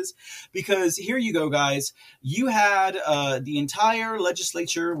chances, because here you go, guys. You had the entire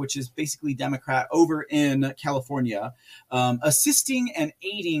legislature, which is basically Democrat, over in California, assisting and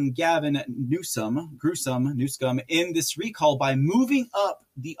aiding Gavin Newsom in this recall by moving up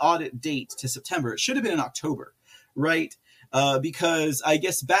the audit date to September. It should have been in October. Right? Because I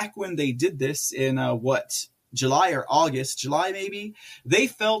guess back when they did this in July or August, July maybe, they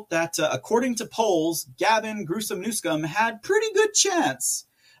felt that according to polls, Gavin Newsom had pretty good chance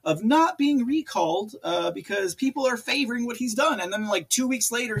of not being recalled because people are favoring what he's done. And then like 2 weeks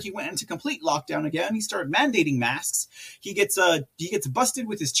later, he went into complete lockdown again. He started mandating masks. He gets busted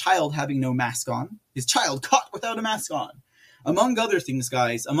with his child having no mask on. His child caught without a mask on. Among other things,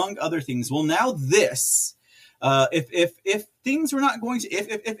 guys, Well, now this... If things were not going to,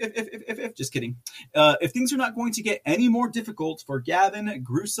 if things are not going to get any more difficult for Gavin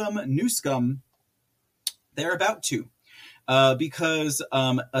Newsom, they're about to, because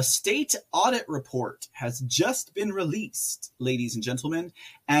a state audit report has just been released, ladies and gentlemen,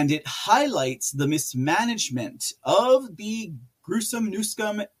 and it highlights the mismanagement of the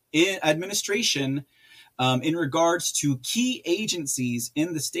Newsom administration in regards to key agencies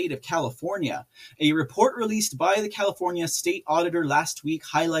in the state of California. A report released by the California State Auditor last week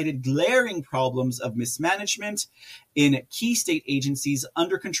highlighted glaring problems of mismanagement in key state agencies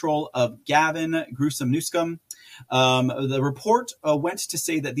under control of Gavin Newsom. The report went to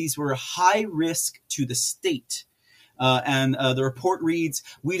say that these were high risk to the state. And the report reads,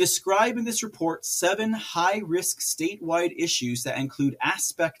 we describe in this report 7 high-risk statewide issues that include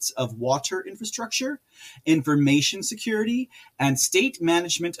aspects of water infrastructure, information security, and state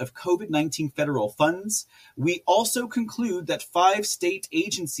management of COVID-19 federal funds. We also conclude that 5 state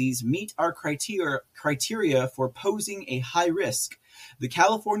agencies meet our criteria for posing a high risk. The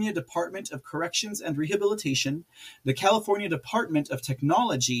California Department of Corrections and Rehabilitation, the California Department of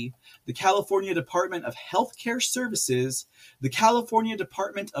Technology, the California Department of Healthcare Services, the California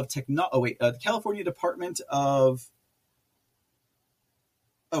Department of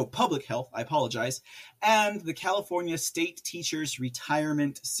Public Health, I apologize, and the California State Teachers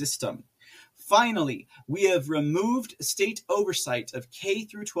Retirement System. Finally, we have removed state oversight of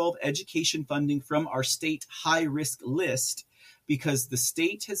K-12 education funding from our state high-risk list because the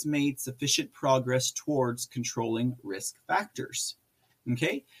state has made sufficient progress towards controlling risk factors.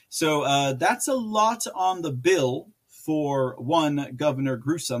 Okay, so that's a lot on the bill for one Governor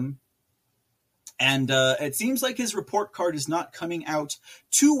Newsom. And it seems like his report card is not coming out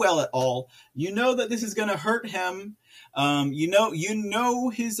too well at all. You know that this is going to hurt him. You know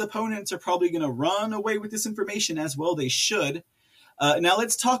his opponents are probably going to run away with this information, as well they should. Now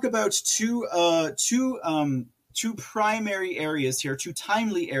let's talk about two primary areas here, 2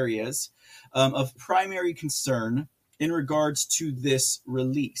 timely areas of primary concern in regards to this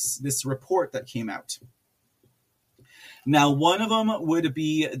release, this report that came out. Now, one of them would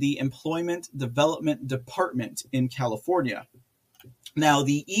be the Employment Development Department in California. Now,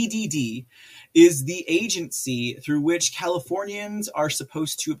 the EDD is the agency through which Californians are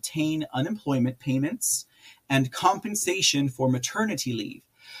supposed to obtain unemployment payments and compensation for maternity leave.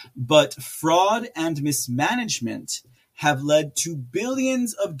 But fraud and mismanagement have led to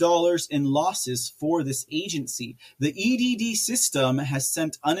billions of dollars in losses for this agency. The EDD system has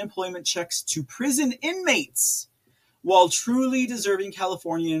sent unemployment checks to prison inmates, while truly deserving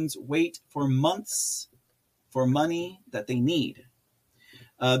Californians wait for months for money that they need.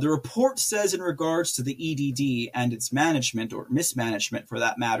 The report says in regards to the EDD and its management, or mismanagement for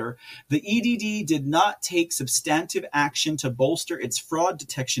that matter, the EDD did not take substantive action to bolster its fraud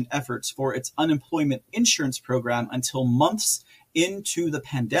detection efforts for its unemployment insurance program until months into the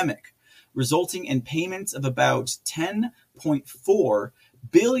pandemic, resulting in payments of about $10.4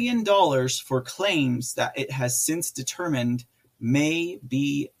 billion for claims that it has since determined may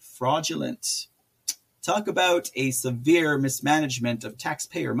be fraudulent. Talk about a severe mismanagement of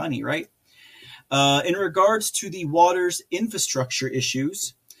taxpayer money, right? In regards to the water's infrastructure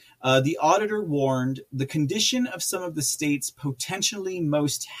issues, the auditor warned the condition of some of the state's potentially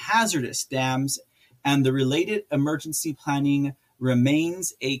most hazardous dams and the related emergency planning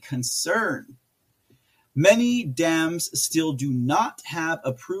remains a concern. Many dams still do not have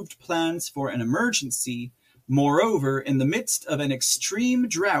approved plans for an emergency. Moreover, in the midst of an extreme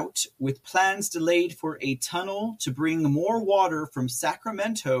drought, with plans delayed for a tunnel to bring more water from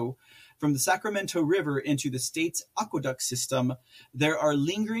the Sacramento River into the state's aqueduct system, there are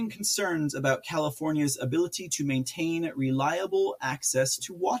lingering concerns about California's ability to maintain reliable access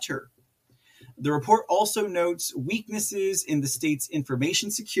to water. The report also notes weaknesses in the state's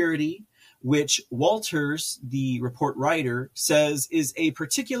information security, which Walters, the report writer, says is a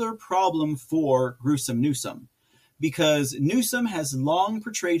particular problem for Gruesome Newsom, because Newsom has long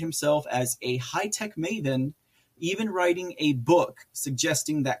portrayed himself as a high-tech maven, even writing a book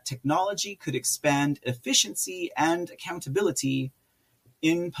suggesting that technology could expand efficiency and accountability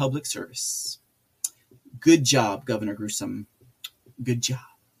in public service. Good job, Governor Gruesome. Good job.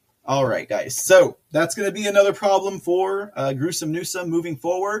 All right, guys. So that's going to be another problem for Gruesome Newsom moving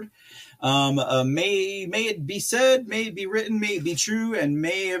forward. May it be said, may it be written, may it be true, and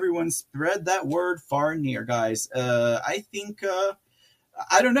may everyone spread that word far and near, guys. I think,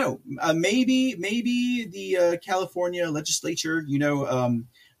 I don't know, maybe the California legislature,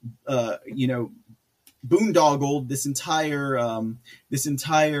 boondoggled this entire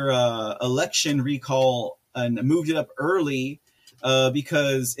election recall and moved it up early.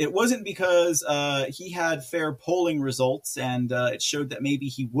 Because it wasn't because he had fair polling results and it showed that maybe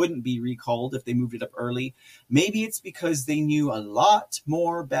he wouldn't be recalled if they moved it up early. Maybe it's because they knew a lot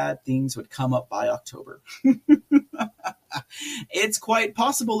more bad things would come up by October. It's quite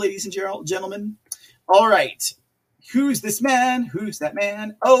possible, ladies and gentlemen. All right. Who's this man? Who's that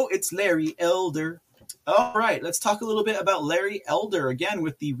man? Oh, it's Larry Elder. All right. Let's talk a little bit about Larry Elder again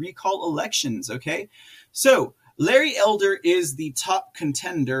with the recall elections. Okay. So, Larry Elder is the top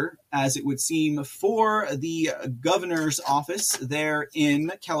contender, as it would seem, for the governor's office there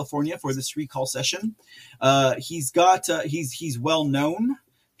in California for this recall session. He's well known.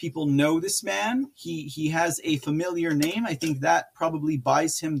 People know this man. He has a familiar name. I think that probably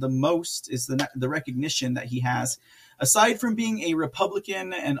buys him the most, is the recognition that he has. Aside from being a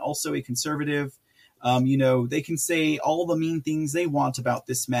Republican and also a conservative, they can say all the mean things they want about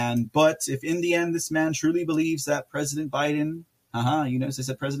this man, but if in the end this man truly believes that President Biden, I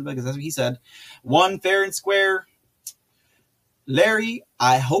said President Biden because that's what he said, won fair and square, Larry,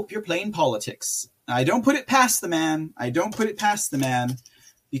 I hope you're playing politics. I don't put it past the man.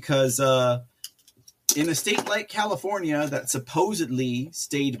 Because in a state like California that supposedly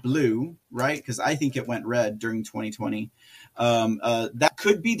stayed blue, right? Because I think it went red during 2020. That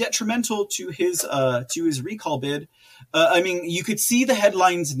could be detrimental to his recall bid. You could see the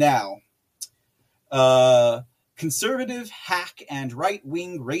headlines now. Conservative hack and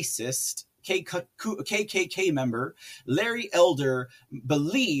right-wing racist KKK member Larry Elder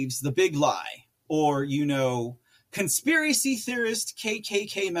believes the big lie. Or, conspiracy theorist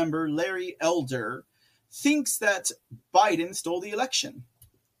KKK member Larry Elder thinks that Biden stole the election.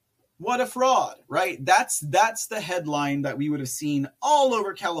 What a fraud, right? That's the headline that we would have seen all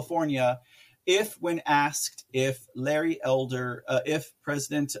over California if, when asked if if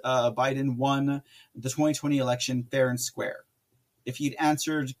President Biden won the 2020 election fair and square. If he'd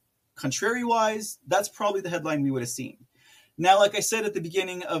answered contrary-wise, that's probably the headline we would have seen. Now, like I said at the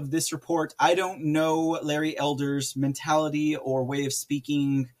beginning of this report, I don't know Larry Elder's mentality or way of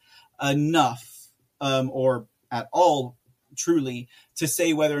speaking enough or at all truly to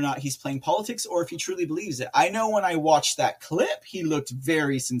say whether or not he's playing politics or if he truly believes it. I know when I watched that clip, he looked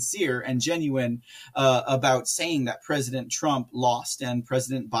very sincere and genuine about saying that President Trump lost and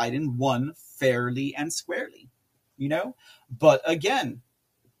President Biden won fairly and squarely, But again,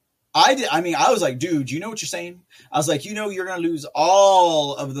 I was like, dude, you know what you're saying? I was like, you're going to lose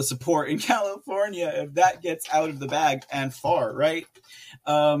all of the support in California if that gets out of the bag and far, right?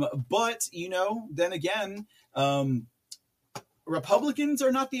 But, then again, Republicans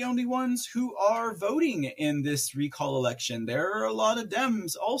are not the only ones who are voting in this recall election. There are a lot of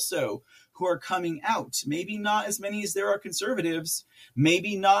Dems also who are coming out. Maybe not as many as there are conservatives,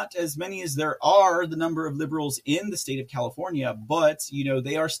 maybe not as many as there are the number of liberals in the state of California, but, you know,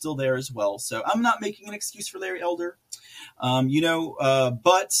 they are still there as well. So I'm not making an excuse for Larry Elder. I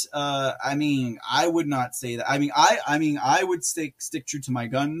mean, I would not say that. I would stick true to my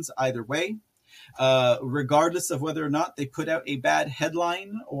guns either way. Regardless of whether or not they put out a bad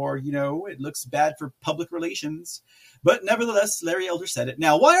headline or, you know, it looks bad for public relations. But nevertheless, Larry Elder said it.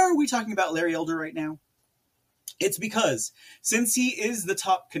 Now, why are we talking about Larry Elder right now? It's because since he is the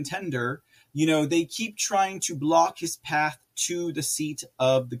top contender, you know, they keep trying to block his path to the seat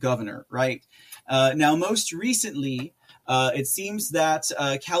of the governor, right? Now, most recently, it seems that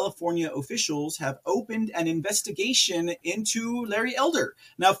California officials have opened an investigation into Larry Elder.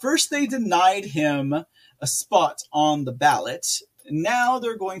 Now, first they denied him a spot on the ballot. Now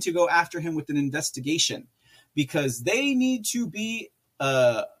they're going to go after him with an investigation because they need to be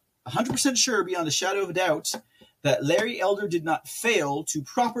 100% sure, beyond a shadow of a doubt, that Larry Elder did not fail to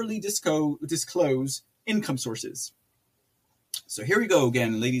properly disclose income sources. So here we go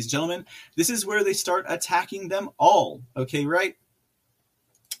again, ladies and gentlemen. This is where they start attacking them all. Okay, right?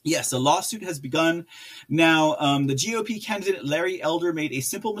 Yes, a lawsuit has begun. Now, the GOP candidate Larry Elder made a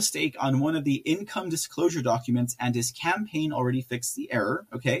simple mistake on one of the income disclosure documents, and his campaign already fixed the error.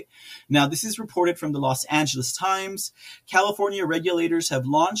 Okay. Now, this is reported from the Los Angeles Times. California regulators have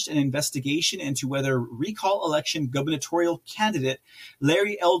launched an investigation into whether recall election gubernatorial candidate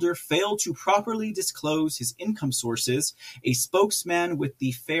Larry Elder failed to properly disclose his income sources. A spokesman with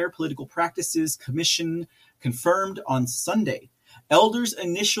the Fair Political Practices Commission confirmed on Sunday. Elder's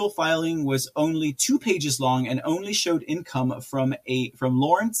initial filing was only 2 pages long and only showed income from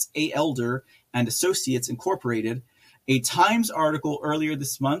Lawrence A. Elder and Associates Incorporated. A Times article earlier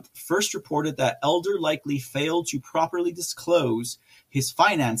this month first reported that Elder likely failed to properly disclose his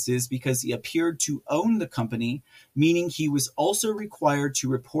finances because he appeared to own the company, meaning he was also required to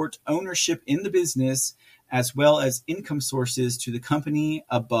report ownership in the business as well as income sources to the company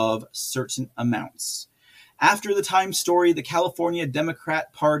above certain amounts. After the Times story, the California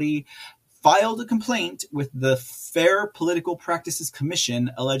Democrat Party filed a complaint with the Fair Political Practices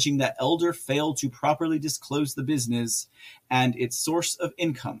Commission alleging that Elder failed to properly disclose the business and its source of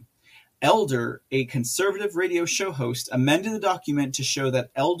income. Elder, a conservative radio show host, amended the document to show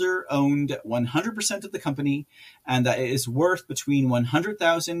that Elder owned 100% of the company and that it is worth between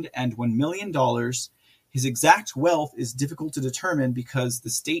 $100,000 and $1 million. His exact wealth is difficult to determine because the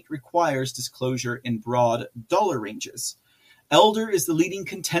state requires disclosure in broad dollar ranges. Elder is the leading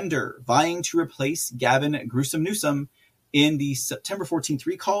contender, vying to replace Gavin Newsom in the September 14th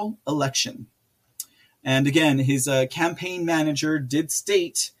recall election. And again, his campaign manager did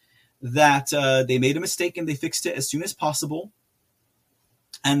state that they made a mistake and they fixed it as soon as possible,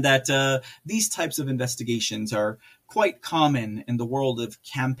 and that these types of investigations are quite common in the world of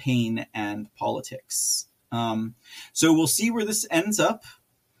campaign and politics. So we'll see where this ends up.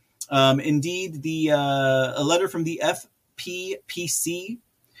 Indeed, a letter from the FPPC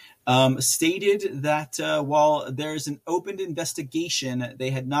stated that while there's an open investigation, they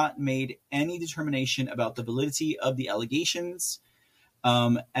had not made any determination about the validity of the allegations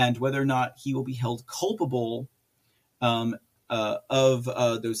and whether or not he will be held culpable of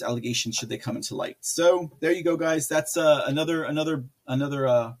those allegations should they come into light. So there you go, guys. That's another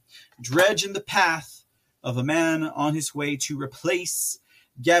dredge in the path of a man on his way to replace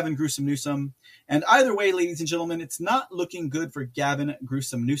Gavin Newsom. And either way, ladies and gentlemen, it's not looking good for Gavin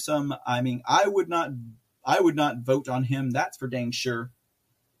Newsom. I mean, I would not vote on him. That's for dang sure.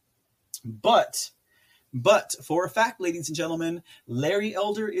 But for a fact, ladies and gentlemen, Larry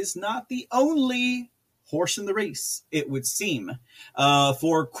Elder is not the only horse in the race, it would seem.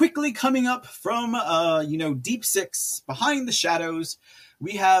 For quickly coming up from, Deep Six, behind the shadows,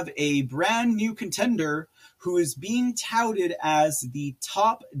 we have a brand new contender who is being touted as the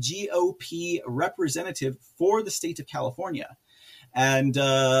top GOP representative for the state of California. And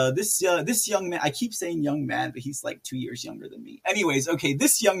this young man, I keep saying young man, but he's like 2 years younger than me. Anyways, okay,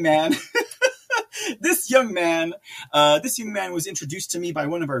 this young man... This young man was introduced to me by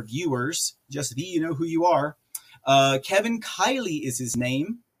one of our viewers. Just V, you know who you are. Kevin Kiley is his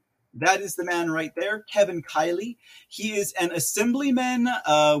name. That is the man right there, Kevin Kiley. He is an assemblyman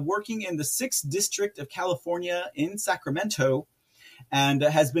working in the 6th District of California in Sacramento and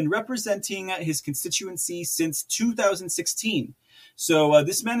has been representing his constituency since 2016. So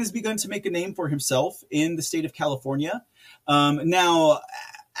this man has begun to make a name for himself in the state of California. Now,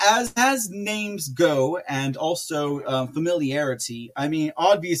 as names go, and also familiarity, I mean,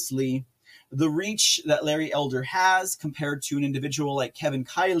 obviously, the reach that Larry Elder has compared to an individual like Kevin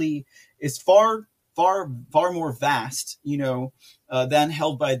Kiley is far more vast, than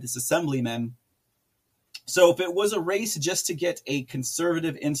held by this assemblyman. So if it was a race just to get a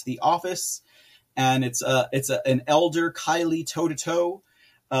conservative into the office, and it's an Elder Kiley toe to toe,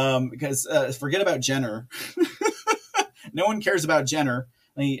 because forget about Jenner. No one cares about Jenner.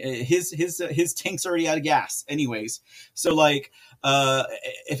 I mean, his tank's already out of gas, anyways. So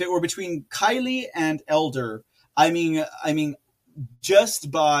if it were between Kiley and Elder, I mean,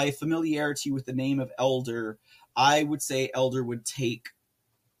 just by familiarity with the name of Elder, I would say Elder would take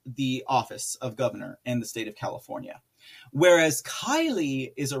the office of governor in the state of California. Whereas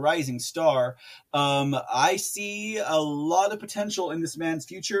Kiley is a rising star. I see a lot of potential in this man's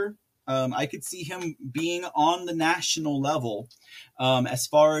future. I could see him being on the national level, as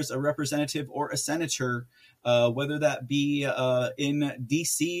far as a representative or a senator, whether that be in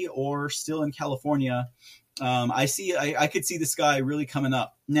D.C. or still in California. I could see this guy really coming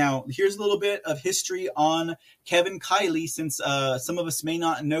up. Now, here's a little bit of history on Kevin Kiley, since some of us may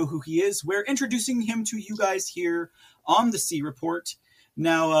not know who he is. We're introducing him to you guys here on the C Report.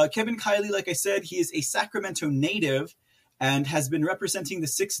 Now, Kevin Kiley, like I said, he is a Sacramento native and has been representing the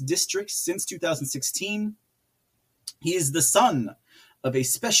 6th District since 2016. He is the son of a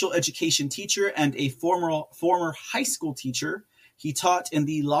special education teacher and a former high school teacher. He taught in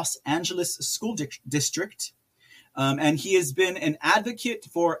the Los Angeles School District, and he has been an advocate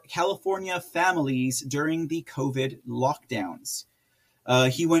for California families during the COVID lockdowns.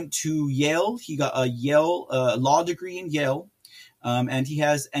 He went to Yale. He got a Yale law degree in Yale, and he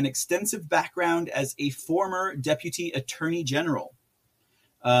has an extensive background as a former deputy attorney general.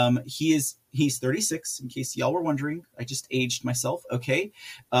 He's 36, in case y'all were wondering. I just aged myself. Okay.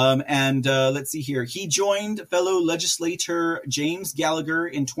 Let's see here. He joined fellow legislator James Gallagher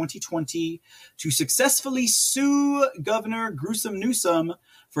in 2020 to successfully sue Governor Newsom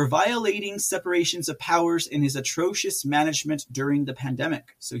for violating separations of powers in his atrocious management during the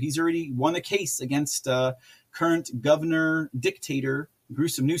pandemic. So he's already won a case against current governor dictator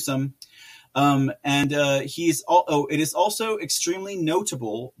Newsom. It is also extremely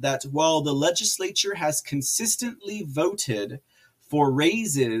notable that while the legislature has consistently voted for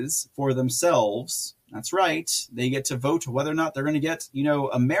raises for themselves, that's right, they get to vote whether or not they're going to get,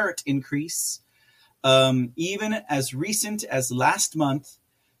 a merit increase. Even as recent as last month,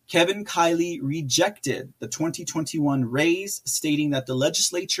 Kevin Kiley rejected the 2021 raise, stating that the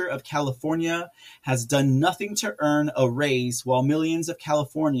legislature of California has done nothing to earn a raise while millions of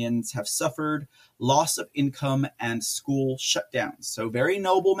Californians have suffered loss of income and school shutdowns. So very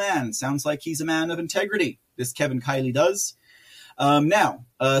noble man. Sounds like he's a man of integrity, this Kevin Kiley does. Now,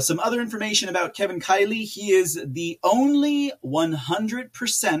 some other information about Kevin Kiley. He is the only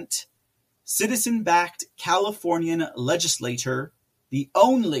 100% citizen-backed Californian legislator. The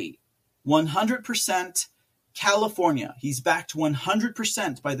only 100% California. He's backed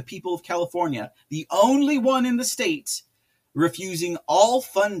 100% by the people of California. The only one in the state refusing all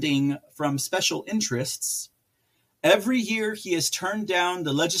funding from special interests. Every year he has turned down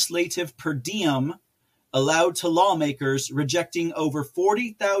the legislative per diem allowed to lawmakers, rejecting over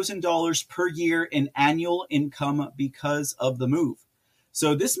 $40,000 per year in annual income because of the move.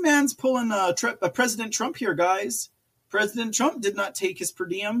 So this man's pulling President Trump here, guys. President Trump did not take his per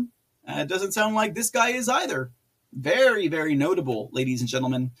diem. It doesn't sound like this guy is either. Very, very notable, ladies and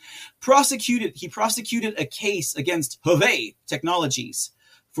gentlemen. He prosecuted a case against Huawei Technologies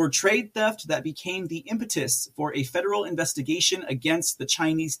for trade theft that became the impetus for a federal investigation against the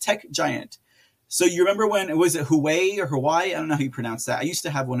Chinese tech giant. So you remember when, was it Huawei or Hawaii? I don't know how you pronounce that. I used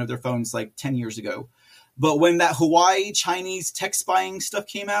to have one of their phones like 10 years ago. But when that Hawaii Chinese tech spying stuff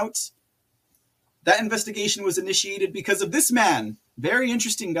came out, that investigation was initiated because of this man. Very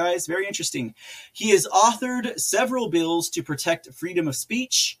interesting, guys. Very interesting. He has authored several bills to protect freedom of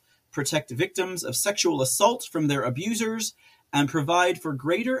speech, protect victims of sexual assault from their abusers, and provide for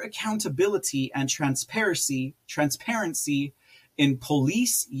greater accountability and transparency in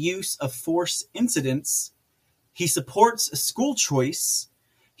police use of force incidents. He supports school choice.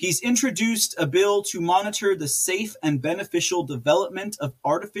 He's introduced a bill to monitor the safe and beneficial development of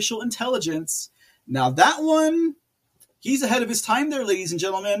artificial intelligence. Now that one, he's ahead of his time there, ladies and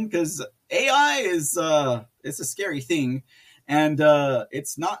gentlemen, because AI is it's a scary thing, and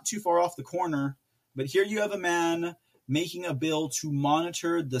it's not too far off the corner. But here you have a man making a bill to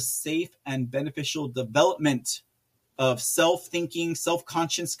monitor the safe and beneficial development of self-thinking,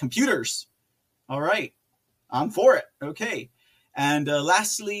 self-conscious computers. All right, I'm for it. Okay. And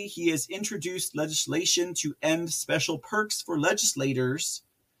lastly, he has introduced legislation to end special perks for legislators,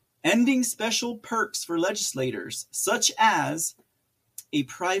 ending special perks for legislators, such as a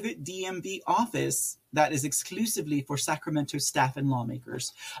private DMV office that is exclusively for Sacramento staff and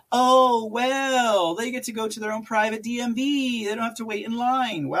lawmakers. Oh, well, they get to go to their own private DMV. They don't have to wait in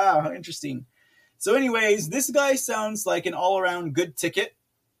line. Wow, how interesting. So anyways, this guy sounds like an all-around good ticket.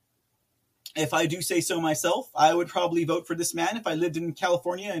 If I do say so myself, I would probably vote for this man if I lived in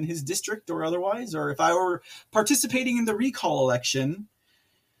California in his district or otherwise, or if I were participating in the recall election.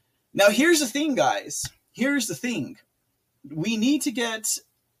 Now, here's the thing, guys. Here's the thing. We need to get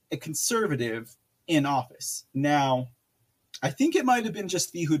a conservative in office. Now, I think it might have been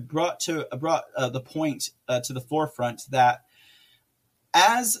just V who brought the point to the forefront that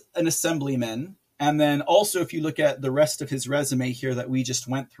as an assemblyman, and then also if you look at the rest of his resume here that we just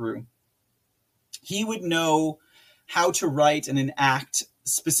went through, he would know how to write and enact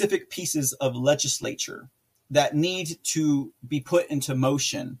specific pieces of legislature that need to be put into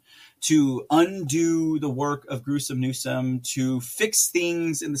motion to undo the work of Gruesome Newsom, to fix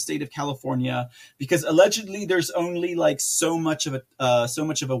things in the state of California, because allegedly there's only like so much of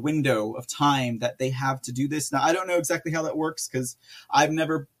a window of time that they have to do this. Now, I don't know exactly how that works because I've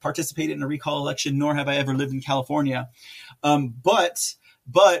never participated in a recall election, nor have I ever lived in California. But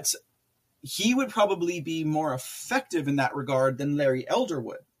he would probably be more effective in that regard than Larry Elder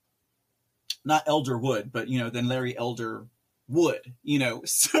would. Not Elder would, but, than Larry Elder would,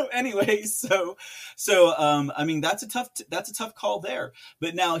 So anyways, I mean, that's a tough call there.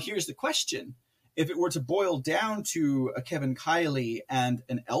 But now here's the question. If it were to boil down to a Kevin Kiley and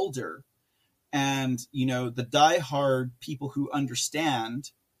an Elder and, the diehard people who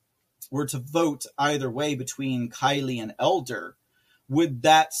understand were to vote either way between Kiley and Elder, would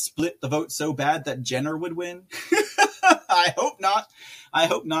that split the vote so bad that Jenner would win? I hope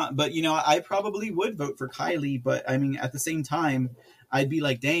not. But, I probably would vote for Kiley. But, I mean, at the same time, I'd be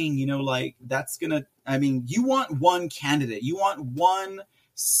like, dang, that's going to, I mean, you want one candidate. You want one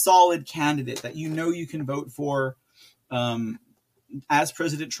solid candidate that you can vote for. As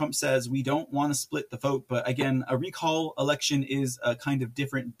President Trump says, we don't want to split the vote. But, again, a recall election is a kind of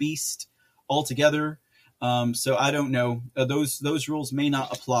different beast altogether. So I don't know. Those rules may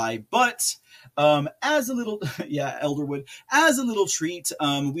not apply, but as a little, Elderwood, as a little treat,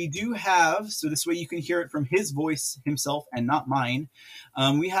 we do have, so this way you can hear it from his voice himself and not mine.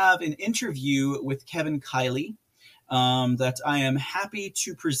 We have an interview with Kevin Kiley that I am happy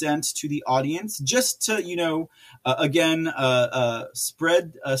to present to the audience, just to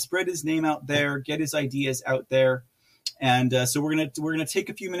spread his name out there, get his ideas out there, and so we're gonna take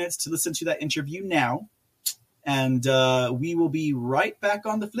a few minutes to listen to that interview now. And we will be right back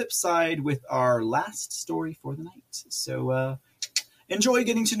on the flip side with our last story for the night. So enjoy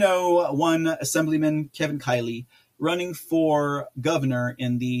getting to know one Assemblyman Kevin Kiley running for governor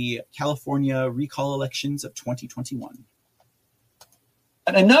in the California recall elections of 2021.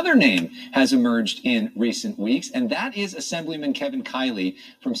 Another name has emerged in recent weeks, and that is Assemblyman Kevin Kiley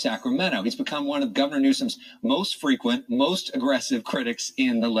from Sacramento. He's become one of Governor Newsom's most frequent, most aggressive critics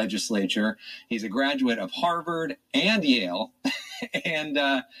in the legislature. He's a graduate of Harvard and Yale, and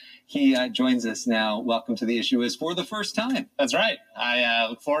he joins us now. Welcome to The Issue Is for the first time. That's right. I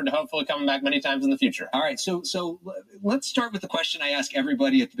look forward to hopefully coming back many times in the future. All right, so let's start with the question I ask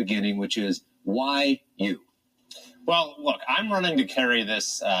everybody at the beginning, which is, why you? Well, look, I'm running to carry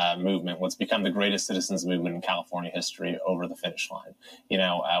this movement, what's become the greatest citizens movement in California history, over the finish line.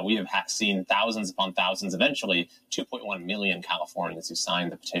 We have seen thousands upon thousands, eventually 2.1 million Californians who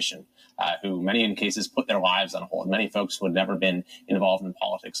signed the petition, who many in cases put their lives on hold, many folks who had never been involved in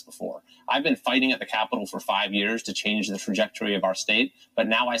politics before. I've been fighting at the Capitol for 5 years to change the trajectory of our state, but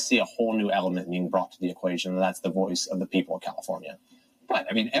now I see a whole new element being brought to the equation, and that's the voice of the people of California. But,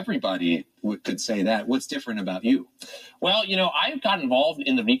 I mean, everybody could say that. What's different about you? Well, I got involved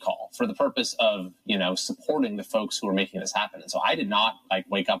in the recall for the purpose of, supporting the folks who were making this happen. And so I did not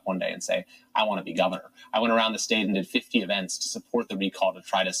wake up one day and say, I want to be governor. I went around the state and did 50 events to support the recall, to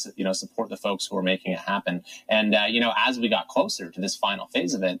try to, support the folks who were making it happen. And, as we got closer to this final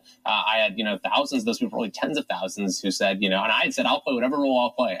phase of it, I had, thousands, those people, probably tens of thousands who said, and I had said, I'll play whatever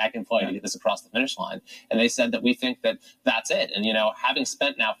role I can play to get this across the finish line. And they said that we think that that's it. And, having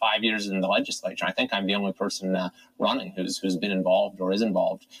spent now 5 years in the legislature, I think I'm the only person running who's been involved or is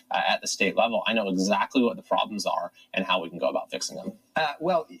involved at the state level. I know exactly what the problems are and how we can go about fixing them.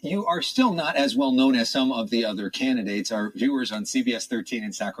 Well, you are still not as well known as some of the other candidates. Our viewers on CBS 13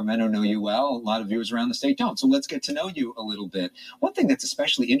 in Sacramento know you well. A lot of viewers around the state don't. So let's get to know you a little bit. One thing that's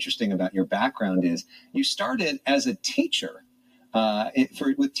especially interesting about your background is you started as a teacher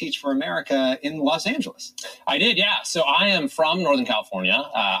with Teach for America in Los Angeles. I did, yeah. So I am from Northern California.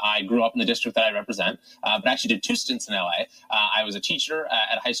 I grew up in the district that I represent, but I actually did 2 stints in LA. I was a teacher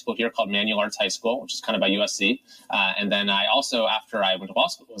at a high school here called Manual Arts High School, which is kind of by USC. And then I also, after I went to law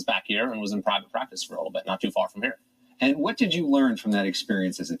school, was back here and was in private practice for a little bit, not too far from here. And what did you learn from that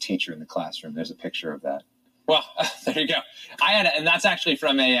experience as a teacher in the classroom? There's a picture of that. Well, there you go. And that's actually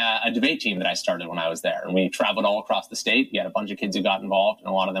from a debate team that I started when I was there. And we traveled all across the state. We had a bunch of kids who got involved, and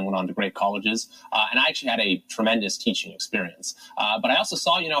a lot of them went on to great colleges. And I actually had a tremendous teaching experience. But I also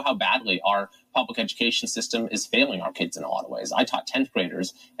saw, how badly our public education system is failing our kids in a lot of ways. I taught 10th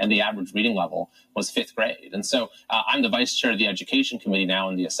graders, and the average reading level was 5th grade. And so I'm the vice chair of the education committee now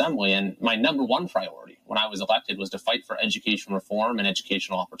in the assembly, and my number one priority when I was elected was to fight for education reform and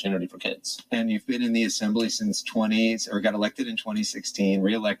educational opportunity for kids. And you've been in the assembly since got elected in 2016,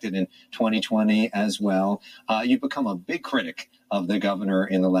 reelected in 2020 as well. You've become a big critic of the governor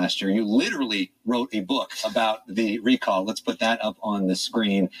in the last year. You literally wrote a book about the recall. Let's put that up on the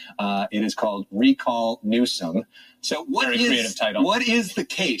screen. It is called Recall Newsom. So Very creative title. What is the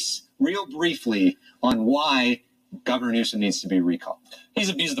case, real briefly, on why Governor Newsom needs to be recalled? He's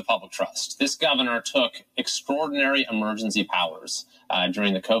abused the public trust. This governor took extraordinary emergency powers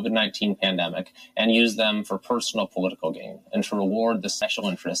during the COVID-19 pandemic and used them for personal political gain and to reward the special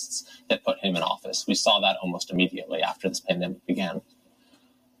interests that put him in office. We saw that almost immediately after this pandemic began.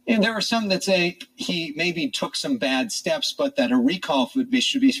 And there are some that say he maybe took some bad steps, but that a recall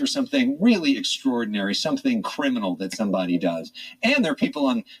should be for something really extraordinary, something criminal that somebody does. And there are people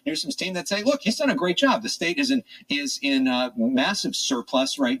on Newsom's team that say, look, he's done a great job. The state is in massive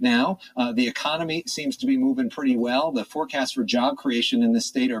surplus right now. The economy seems to be moving pretty well. The forecasts for job creation in the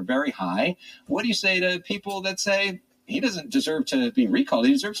state are very high. What do you say to people that say he doesn't deserve to be recalled?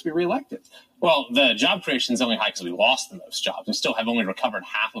 He deserves to be reelected. Well, the job creation is only high because we lost the most jobs. We still have only recovered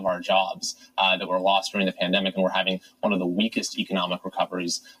half of our jobs that were lost during the pandemic, and we're having one of the weakest economic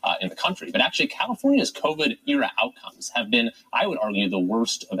recoveries in the country. But actually, California's COVID-era outcomes have been, I would argue, the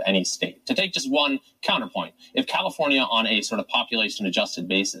worst of any state. To take just one counterpoint, if California on a sort of population-adjusted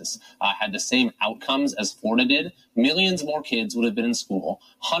basis had the same outcomes as Florida did, millions more kids would have been in school,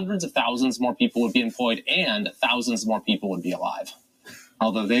 hundreds of thousands more people would be employed, and thousands more people would be alive.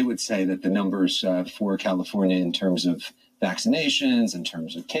 Although they would say that the numbers for California in terms of vaccinations, in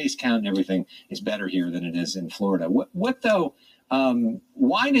terms of case count and everything is better here than it is in Florida. What though,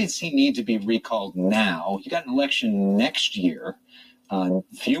 why does he need to be recalled now? You got an election next year, a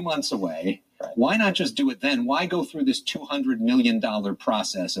few months away. Right. Why not just do it then? Why go through this $200 million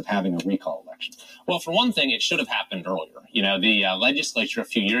process of having a recall election? Well, for one thing, it should have happened earlier. The legislature a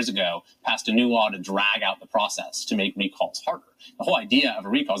few years ago passed a new law to drag out the process to make recalls harder. The whole idea of a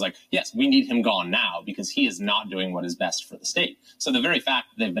recall is like, yes, we need him gone now because he is not doing what is best for the state. So the very fact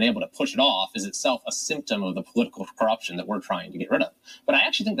that they've been able to push it off is itself a symptom of the political corruption that we're trying to get rid of. But I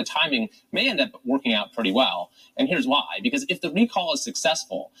actually think the timing may end up working out pretty well. And here's why. Because if the recall is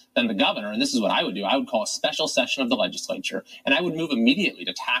successful, then the governor, and this is what I would do, I would call a special session of the legislature, and I would move immediately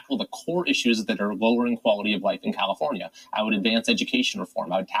to tackle the core issues that are lowering quality of life in California. I would advance education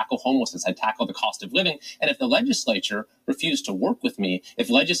reform. I would tackle homelessness. I'd tackle the cost of living. And if the legislature refused to work with me, if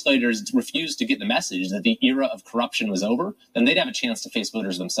legislators refused to get the message that the era of corruption was over, then they'd have a chance to face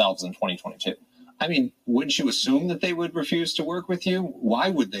voters themselves in 2022. I mean, wouldn't you assume that they would refuse to work with you? Why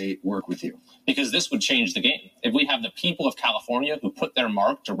would they work with you? Because this would change the game. If we have the people of California who put their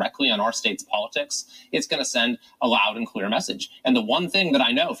mark directly on our state's politics, it's going to send a loud and clear message. And the one thing that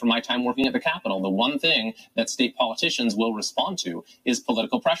I know from my time working at the Capitol, the one thing that state politicians will respond to is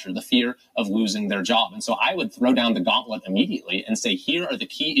political pressure, the fear of losing their job. And so I would throw down the gauntlet immediately and say, here are the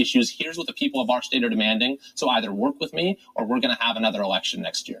key issues. Here's what the people of our state are demanding. So either work with me or we're going to have another election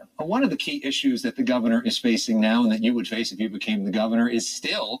next year. One of the key issues that the governor is facing now and that you would face if you became the governor is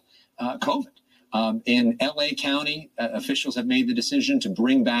still COVID. In L.A. County, officials have made the decision to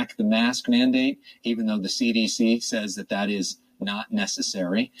bring back the mask mandate, even though the CDC says that that is not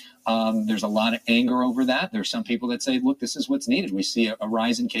necessary. There's a lot of anger over that. There's some people that say, look, this is what's needed. We see a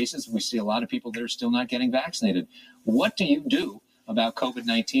rise in cases. We see a lot of people that are still not getting vaccinated. What do you do about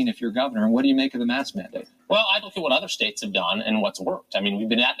COVID-19 if you're governor, and what do you make of the mask mandate? Well, I look at what other states have done and what's worked. I mean, we've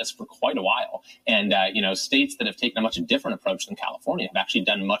been at this for quite a while. And, states that have taken a much different approach than California have actually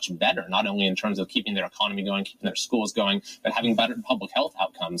done much better, not only in terms of keeping their economy going, keeping their schools going, but having better public health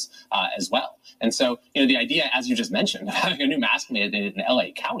outcomes as well. And so, the idea, as you just mentioned, of having a new mask mandate in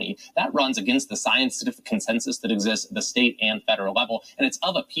LA County, that runs against the scientific consensus that exists at the state and federal level. And it's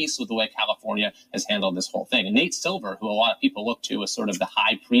of a piece with the way California has handled this whole thing. And Nate Silver, who a lot of people look to as sort of the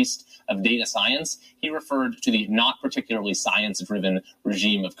high priest of data science, he referred to the not particularly science-driven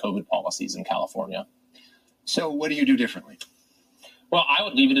regime of COVID policies in California. So what do you do differently? Well, I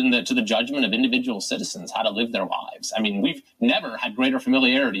would leave it to the judgment of individual citizens how to live their lives. I mean, we've never had greater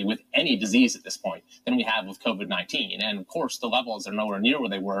familiarity with any disease at this point than we have with COVID-19. And of course, the levels are nowhere near where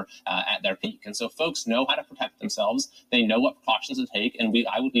they were at their peak. And so folks know how to protect themselves. They know what precautions to take. And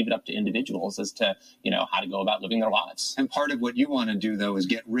I would leave it up to individuals as to, how to go about living their lives. And part of what you want to do, though, is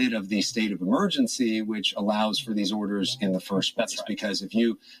get rid of the state of emergency, which allows for these orders in the first place. That's right. Because if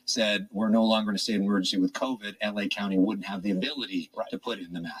you said we're no longer in a state of emergency with COVID, LA County wouldn't have the ability to put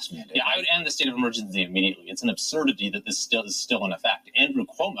in the mask mandate. Yeah, I would end the state of emergency immediately. It's an absurdity that this is still in effect. Andrew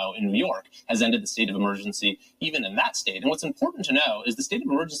Cuomo in New York has ended the state of emergency even in that state. And what's important to know is the state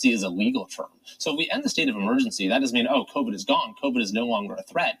of emergency is a legal term. So if we end the state of emergency, that doesn't mean, COVID is gone. COVID is no longer a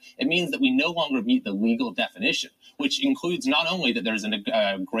threat. It means that we no longer meet the legal definition, which includes not only that there's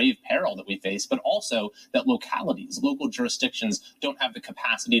a grave peril that we face, but also that localities, local jurisdictions don't have the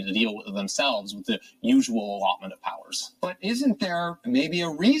capacity to deal with themselves with the usual allotment of powers. But isn't there maybe a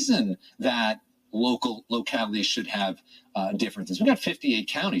reason that localities should have differences? We've got 58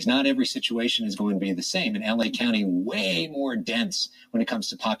 counties. Not every situation is going to be the same. And LA County, way more dense when it comes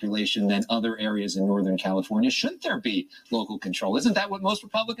to population than other areas in Northern California. Shouldn't there be local control? Isn't that what most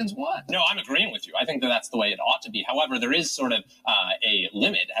Republicans want? No, I'm agreeing with you. I think that that's the way it ought to be. However, there is sort of a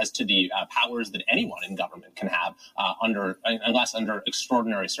limit as to the powers that anyone in government can have unless under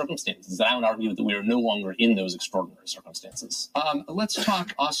extraordinary circumstances. And I would argue that we are no longer in those extraordinary circumstances. Let's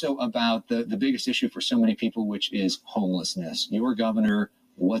talk also about the biggest issue for so many people, which is homelessness. Your governor,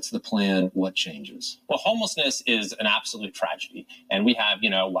 what's the plan? What changes? Well, homelessness is an absolute tragedy. And we have,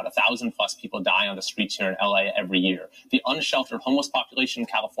 1,000 plus people die on the streets here in LA every year. The unsheltered homeless population in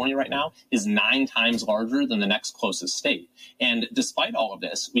California right now is 9 times larger than the next closest state. And despite all of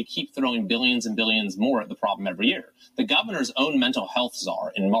this, we keep throwing billions and billions more at the problem every year. The governor's own mental health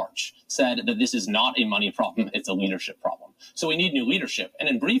czar in March said that this is not a money problem, it's a leadership problem. So we need new leadership. And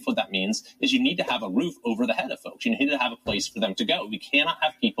in brief, what that means is you need to have a roof over the head of folks. You need to have a place for them to go. We cannot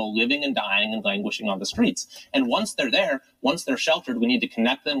have people living and dying and languishing on the streets. And once they're there, once they're sheltered, we need to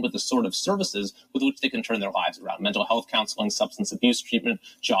connect them with the sort of services with which they can turn their lives around: mental health counseling, substance abuse treatment,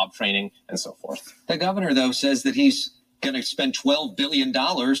 job training, and so forth. The governor, though, says that he's going to spend $12 billion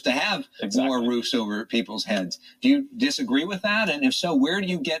to have more roofs over people's heads. Do you disagree with that? And if so, where do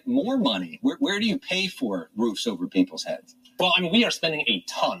you get more money? Where do you pay for roofs over people's heads? Well, we are spending a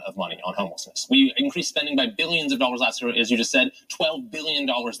ton of money on homelessness. We increased spending by billions of dollars last year, as you just said, $12 billion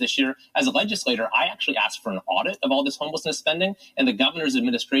this year. As a legislator, I actually asked for an audit of all this homelessness spending, and the governor's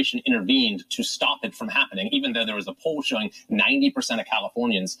administration intervened to stop it from happening, even though there was a poll showing 90% of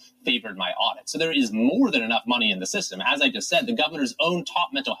Californians favored my audit. So there is more than enough money in the system. As I just said, the governor's own top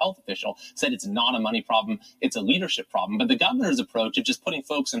mental health official said it's not a money problem, it's a leadership problem. But the governor's approach of just putting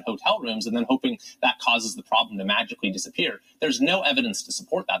folks in hotel rooms and then hoping that causes the problem to magically disappear, there's no evidence to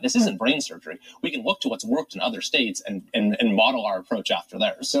support that. This isn't brain surgery. We can look to what's worked in other states and model our approach after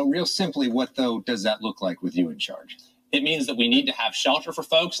theirs. So real simply, what, though, does that look like with you in charge? It means that we need to have shelter for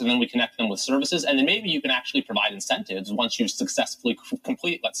folks, and then we connect them with services. And then maybe you can actually provide incentives once you successfully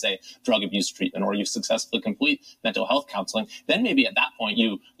complete, let's say, drug abuse treatment, or you successfully complete mental health counseling. Then maybe at that point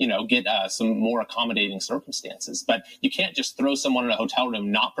you get some more accommodating circumstances. But you can't just throw someone in a hotel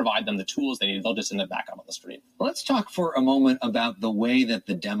room, not provide them the tools they need. They'll just end up back out on the street. Let's talk for a moment about the way that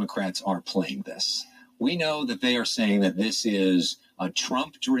the Democrats are playing this. We know that they are saying that this is a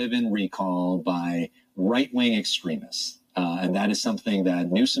Trump-driven recall by right-wing extremists. And that is something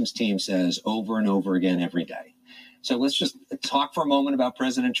that Newsom's team says over and over again every day. So let's just talk for a moment about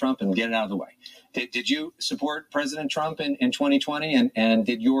President Trump and get it out of the way. Did you support President Trump in 2020? And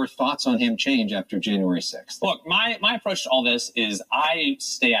did your thoughts on him change after January 6th? Look, my approach to all this is I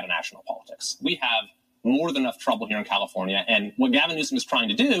stay out of national politics. We have more than enough trouble here in California. And what Gavin Newsom is trying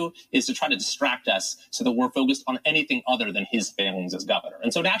to do is to try to distract us so that we're focused on anything other than his failings as governor.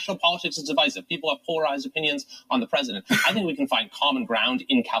 And so national politics is divisive. People have polarized opinions on the president. I think we can find common ground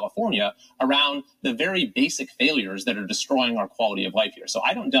in California around the very basic failures that are destroying our quality of life here. So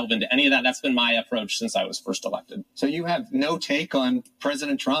I don't delve into any of that. That's been my approach since I was first elected. So you have no take on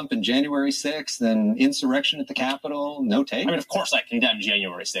President Trump and January 6th and insurrection at the Capitol? No take? Of course I condemn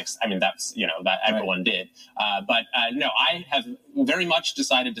January 6th. That's, that everyone did. But no, I have very much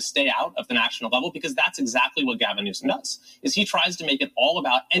decided to stay out of the national level because that's exactly what Gavin Newsom does, is he tries to make it all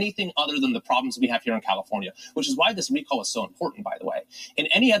about anything other than the problems we have here in California, which is why this recall is so important, by the way. In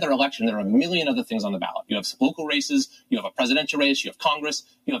any other election, there are a million other things on the ballot. You have local races, you have a presidential race, you have Congress,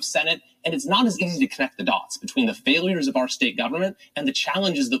 you have Senate. And it's not as easy to connect the dots between the failures of our state government and the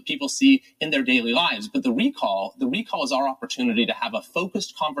challenges that people see in their daily lives. But the recall is our opportunity to have a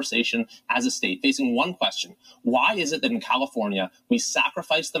focused conversation as a state facing one question. Why is it that in California we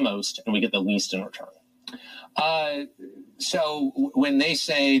sacrifice the most and we get the least in return? So when they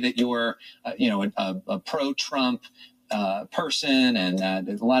say that you're, a pro-Trump person, and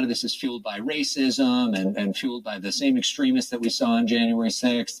a lot of this is fueled by racism and fueled by the same extremists that we saw on January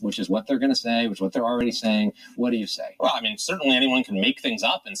 6th, which is what they're going to say, which is what they're already saying. What do you say? Well, I mean, certainly anyone can make things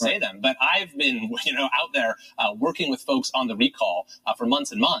up and say them, but I've been, out there working with folks on the recall for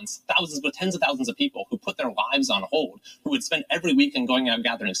months and months, thousands, but tens of thousands of people who put their lives on hold, who would spend every weekend going out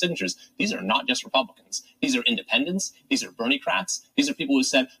gathering signatures. These are not just Republicans. These are independents. These are Bernie-crats. These are people who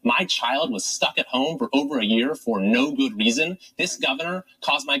said, my child was stuck at home for over a year for no good reason. This governor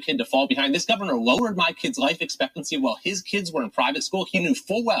caused my kid to fall behind. This governor lowered my kid's life expectancy while his kids were in private school. He knew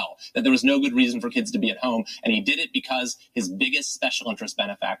full well that there was no good reason for kids to be at home, and he did it because his biggest special interest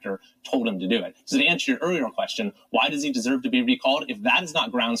benefactor told him to do it. So to answer your earlier question, why does he deserve to be recalled? If that is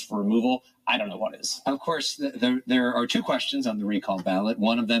not grounds for removal, I don't know what is. Of course, there are two questions on the recall ballot.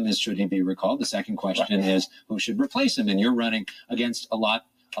 One of them is, should he be recalled? The second question is, who should replace him? And you're running against a lot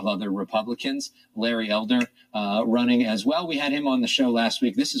of other Republicans. Larry Elder running as well. We had him on the show last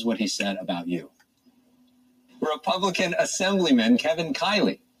week. This is what he said about you. Republican Assemblyman Kevin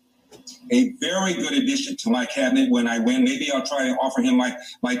Kiley. A very good addition to my cabinet when I win. Maybe I'll try to offer him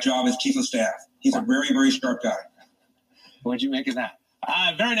my job as chief of staff. He's a very, very sharp guy. What'd you make of that?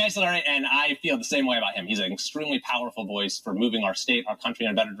 Very nice, Larry, and I feel the same way about him. He's an extremely powerful voice for moving our state, our country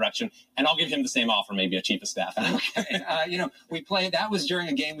in a better direction, and I'll give him the same offer, maybe a chief of staff. Okay. That was during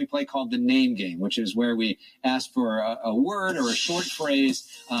a game we play called the Name Game, which is where we ask for a word or a short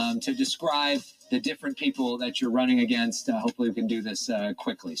phrase to describe the different people that you're running against. Hopefully we can do this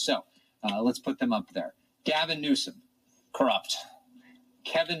quickly. So let's put them up there. Gavin Newsom. Corrupt.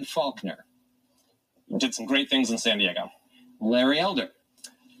 Kevin Faulconer. Did some great things in San Diego. Larry Elder.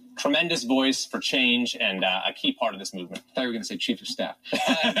 Tremendous voice for change and a key part of this movement. I thought you were going to say chief of staff.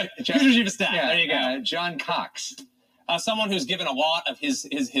 Chief of staff. Yeah, there you go. John Cox. Someone who's given a lot of his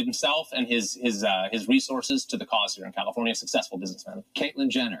himself and his resources to the cause here in California. A successful businessman. Caitlyn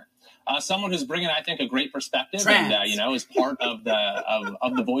Jenner. Someone who's bringing, I think, a great perspective and, is part of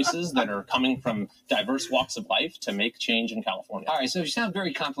the voices that are coming from diverse walks of life to make change in California. All right, so you sound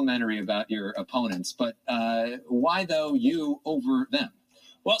very complimentary about your opponents, but why, though, you over them?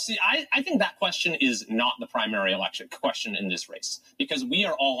 Well, see, I think that question is not the primary election question in this race, because we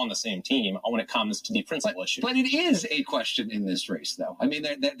are all on the same team when it comes to the principal issue. But it is a question in this race, though. I mean,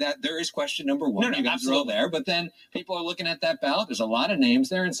 there is question number one. No, you guys absolutely. are all there, but then people are looking at that ballot. There's a lot of names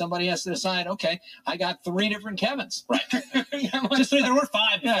there, and somebody has to decide, okay, I got 3 different Kevins. Right. Just 3. There were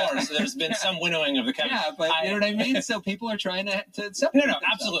 5 before, so there's been some winnowing of the Kevins. Yeah, but you know what I mean? So people are trying to separate No,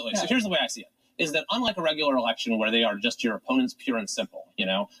 absolutely. Yeah. So here's the way I see it. Is that unlike a regular election where they are just your opponents pure and simple,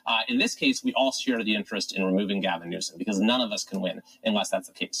 in this case, we all share the interest in removing Gavin Newsom because none of us can win unless that's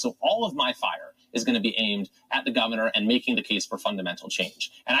the case. So all of my fire is going to be aimed at the governor and making the case for fundamental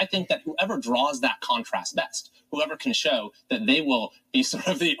change. And I think that whoever draws that contrast best, whoever can show that they will be sort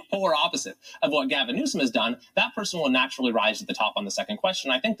of the polar opposite of what Gavin Newsom has done, that person will naturally rise to the top on the second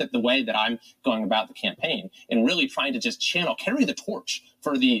question. I think that the way that I'm going about the campaign and really trying to just carry the torch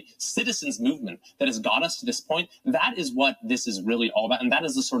for the citizens movement that has got us to this point, that is what this is really all about. And that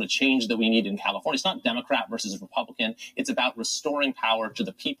is the sort of change that we need in California. It's not Democrat versus Republican. It's about restoring power to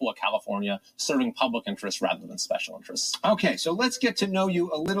the people of California, serving public interests rather than special interests. Okay, so let's get to know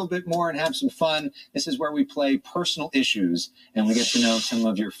you a little bit more and have some fun. This is where we play personal issues and we get to know some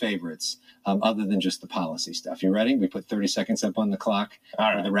of your favorites other than just the policy stuff. You ready? We put 30 seconds up on the clock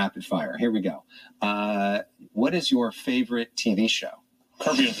for the rapid fire. Here we go. What is your favorite TV show?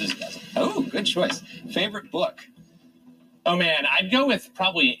 Curb Your Enthusiasm. Oh, good choice. Favorite book? Oh, man, I'd go with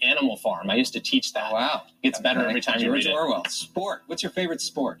probably Animal Farm. I used to teach that. Wow. It's better every time you read it. George Orwell. Sport. What's your favorite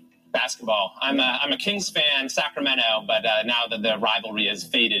sport? Basketball. I'm a Kings fan, Sacramento, but now that the rivalry has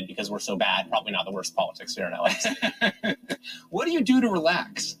faded because we're so bad, probably not the worst politics here in LA. What do you do to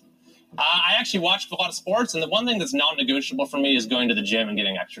relax? I actually watch a lot of sports, and the one thing that's non-negotiable for me is going to the gym and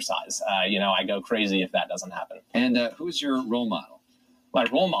getting exercise. I go crazy if that doesn't happen. And who's your role model? My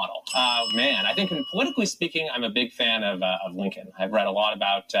role model? Man, I think politically speaking, I'm a big fan of Lincoln. I've read a lot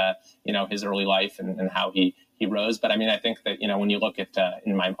about, his early life and how he rose. But I mean, I think that, when you look at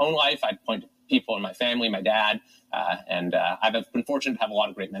in my own life, I'd point to people in my family, my dad, And I've been fortunate to have a lot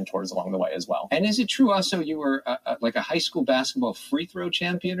of great mentors along the way as well. And is it true also you were like a high school basketball free throw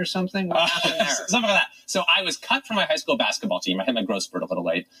champion or something? What happened there? Something like that. So I was cut from my high school basketball team. I had my growth spurt a little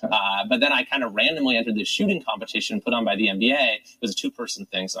late. But then I kind of randomly entered this shooting competition put on by the NBA. It was a two-person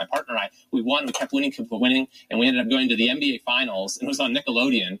thing. So my partner and I, we won. We kept winning, and we ended up going to the NBA Finals. And it was on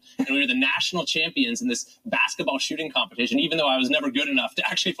Nickelodeon. And we were the national champions in this basketball shooting competition, even though I was never good enough to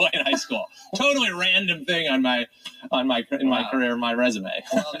actually play in high school. Totally random thing in my career, my resume.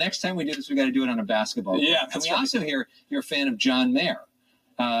 Well, next time we do this, we got to do it on a basketball court. Yeah, and we also hear you're a fan of John Mayer.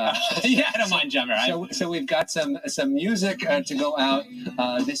 Yeah, I don't mind John Mayer. So we've got some music to go out.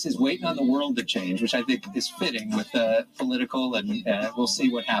 This is "Waiting on the World to Change," which I think is fitting with political, and we'll see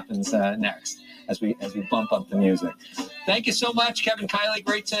what happens next as we bump up the music. Thank you so much, Kevin Kiley.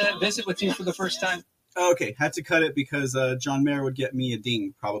 Great to visit with you for the first time. Okay, had to cut it because John Mayer would get me a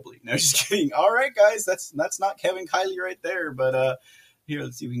ding, probably. No, just kidding. All right, guys, that's not Kevin Kiley right there, but here,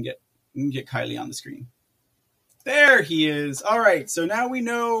 let's see if we can get Kiley on the screen. There he is. All right, so now we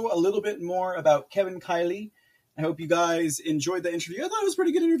know a little bit more about Kevin Kiley. I hope you guys enjoyed the interview. I thought it was a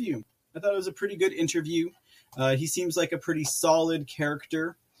pretty good interview. He seems like a pretty solid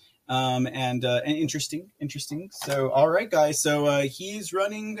character. And interesting. So, all right, guys. So he's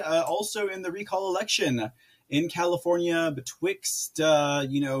running also in the recall election in California betwixt,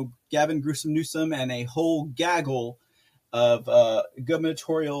 Gavin Newsom and a whole gaggle of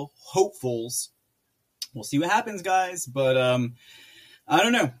gubernatorial hopefuls. We'll see what happens, guys. But I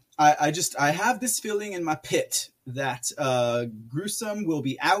don't know. I have this feeling in my pit that Newsom will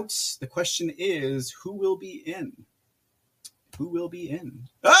be out. The question is, who will be in? Who will be in?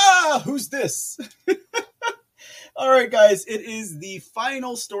 Who's this? All right, guys, it is the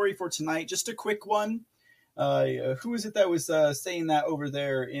final story for tonight. Just a quick one. Who is it that was saying that over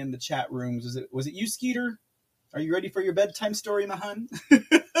there in the chat rooms? Was it you, Skeeter? Are you ready for your bedtime story, my hun?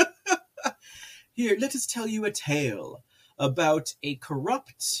 Here, let us tell you a tale about a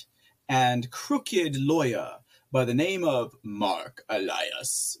corrupt and crooked lawyer by the name of Mark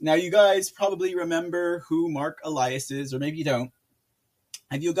Elias. Now, you guys probably remember who Mark Elias is, or maybe you don't.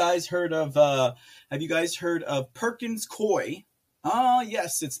 Have you guys heard of Perkins Coie? Ah,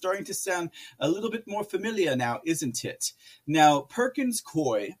 yes, it's starting to sound a little bit more familiar now, isn't it? Now, Perkins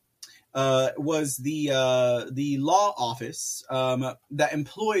Coie was the law office that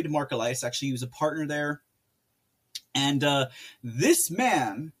employed Mark Elias. Actually, he was a partner there. And this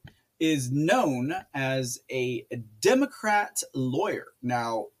man is known as a Democrat lawyer.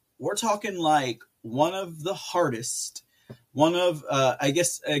 Now, we're talking like one of the hardest, I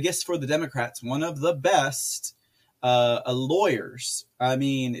guess for the Democrats, one of the best lawyers. I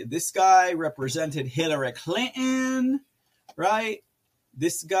mean, this guy represented Hillary Clinton, right?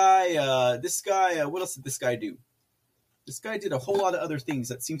 This guy, what else did this guy do? This guy did a whole lot of other things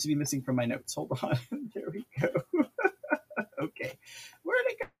that seem to be missing from my notes. Hold on. There we go. Okay. Where'd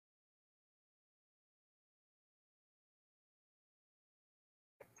it go?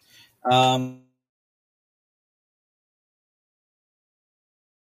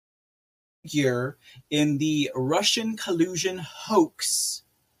 Figure in the Russian collusion hoax,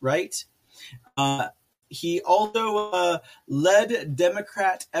 right? He also led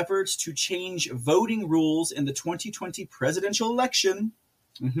Democrat efforts to change voting rules in the 2020 presidential election.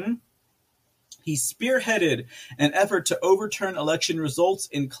 He spearheaded an effort to overturn election results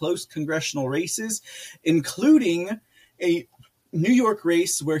in close congressional races, including a New York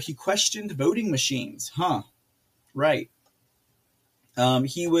race where he questioned voting machines. Right.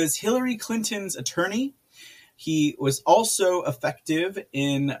 He was Hillary Clinton's attorney. He was also effective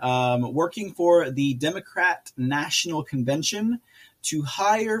in working for the Democrat National Convention to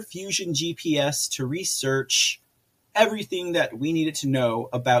hire Fusion GPS to research everything that we needed to know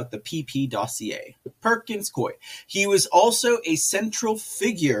about the PP dossier. Perkins Coie. He was also a central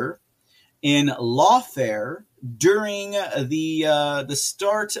figure in lawfare during the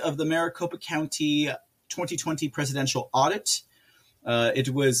start of the Maricopa County 2020 presidential audit. It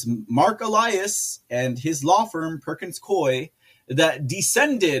was Mark Elias and his law firm, Perkins Coie, that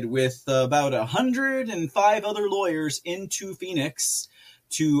descended with about 105 other lawyers into Phoenix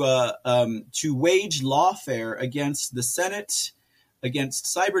to wage lawfare against the Senate, against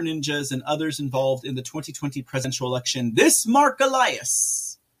cyber ninjas, and others involved in the 2020 presidential election. This Mark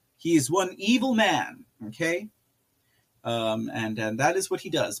Elias, he is one evil man, okay? And that is what he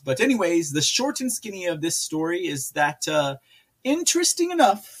does. But anyways, the short and skinny of this story is that, interesting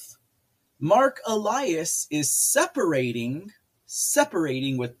enough, Mark Elias is separating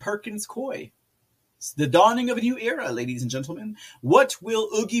with Perkins Coie. It's the dawning of a new era, ladies and gentlemen. What will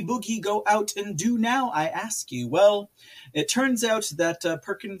Oogie Boogie go out and do now, I ask you? Well, it turns out that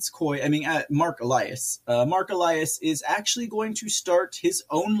Mark Elias is actually going to start his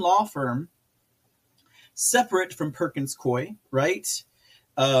own law firm separate from Perkins Coie, right?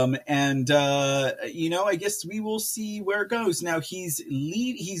 I guess we will see where it goes. Now, he's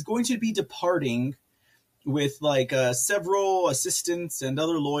going to be departing with several assistants and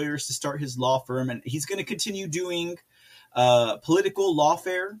other lawyers to start his law firm, and he's going to continue doing political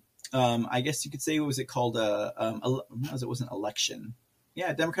lawfare. I guess you could say, what was it called? It wasn't election.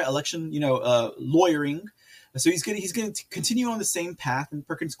 Yeah, Democrat election. Lawyering. So he's going to continue on the same path, and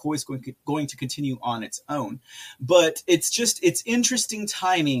Perkins Coie is going to continue on its own. But it's interesting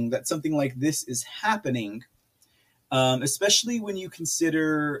timing that something like this is happening. Especially when you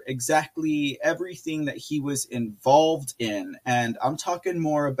consider exactly everything that he was involved in. And I'm talking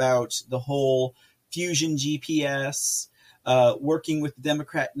more about the whole fusion GPS, working with the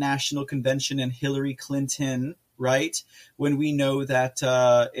Democrat National Convention and Hillary Clinton, right? When we know that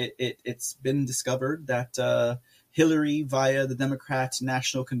it's been discovered that Hillary, via the Democrat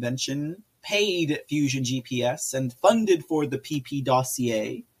National Convention, paid Fusion GPS and funded for the PP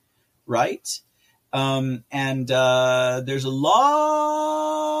dossier, right? There's a lot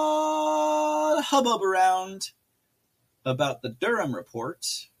of hubbub around about the Durham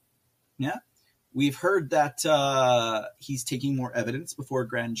report. Yeah. We've heard that he's taking more evidence before a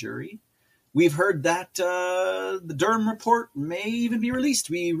grand jury. We've heard that the Durham report may even be released.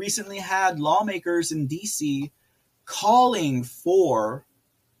 We recently had lawmakers in D.C. calling for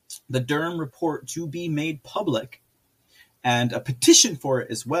the Durham report to be made public, and a petition for it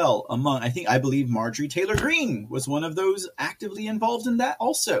as well I believe Marjorie Taylor Greene was one of those actively involved in that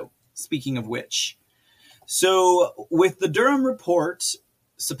also, speaking of which. So with the Durham report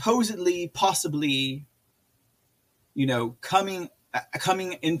supposedly, possibly, coming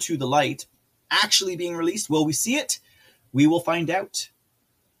into the light, actually being released, will we see it? We will find out.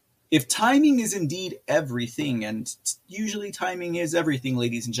 If timing is indeed everything, and usually timing is everything,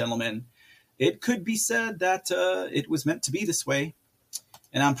 ladies and gentlemen, it could be said that it was meant to be this way.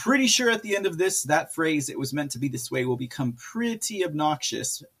 And I'm pretty sure at the end of this, that phrase, "it was meant to be this way," will become pretty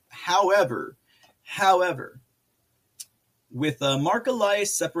obnoxious. However, with Mark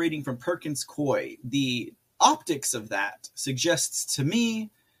Elias separating from Perkins Coie, the optics of that suggests to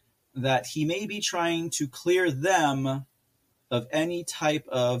me that he may be trying to clear them of any type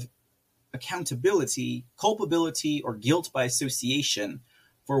of accountability, culpability, or guilt by association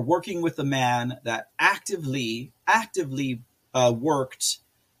for working with a man that actively worked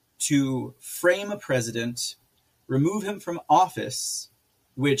to frame a president, remove him from office,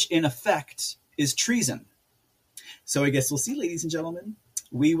 which in effect is treason. So I guess we'll see, ladies and gentlemen.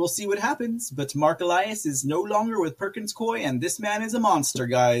 We will see what happens. But Mark Elias is no longer with Perkins Coie, and this man is a monster,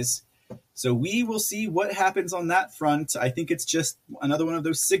 guys. So we will see what happens on that front. I think it's just another one of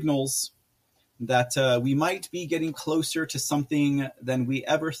those signals that we might be getting closer to something than we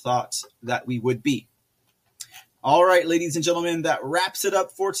ever thought that we would be. All right, ladies and gentlemen, that wraps it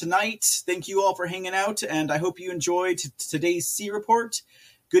up for tonight. Thank you all for hanging out, and I hope you enjoyed today's C Report.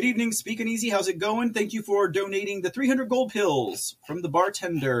 Good evening, Speakin' Easy. How's it going? Thank you for donating the 300 gold pills from the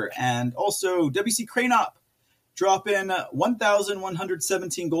bartender, and also WC Cranop. Drop in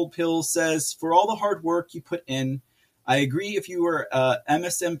 1,117 gold pills, says, "For all the hard work you put in, I agree if you were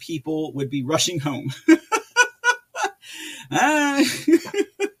MSM people would be rushing home."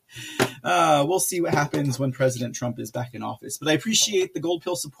 We'll see what happens when President Trump is back in office. But I appreciate the gold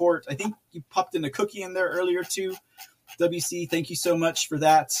pill support. I think you popped in a cookie in there earlier too. WC, thank you so much for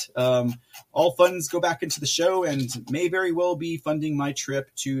that. All funds go back into the show and may very well be funding my trip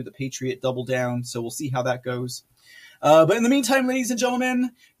to the Patriot Double Down. So we'll see how that goes. But in the meantime, ladies and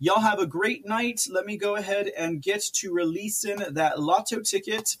gentlemen, y'all have a great night. Let me go ahead and get to releasing that lotto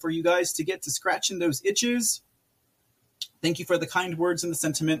ticket for you guys to get to scratching those itches. Thank you for the kind words and the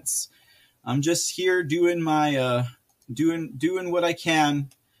sentiments. I'm just here doing my doing what I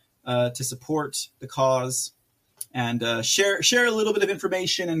can to support the cause and share a little bit of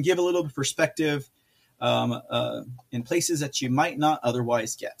information and give a little bit of perspective in places that you might not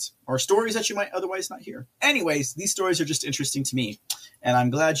otherwise get, or stories that you might otherwise not hear. Anyways, these stories are just interesting to me, and I'm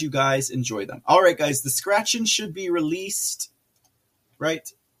glad you guys enjoy them. All right, guys, the scratching should be released, right?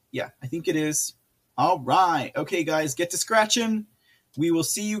 Yeah, I think it is. All right. Okay, guys, get to scratching. We will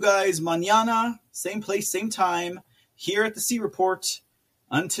see you guys mañana, same place, same time, here at the C Report.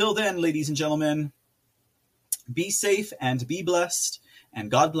 Until then, ladies and gentlemen, be safe and be blessed,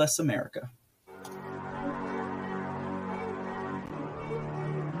 and God bless America.